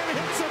away,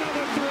 hits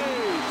another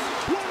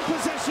 3. 1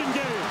 possession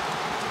game.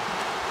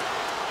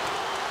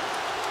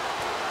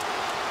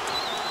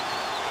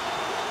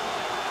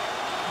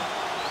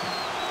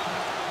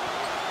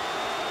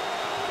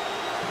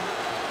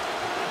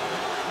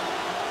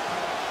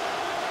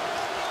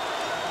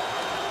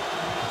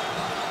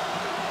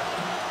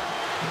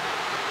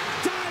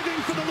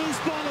 For the loose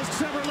ball is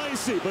Trevor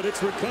Lacey, but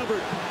it's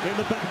recovered in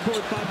the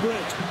backcourt by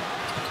Britt.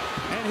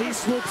 And he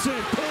swoops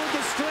in, pulled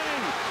the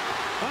string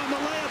on the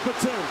layup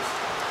attempt.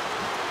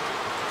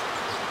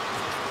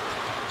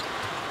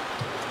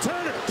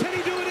 Turner, can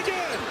he do it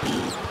again?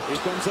 He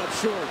comes up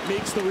short,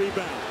 Meeks the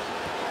rebound.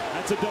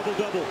 That's a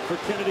double-double for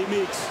Kennedy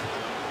Meeks.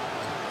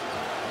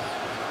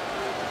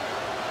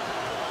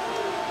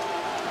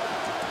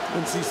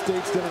 NC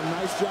State's done a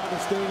nice job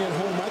of staying at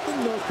home. I think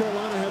North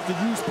Carolina has to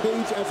use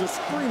Page as a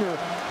screener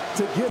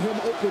to get him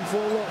open for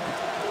a look.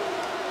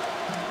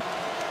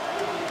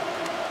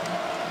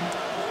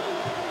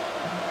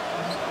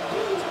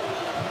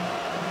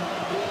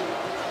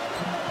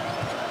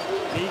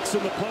 Meeks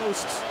in the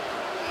post.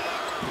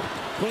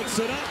 Puts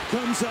it up,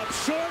 comes up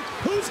short.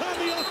 Who's on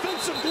the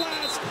offensive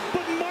glass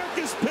but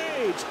Marcus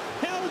Page?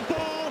 Held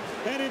ball,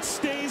 and it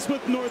stays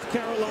with North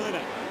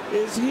Carolina.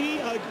 Is he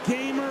a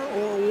gamer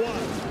or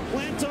what?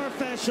 Plantar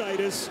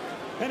fasciitis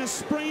and a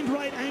sprained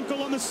right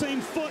ankle on the same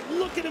foot.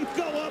 Look at him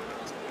go up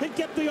and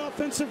get the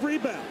offensive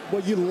rebound.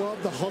 Well, you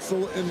love the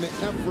hustle and the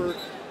effort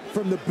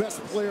from the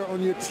best player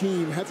on your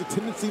team. Has a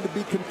tendency to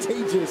be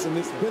contagious, and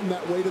it's been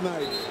that way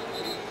tonight.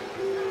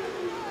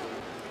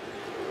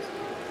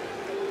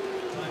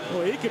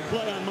 Well, he could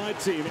play on my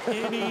team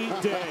any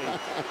day.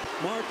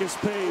 Marcus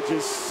Paige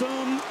is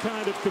some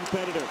kind of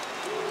competitor.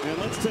 And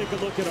let's take a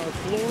look at our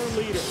floor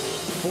leader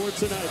for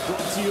tonight,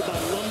 brought to you by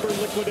Lumber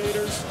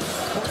Liquidators.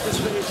 Marcus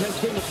Paige has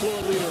been the floor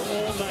leader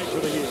all night for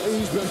the Heat.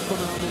 He's been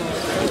phenomenal.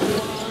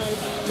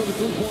 5 for the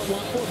three-point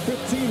line,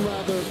 15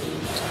 rather,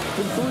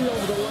 from 3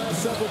 over the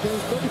last several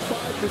games,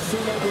 35%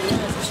 over the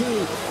last 2.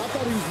 I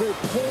thought he was very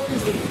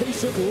poised and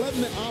patient,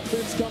 letting the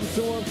offense come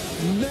to him,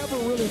 never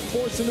really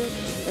forcing it,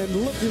 and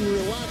looking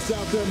relaxed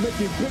out there,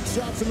 making big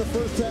shots in the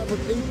first half with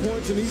 8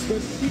 points, and he's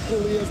been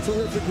equally as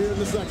terrific here in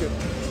the second.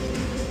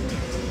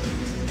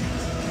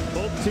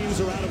 Both teams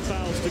are out of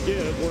fouls to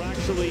give. We're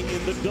actually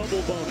in the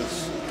double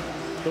bonus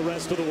the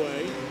rest of the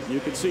way.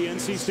 You can see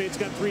NC State's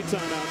got 3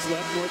 timeouts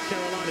left, North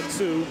Carolina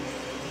 2.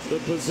 The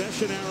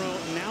possession arrow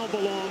now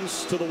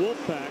belongs to the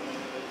Wolfpack,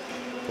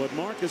 but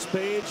Marcus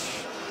Paige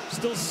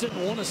still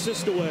sitting 1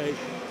 assist away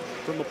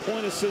from a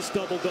point assist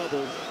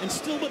double-double and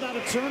still without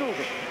a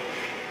turnover.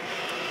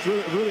 It's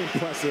really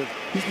impressive.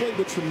 He's played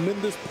with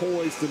tremendous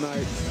poise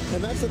tonight,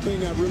 and that's the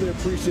thing I really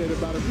appreciate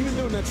about him. Even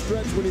during that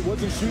stretch when he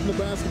wasn't shooting the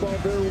basketball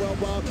very well,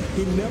 Bob,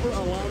 he never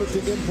allowed it to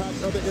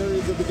impact other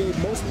areas of the game.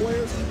 Most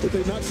players, if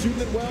they're not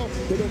shooting it well,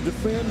 they don't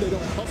defend, they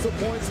don't hustle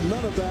points,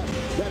 none of that.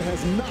 That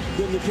has not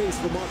been the case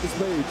for Marcus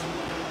Paige.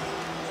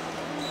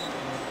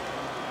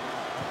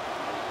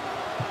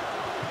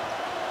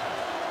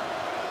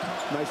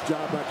 Nice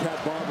job by Cat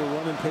Barber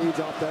running Paige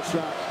off that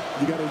shot.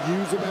 You got to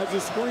use him as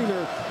a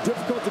screener.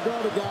 Difficult to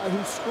guard a guy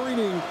who's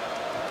screening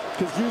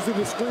because usually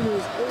the screener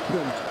is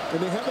open. And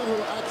they have a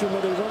little action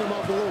where they run him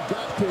off a little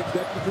back pick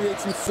that can create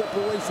some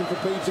separation for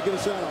Paige to get a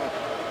shot off.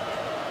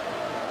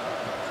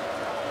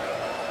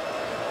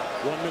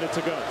 1 minute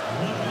to go.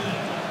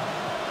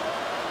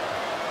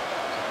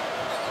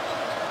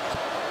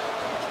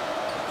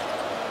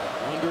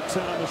 Under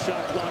 10 on the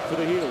shot clock for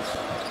the Heels.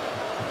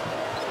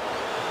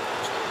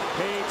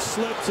 Paige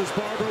slips as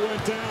Barber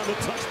went down. The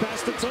touch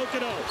pass to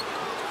Tokido.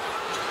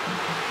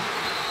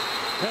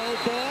 Held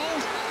ball,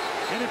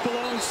 and it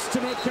belongs to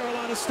North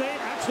Carolina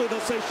State. Actually,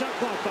 they'll say shot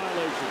clock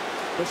violation.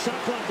 The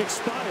shot clock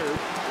expired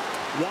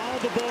while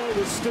the ball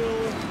was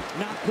still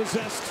not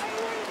possessed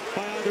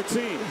by either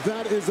team.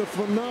 That is a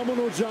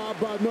phenomenal job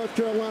by North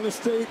Carolina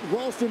State.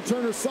 Ralston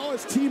Turner saw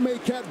his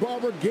teammate Cat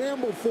Barber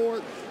gamble for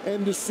it,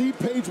 and to see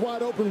Paige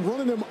wide open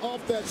running him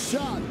off that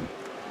shot,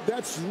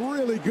 that's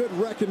really good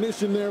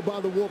recognition there by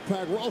the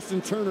Wolfpack.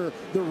 Ralston Turner,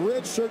 the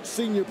redshirt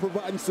senior,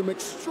 providing some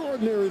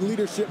extraordinary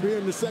leadership here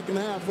in the second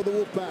half for the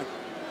Wolfpack.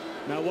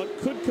 Now, what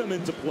could come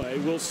into play,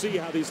 we'll see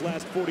how these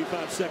last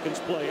 45 seconds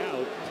play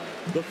out.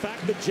 The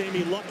fact that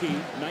Jamie Luckey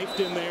knifed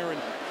in there and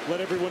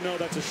let everyone know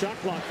that's a shot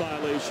clock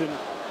violation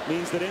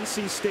means that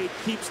NC State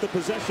keeps the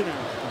possession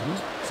out.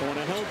 So on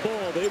a held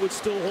ball, they would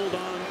still hold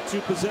on to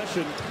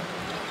possession.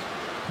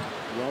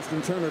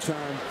 Ralston Turner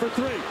time. For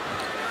 3.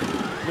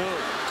 No.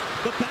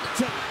 The back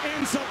tap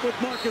ends up with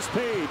Marcus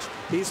Paige.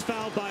 He's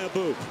fouled by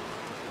Abu.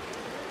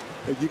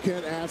 You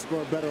can't ask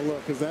for a better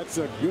look because that's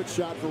a good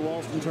shot for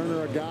Ralston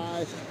Turner, a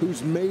guy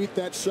who's made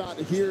that shot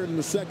here in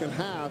the second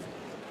half.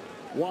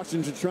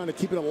 Washington trying to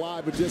keep it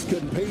alive, but just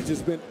couldn't. Paige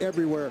has been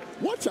everywhere.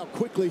 Watch how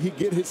quickly he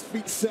get his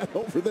feet set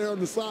over there on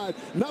the side.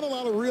 Not a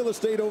lot of real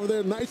estate over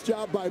there. Nice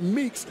job by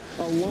Meeks,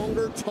 a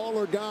longer,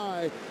 taller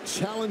guy,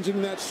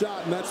 challenging that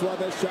shot, and that's why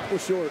that shot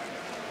was short.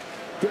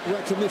 Good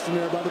recognition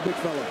there by the big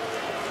fella.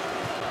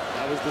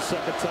 That was the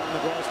second time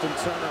that Ralston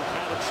Turner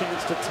had a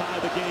chance to tie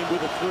the game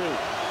with a 3.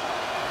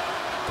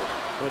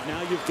 But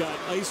now you've got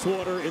ice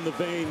water in the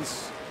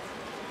veins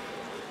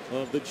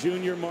of the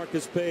junior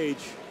Marcus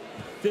Paige.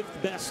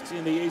 5th best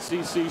in the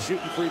ACC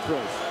shooting free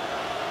throws.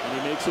 And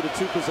he makes it a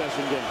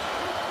 2-possession game.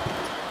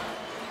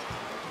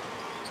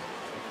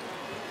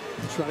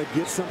 Try to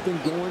get something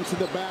going to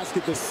the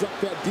basket to suck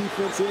that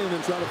defense in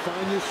and try to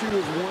find your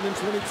shooters. 1 and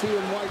 22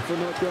 in white for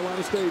North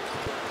Carolina State.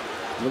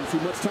 A little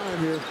too much time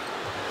here.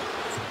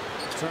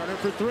 Turner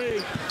for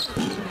 3.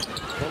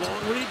 The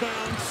long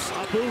rebounds.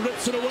 Abu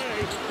rips it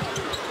away.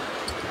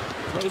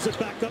 Throws it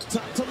back up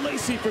top to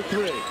Lacey for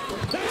 3.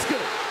 That's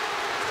good.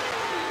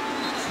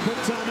 Quick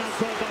timeout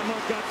called by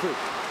Mark Gottfried.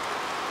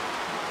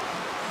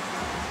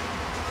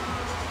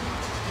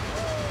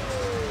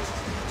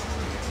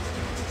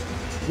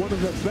 One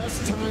of the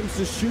best times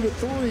to shoot a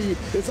 3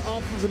 is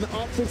off of an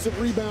offensive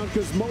rebound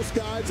because most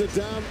guys are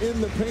down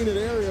in the painted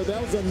area.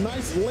 That was a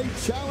nice late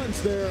challenge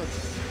there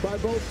by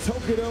both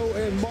Tokido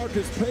and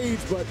Marcus Paige,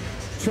 but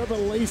Trevor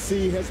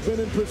Lacey has been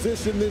in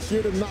position this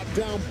year to knock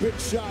down big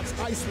shots.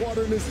 Ice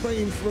water in his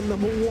veins from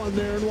number 1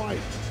 there in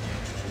white.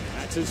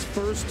 That's his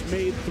first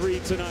made 3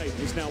 tonight.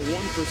 He's now 1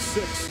 for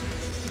 6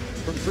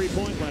 from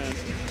three-point land.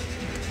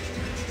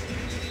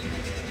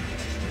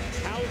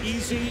 How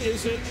easy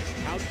is it?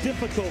 How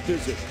difficult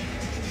is it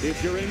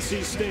if you're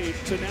NC State,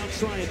 to now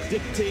try and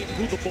dictate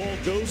who the ball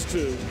goes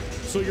to.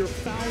 So you're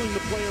fouling the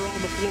player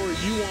on the floor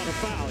you want to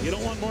foul. You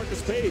don't want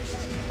Marcus Paige,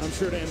 I'm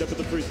sure, to end up at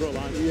the free throw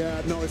line.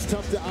 Yeah, no, it's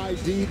tough to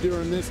ID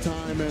during this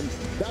time, and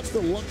that's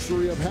the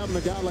luxury of having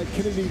a guy like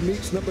Kennedy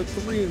Meeks, number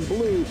 3 in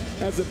blue,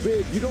 as a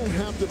big. You don't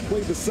have to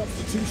play the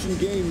substitution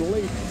game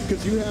late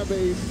because you have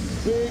a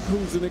big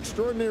who's an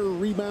extraordinary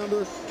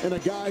rebounder and a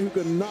guy who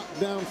can knock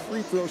down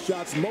free throw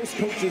shots. Most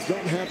coaches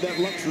don't have that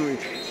luxury.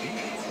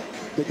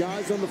 The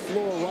guys on the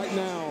floor right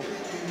now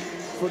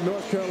for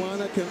North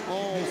Carolina can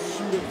all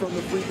shoot it from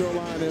the free throw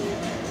line.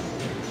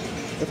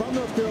 If I'm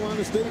North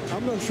Carolina State,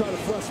 I'm going to try the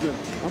freshman.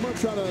 I'm going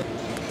to try to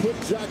put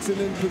Jackson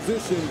in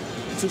position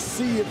to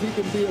see if he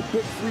can be a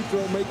big free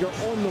throw maker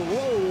on the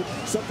road,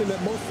 something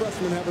that most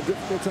freshmen have a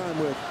difficult time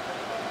with.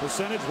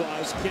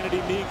 Percentage-wise,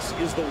 Kennedy Meeks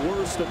is the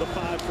worst of the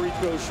 5 free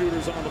throw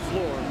shooters on the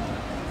floor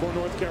for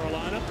North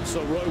Carolina.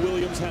 So Roy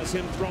Williams has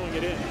him throwing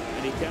it in,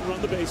 and he can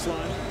run the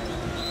baseline.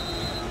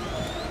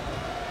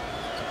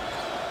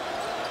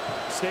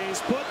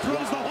 Stays put,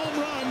 throws the home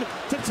run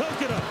to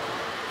Tokedo.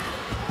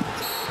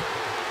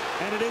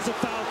 And it is a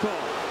foul call.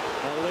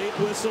 A late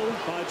whistle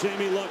by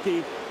Jamie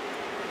Luckey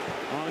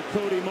on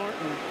Cody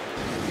Martin.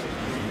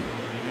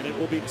 And it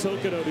will be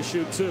Tokedo to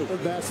shoot 2.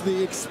 That's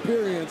the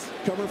experience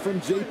coming from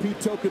J.P.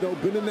 Tokedo.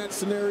 Been in that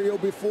scenario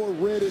before.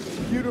 Read it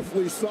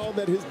beautifully. Saw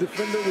that his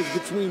defender was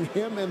between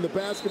him and the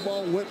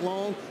basketball. Went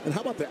long. And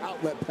how about the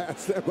outlet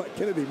pass there by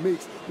Kennedy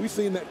Meeks? We've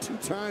seen that 2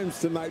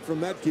 times tonight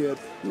from that kid.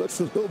 Looks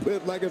a little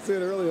bit, like I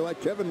said earlier, like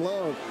Kevin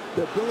Love.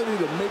 The ability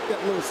to make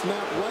that little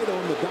snap right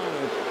on the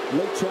dime.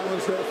 Late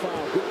challenge there,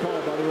 foul. Good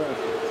call by the ref.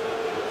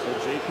 So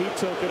J.P.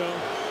 Tokedo,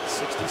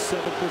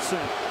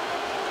 67%.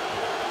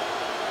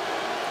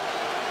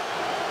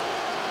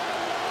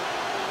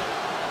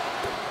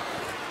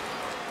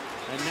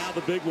 And now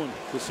the big one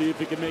to see if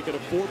he can make it a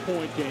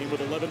 4-point game with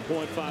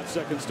 11.5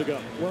 seconds to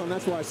go. Well, and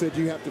that's why I said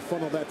you have to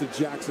funnel that to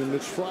Jackson. To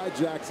try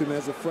Jackson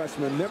as a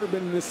freshman. Never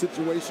been in this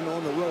situation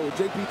on the road.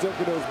 J.P.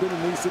 Tokedo has been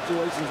in these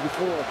situations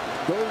before.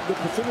 Though the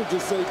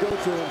percentages say go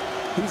to him,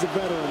 he's a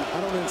veteran.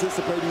 I don't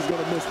anticipate he's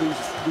going to miss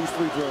these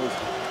free throws.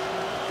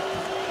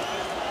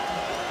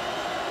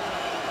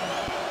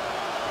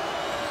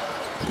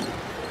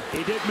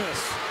 He did miss.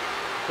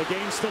 The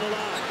game's still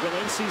alive. Will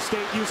NC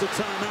State use a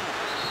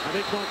timeout? I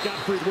think Mark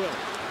Gottfried will.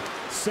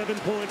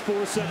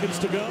 7.4 seconds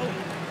to go.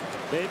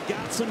 They've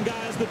got some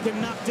guys that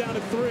can knock down a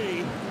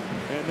 3,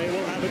 and they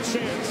will have a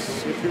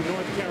chance. If you're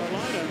North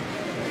Carolina,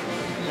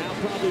 now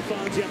probably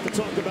finds you have to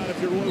talk about,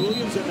 if you're Roy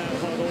Williams in that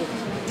huddle,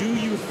 do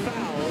you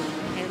foul,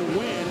 and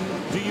when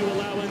do you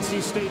allow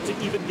NC State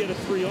to even get a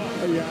 3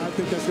 off? Yeah, I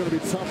think that's going to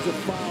be tough to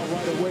foul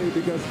right away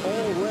because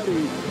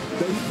already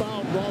they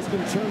fouled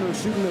Ralston Turner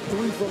shooting a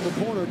 3 from the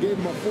corner, gave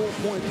him a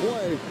 4-point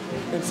play.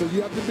 And so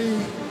you have to be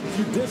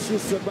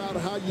judicious about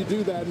how you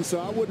do that. And so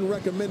I wouldn't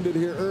recommend it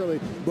here early.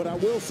 But I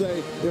will say,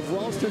 if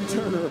Ralston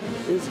Turner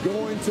is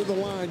going to the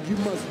line, you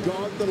must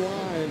guard the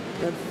line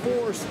and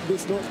force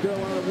this North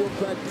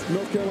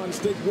Carolina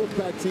State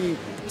Wolfpack team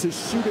to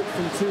shoot it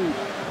from 2.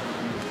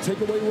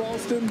 Take away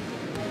Ralston,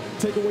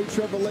 take away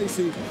Trevor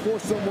Lacey,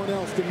 force someone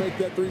else to make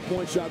that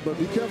 3-point shot. But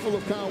be careful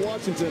of Kyle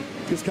Washington,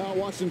 because Kyle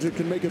Washington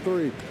can make a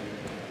 3.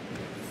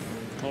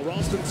 Well,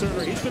 Ralston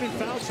Turner, he's been in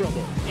foul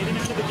trouble in and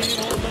out of the game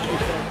all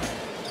night.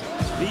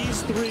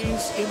 These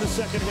 3s in the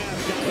second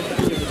half got him back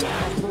in the game.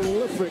 A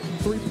prolific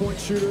 3-point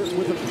shooter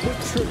with a quick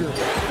trigger.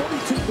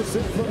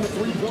 42% from the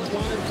 3-point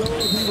line,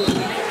 though. He was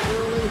out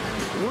early,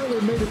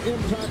 really made an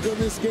impact on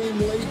this game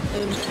late,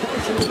 and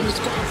partially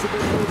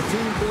responsible for the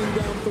team being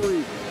down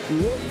 3.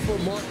 Look for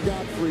Mark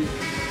Gottfried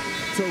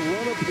to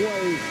run a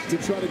play to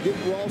try to get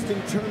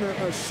Ralston Turner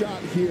a shot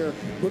here.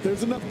 But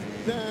there's enough.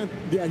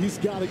 Yeah, he's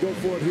got to go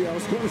for it here. I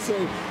was going to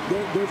say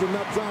there's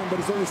enough time, but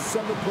it's only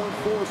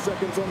 7.4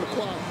 seconds on the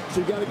clock. So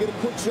you got to get a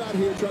quick shot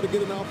here, try to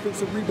get an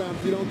offensive rebound.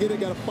 If you don't get it,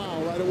 got to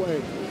foul right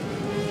away.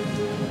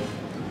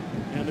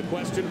 And the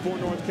question for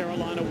North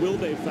Carolina, will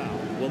they foul?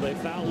 Will they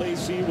foul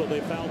Lacey? Will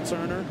they foul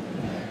Turner?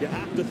 You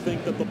have to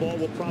think that the ball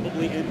will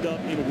probably end up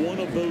in one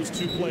of those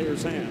 2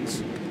 players'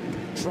 hands.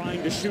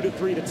 Trying to shoot a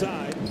 3 to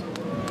tie.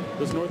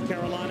 Does North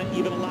Carolina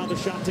even allow the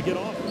shot to get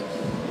off?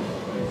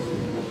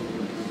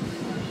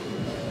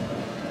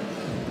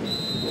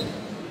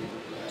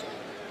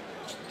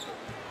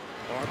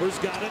 Barber's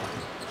got it.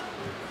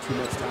 Too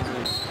much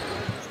time.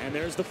 And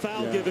there's the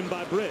foul given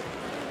by Britt.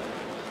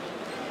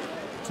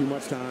 Too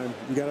much time.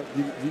 You got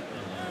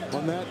to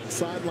on that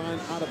sideline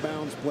out of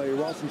bounds play.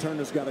 Ralston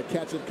Turner's got to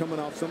catch it coming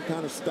off some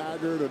kind of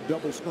staggered or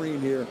double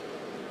screen here.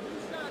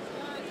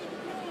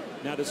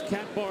 Now does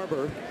Cat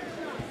Barber,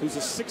 who's a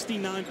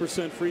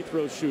 69% free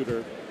throw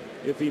shooter,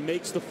 if he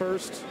makes the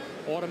first,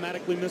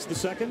 automatically miss the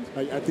second?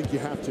 I think you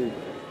have to.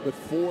 With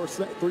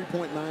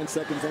 3.9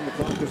 seconds on the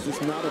clock, there's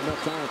just not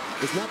enough time.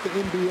 It's not the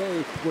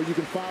NBA where you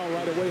can foul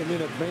right away and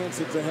then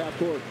advance it to half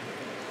court.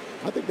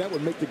 I think that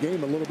would make the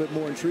game a little bit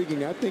more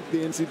intriguing. I think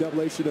the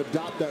NCAA should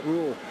adopt that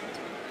rule.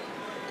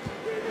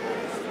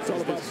 It's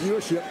all about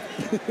viewership.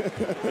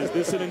 Is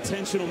this an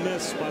intentional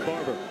miss by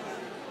Barber?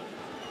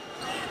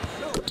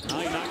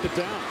 He knocked it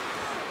down.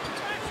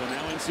 So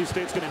now NC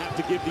State's going to have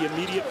to give the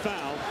immediate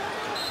foul.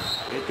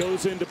 It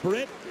goes into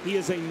Britt. He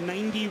is a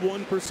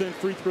 91%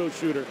 free throw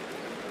shooter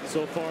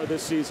so far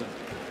this season.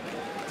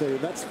 I tell you,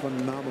 that's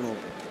phenomenal.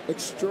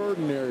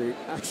 Extraordinary,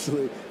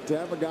 actually, to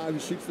have a guy who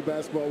shoots the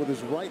basketball with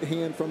his right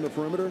hand from the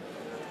perimeter,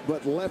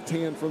 but left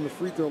hand from the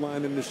free throw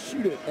line, and to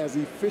shoot it as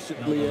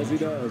efficiently as he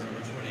does.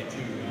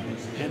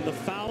 And the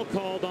foul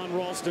called on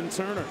Ralston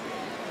Turner.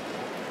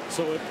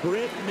 So if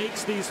Britt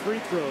makes these free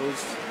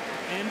throws,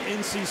 and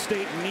NC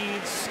State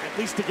needs at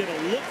least to get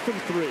a look from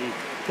three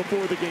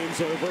before the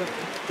game's over,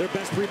 their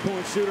best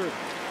three-point shooter,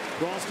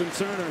 Ralston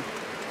Turner,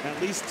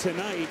 at least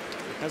tonight,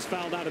 has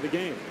fouled out of the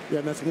game. Yeah,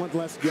 and that's one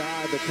less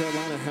guy that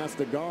Carolina has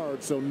to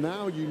guard. So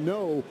now you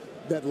know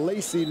that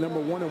Lacey,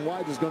 number 1 in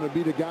white, is going to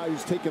be the guy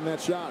who's taking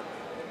that shot.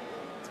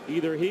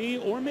 Either he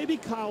or maybe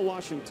Kyle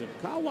Washington.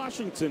 Kyle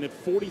Washington at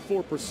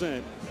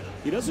 44%.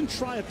 He doesn't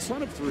try a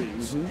ton of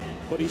threes,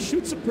 but he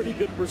shoots a pretty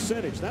good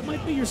percentage. That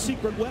might be your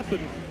secret weapon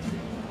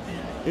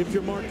if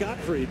you're Mark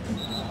Gottfried.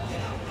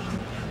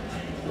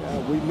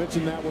 We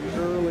mentioned that one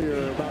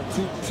earlier about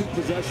two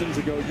possessions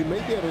ago. You may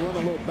be able to run a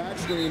little back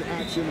screen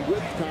action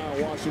with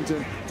Kyle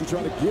Washington to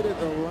try to get it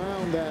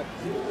around that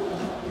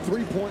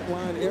three-point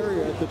line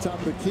area at the top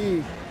of the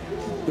key,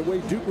 the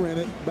way Duke ran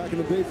it back in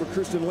the day for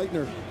Christian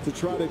Laettner, to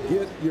try to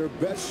get your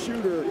best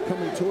shooter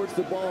coming towards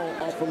the ball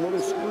off a little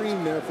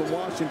screen there from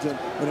Washington.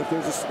 And if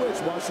there's a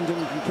switch, Washington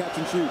can catch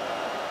and shoot.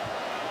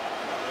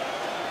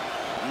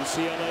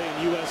 UCLA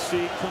and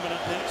USC coming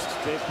up next.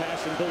 Dave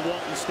Pasch and Bill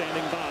Walton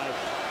standing by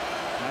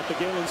at the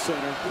Galen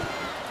Center.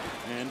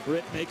 And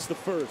Britt makes the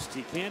first.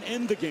 He can't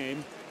end the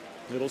game.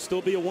 It'll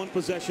still be a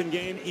one-possession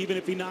game, even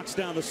if he knocks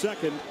down the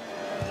second.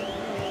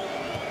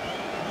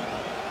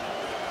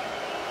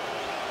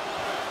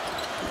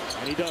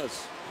 And he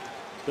does.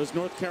 Does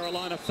North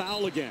Carolina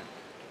foul again?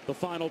 The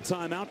final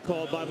timeout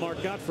called by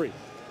Mark Gottfried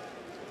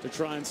to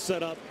try and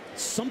set up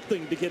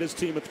something to get his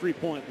team a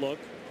three-point look.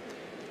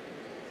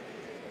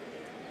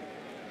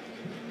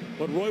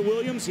 But Roy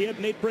Williams, he had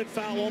Nate Britt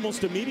foul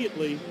almost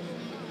immediately.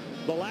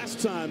 The last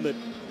time that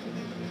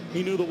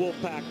he knew the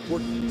Wolfpack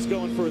was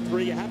going for a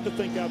three, you have to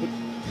think I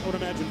would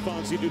imagine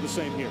Fonzie do the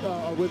same here.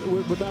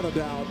 Without a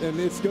doubt, and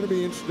it's going to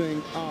be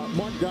interesting.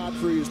 Mark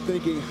Gottfried is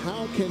thinking,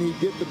 how can he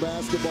get the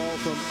basketball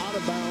from out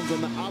of bounds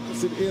on the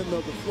opposite end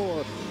of the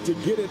floor to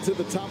get it to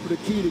the top of the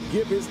key to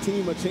give his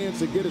team a chance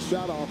to get a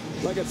shot off?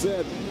 Like I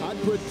said,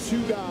 I'd put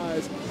two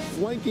guys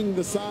flanking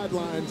the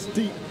sidelines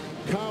deep.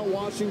 Kyle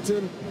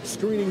Washington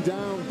screening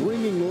down,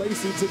 bringing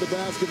Lacey to the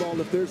basketball.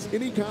 And if there's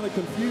any kind of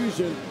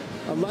confusion,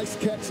 a nice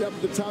catch up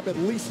at the top, at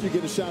least you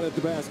get a shot at the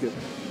basket.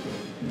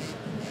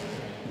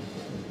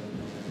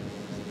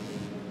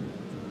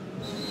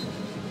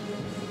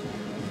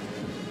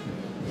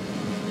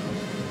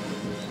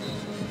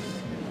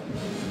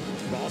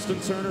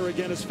 Ralston Turner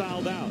again is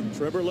fouled out.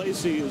 Trevor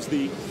Lacey is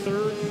the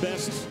third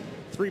best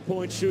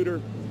three-point shooter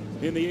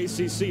in the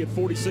ACC at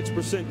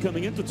 46%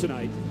 coming into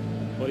tonight.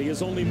 But he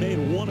has only made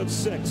 1 of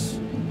 6.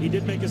 He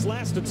did make his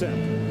last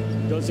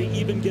attempt. Does he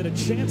even get a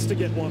chance to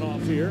get one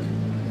off here?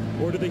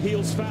 Or do the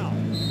heels foul?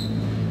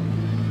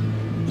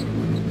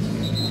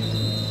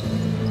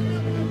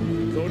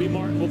 Cody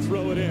Martin will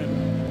throw it in.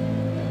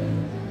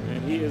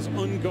 And he is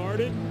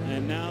unguarded.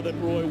 And now that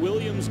Roy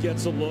Williams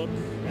gets a look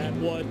at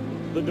what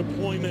the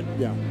deployment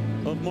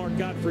of Mark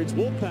Gottfried's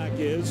Wolfpack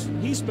is,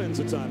 he spends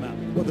a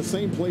timeout. Well, the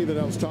same play that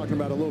I was talking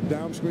about, a little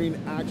down screen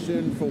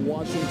action for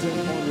Washington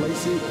on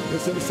Lacey.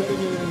 Instead of setting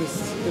it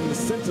in the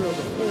center of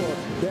the floor,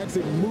 they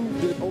actually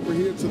moved it over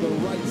here to the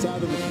right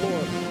side of the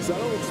floor. So I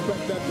don't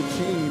expect that to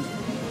change.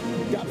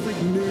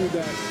 Gottfried knew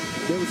that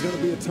there was going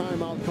to be a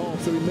timeout call,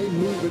 so he may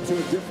move it to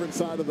a different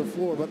side of the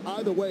floor. But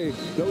either way,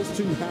 those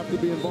two have to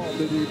be involved.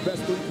 They're the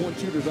best three-point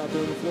shooters out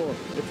there on the floor.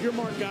 If you're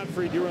Mark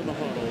Gottfried, you're in the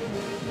huddle,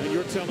 and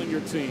you're telling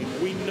your team,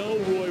 we know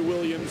Roy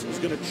Williams is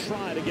going to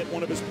try to get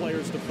one of his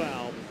players to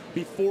foul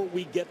before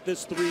we get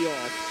this three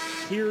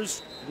off.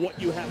 Here's what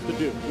you have to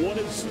do. What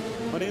does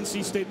an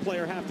NC State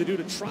player have to do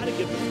to try to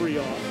get the three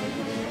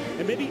off?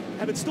 And maybe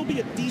have it still be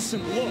a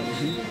decent look,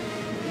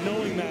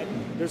 knowing that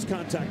there's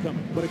contact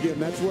coming. But again,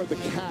 that's where the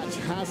catch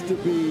has to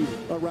be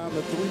around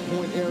the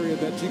three-point area,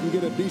 that you can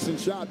get a decent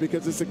shot,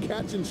 because it's a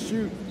catch and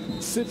shoot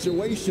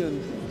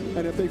situation.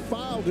 And if they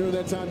foul during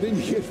that time, then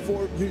you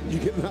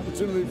get an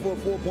opportunity for a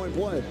 4-point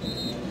play.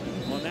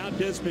 Well, now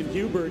Desmond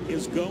Hubert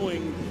is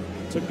going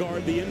to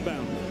guard the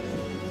inbound,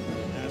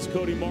 as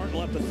Cody Martin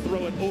will have to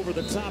throw it over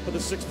the top of the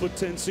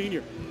 6'10"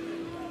 senior.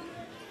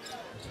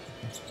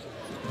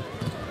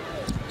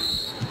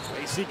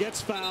 Lacey gets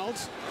fouled,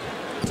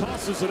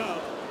 tosses it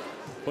up,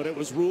 but it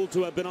was ruled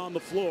to have been on the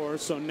floor.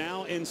 So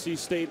now NC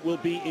State will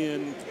be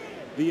in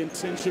the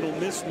intentional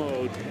miss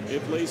mode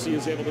if Lacey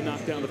is able to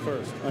knock down the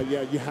first.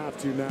 Yeah, you have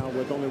to now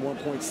with only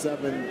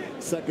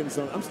 1.7 seconds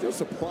on. I'm still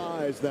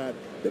surprised that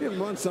they didn't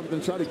run something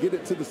and try to get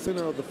it to the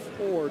center of the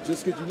floor,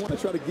 just because you want to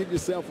try to give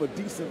yourself a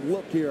decent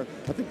look here.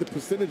 I think the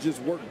percentages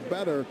work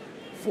better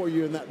for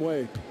you in that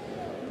way.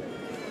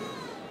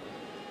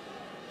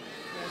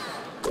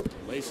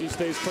 Lacey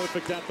stays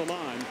perfect at the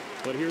line,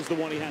 but here's the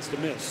one he has to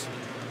miss.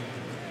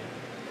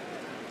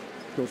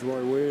 Coach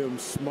Roy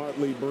Williams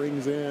smartly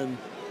brings in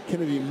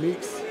Kennedy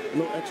Meeks, a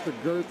little extra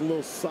girth, a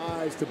little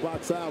size to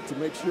box out to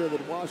make sure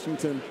that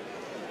Washington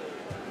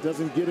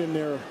doesn't get in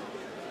there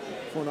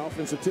for an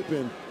offensive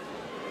tip-in.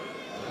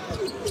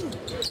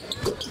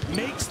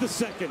 Makes the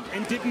second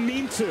and didn't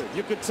mean to.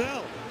 You could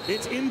tell.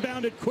 It's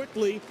inbounded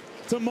quickly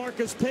to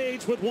Marcus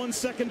Paige with 1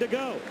 second to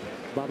go.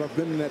 Bob, I've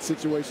been in that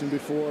situation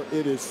before.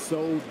 It is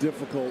so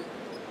difficult.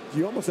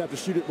 You almost have to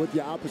shoot it with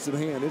your opposite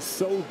hand. It's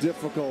so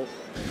difficult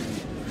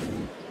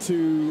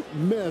to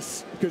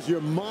miss because your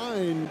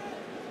mind,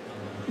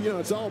 you know,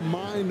 it's all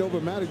mind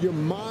over matter. Your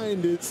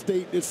mind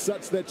state is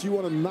such that you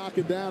want to knock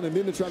it down, and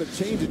then to try to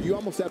change it, you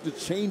almost have to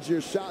change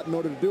your shot in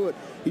order to do it.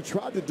 He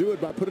tried to do it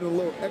by putting a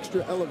little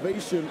extra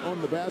elevation on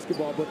the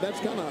basketball, but that's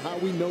kind of how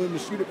we know him to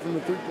shoot it from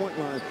the three-point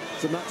line.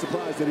 So not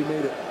surprised that he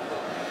made it.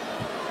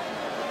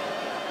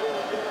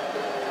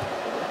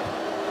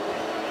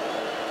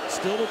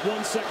 Still with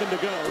 1 second to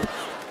go.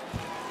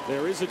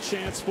 There is a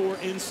chance for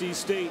NC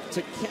State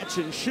to catch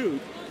and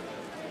shoot.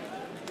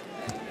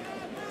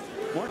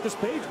 Marcus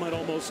Paige might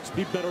almost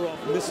be better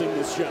off missing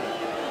this shot.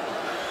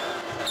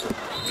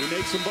 He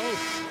makes them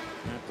both.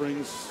 That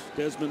brings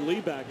Desmond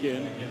Lee back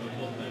in.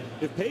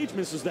 If Paige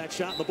misses that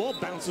shot, the ball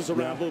bounces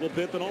around a little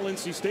bit, then all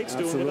NC State's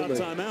doing without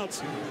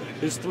timeouts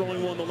is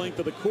throwing one the length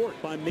of the court.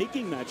 By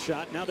making that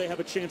shot, now they have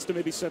a chance to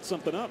maybe set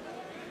something up.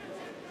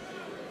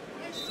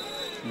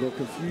 A little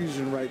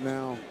confusion right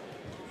now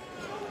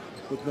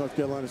with North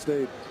Carolina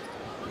State.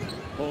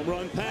 Home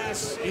run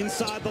pass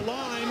inside the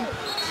line.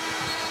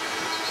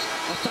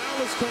 A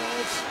foul is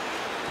called.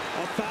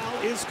 A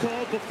foul is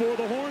called before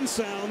the horn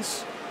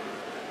sounds.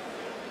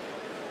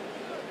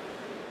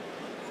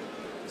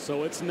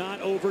 So it's not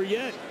over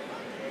yet.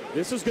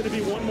 This is going to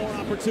be one more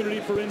opportunity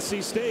for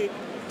NC State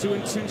to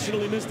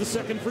intentionally miss the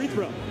second free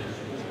throw.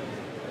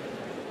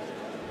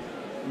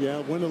 Yeah,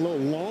 went a little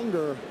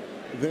longer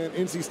than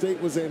NC State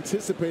was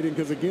anticipating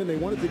because, again, they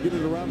wanted to get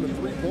it around the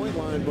three-point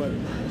line, but,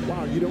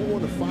 wow, you don't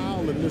want to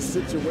foul in this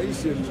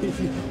situation.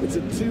 It's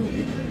a two.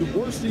 The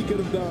worst he could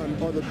have done,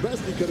 or the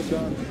best he could have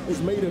done, is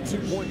made a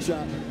two-point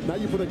shot. Now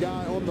you put a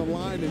guy on the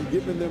line and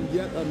giving them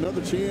yet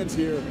another chance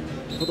here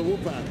for the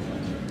Wolfpack.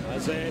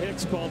 Isaiah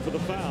Hicks called for the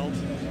foul,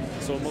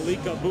 so Malik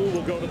Abu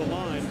will go to the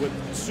line with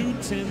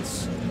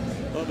 0.2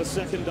 of a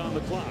second on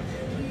the clock.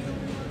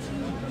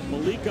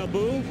 Malik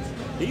Abu,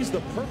 he's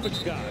the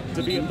perfect guy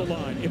to be at the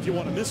line if you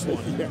want to miss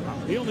one.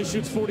 He only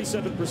shoots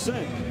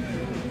 47%.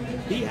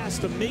 He has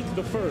to make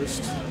the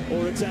first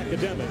or it's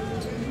academic.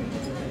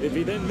 If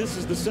he then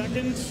misses the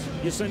second,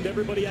 you send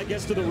everybody, I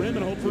guess, to the rim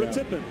and hope for a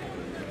tip-in.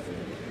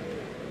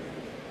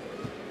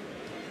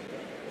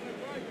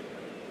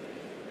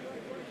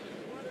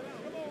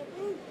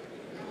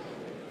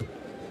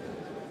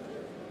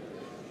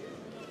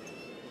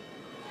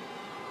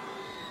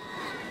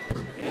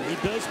 And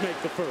he does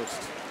make the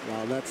first.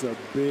 Wow, that's a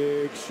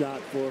big shot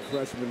for a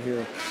freshman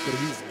here. But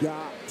he's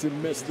got to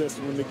miss this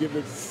one to give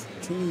his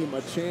team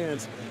a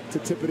chance to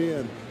tip it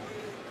in.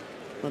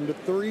 Under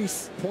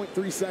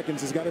 3.3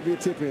 seconds, it's got to be a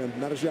tip in,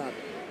 not a shot.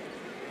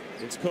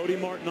 It's Cody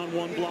Martin on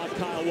one block,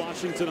 Kyle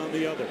Washington on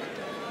the other.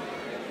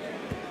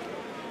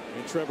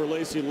 And Trevor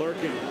Lacey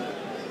lurking.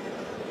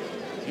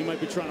 He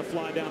might be trying to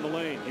fly down the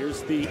lane.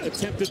 Here's the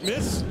attempted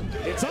miss.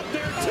 It's up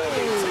there too.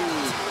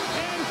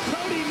 And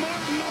Cody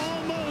Martin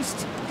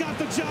almost got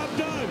the job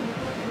done.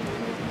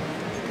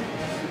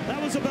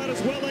 That was about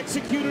as well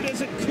executed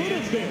as it could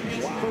have been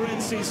for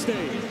NC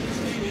State.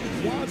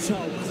 Watch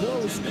how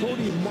close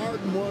Cody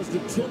Martin was to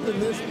tipping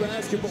this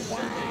basketball.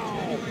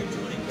 Wow!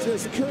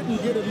 Just couldn't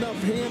get enough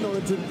hand on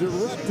it to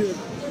direct it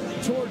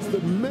towards the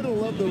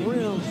middle of the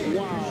rim.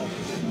 Wow.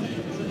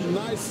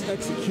 Nice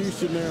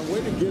execution there.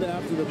 Way to get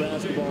after the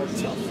basketball.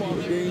 Tough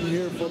fought game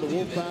here for the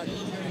Wolfpack.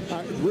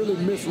 I really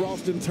miss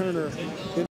Ralston Turner.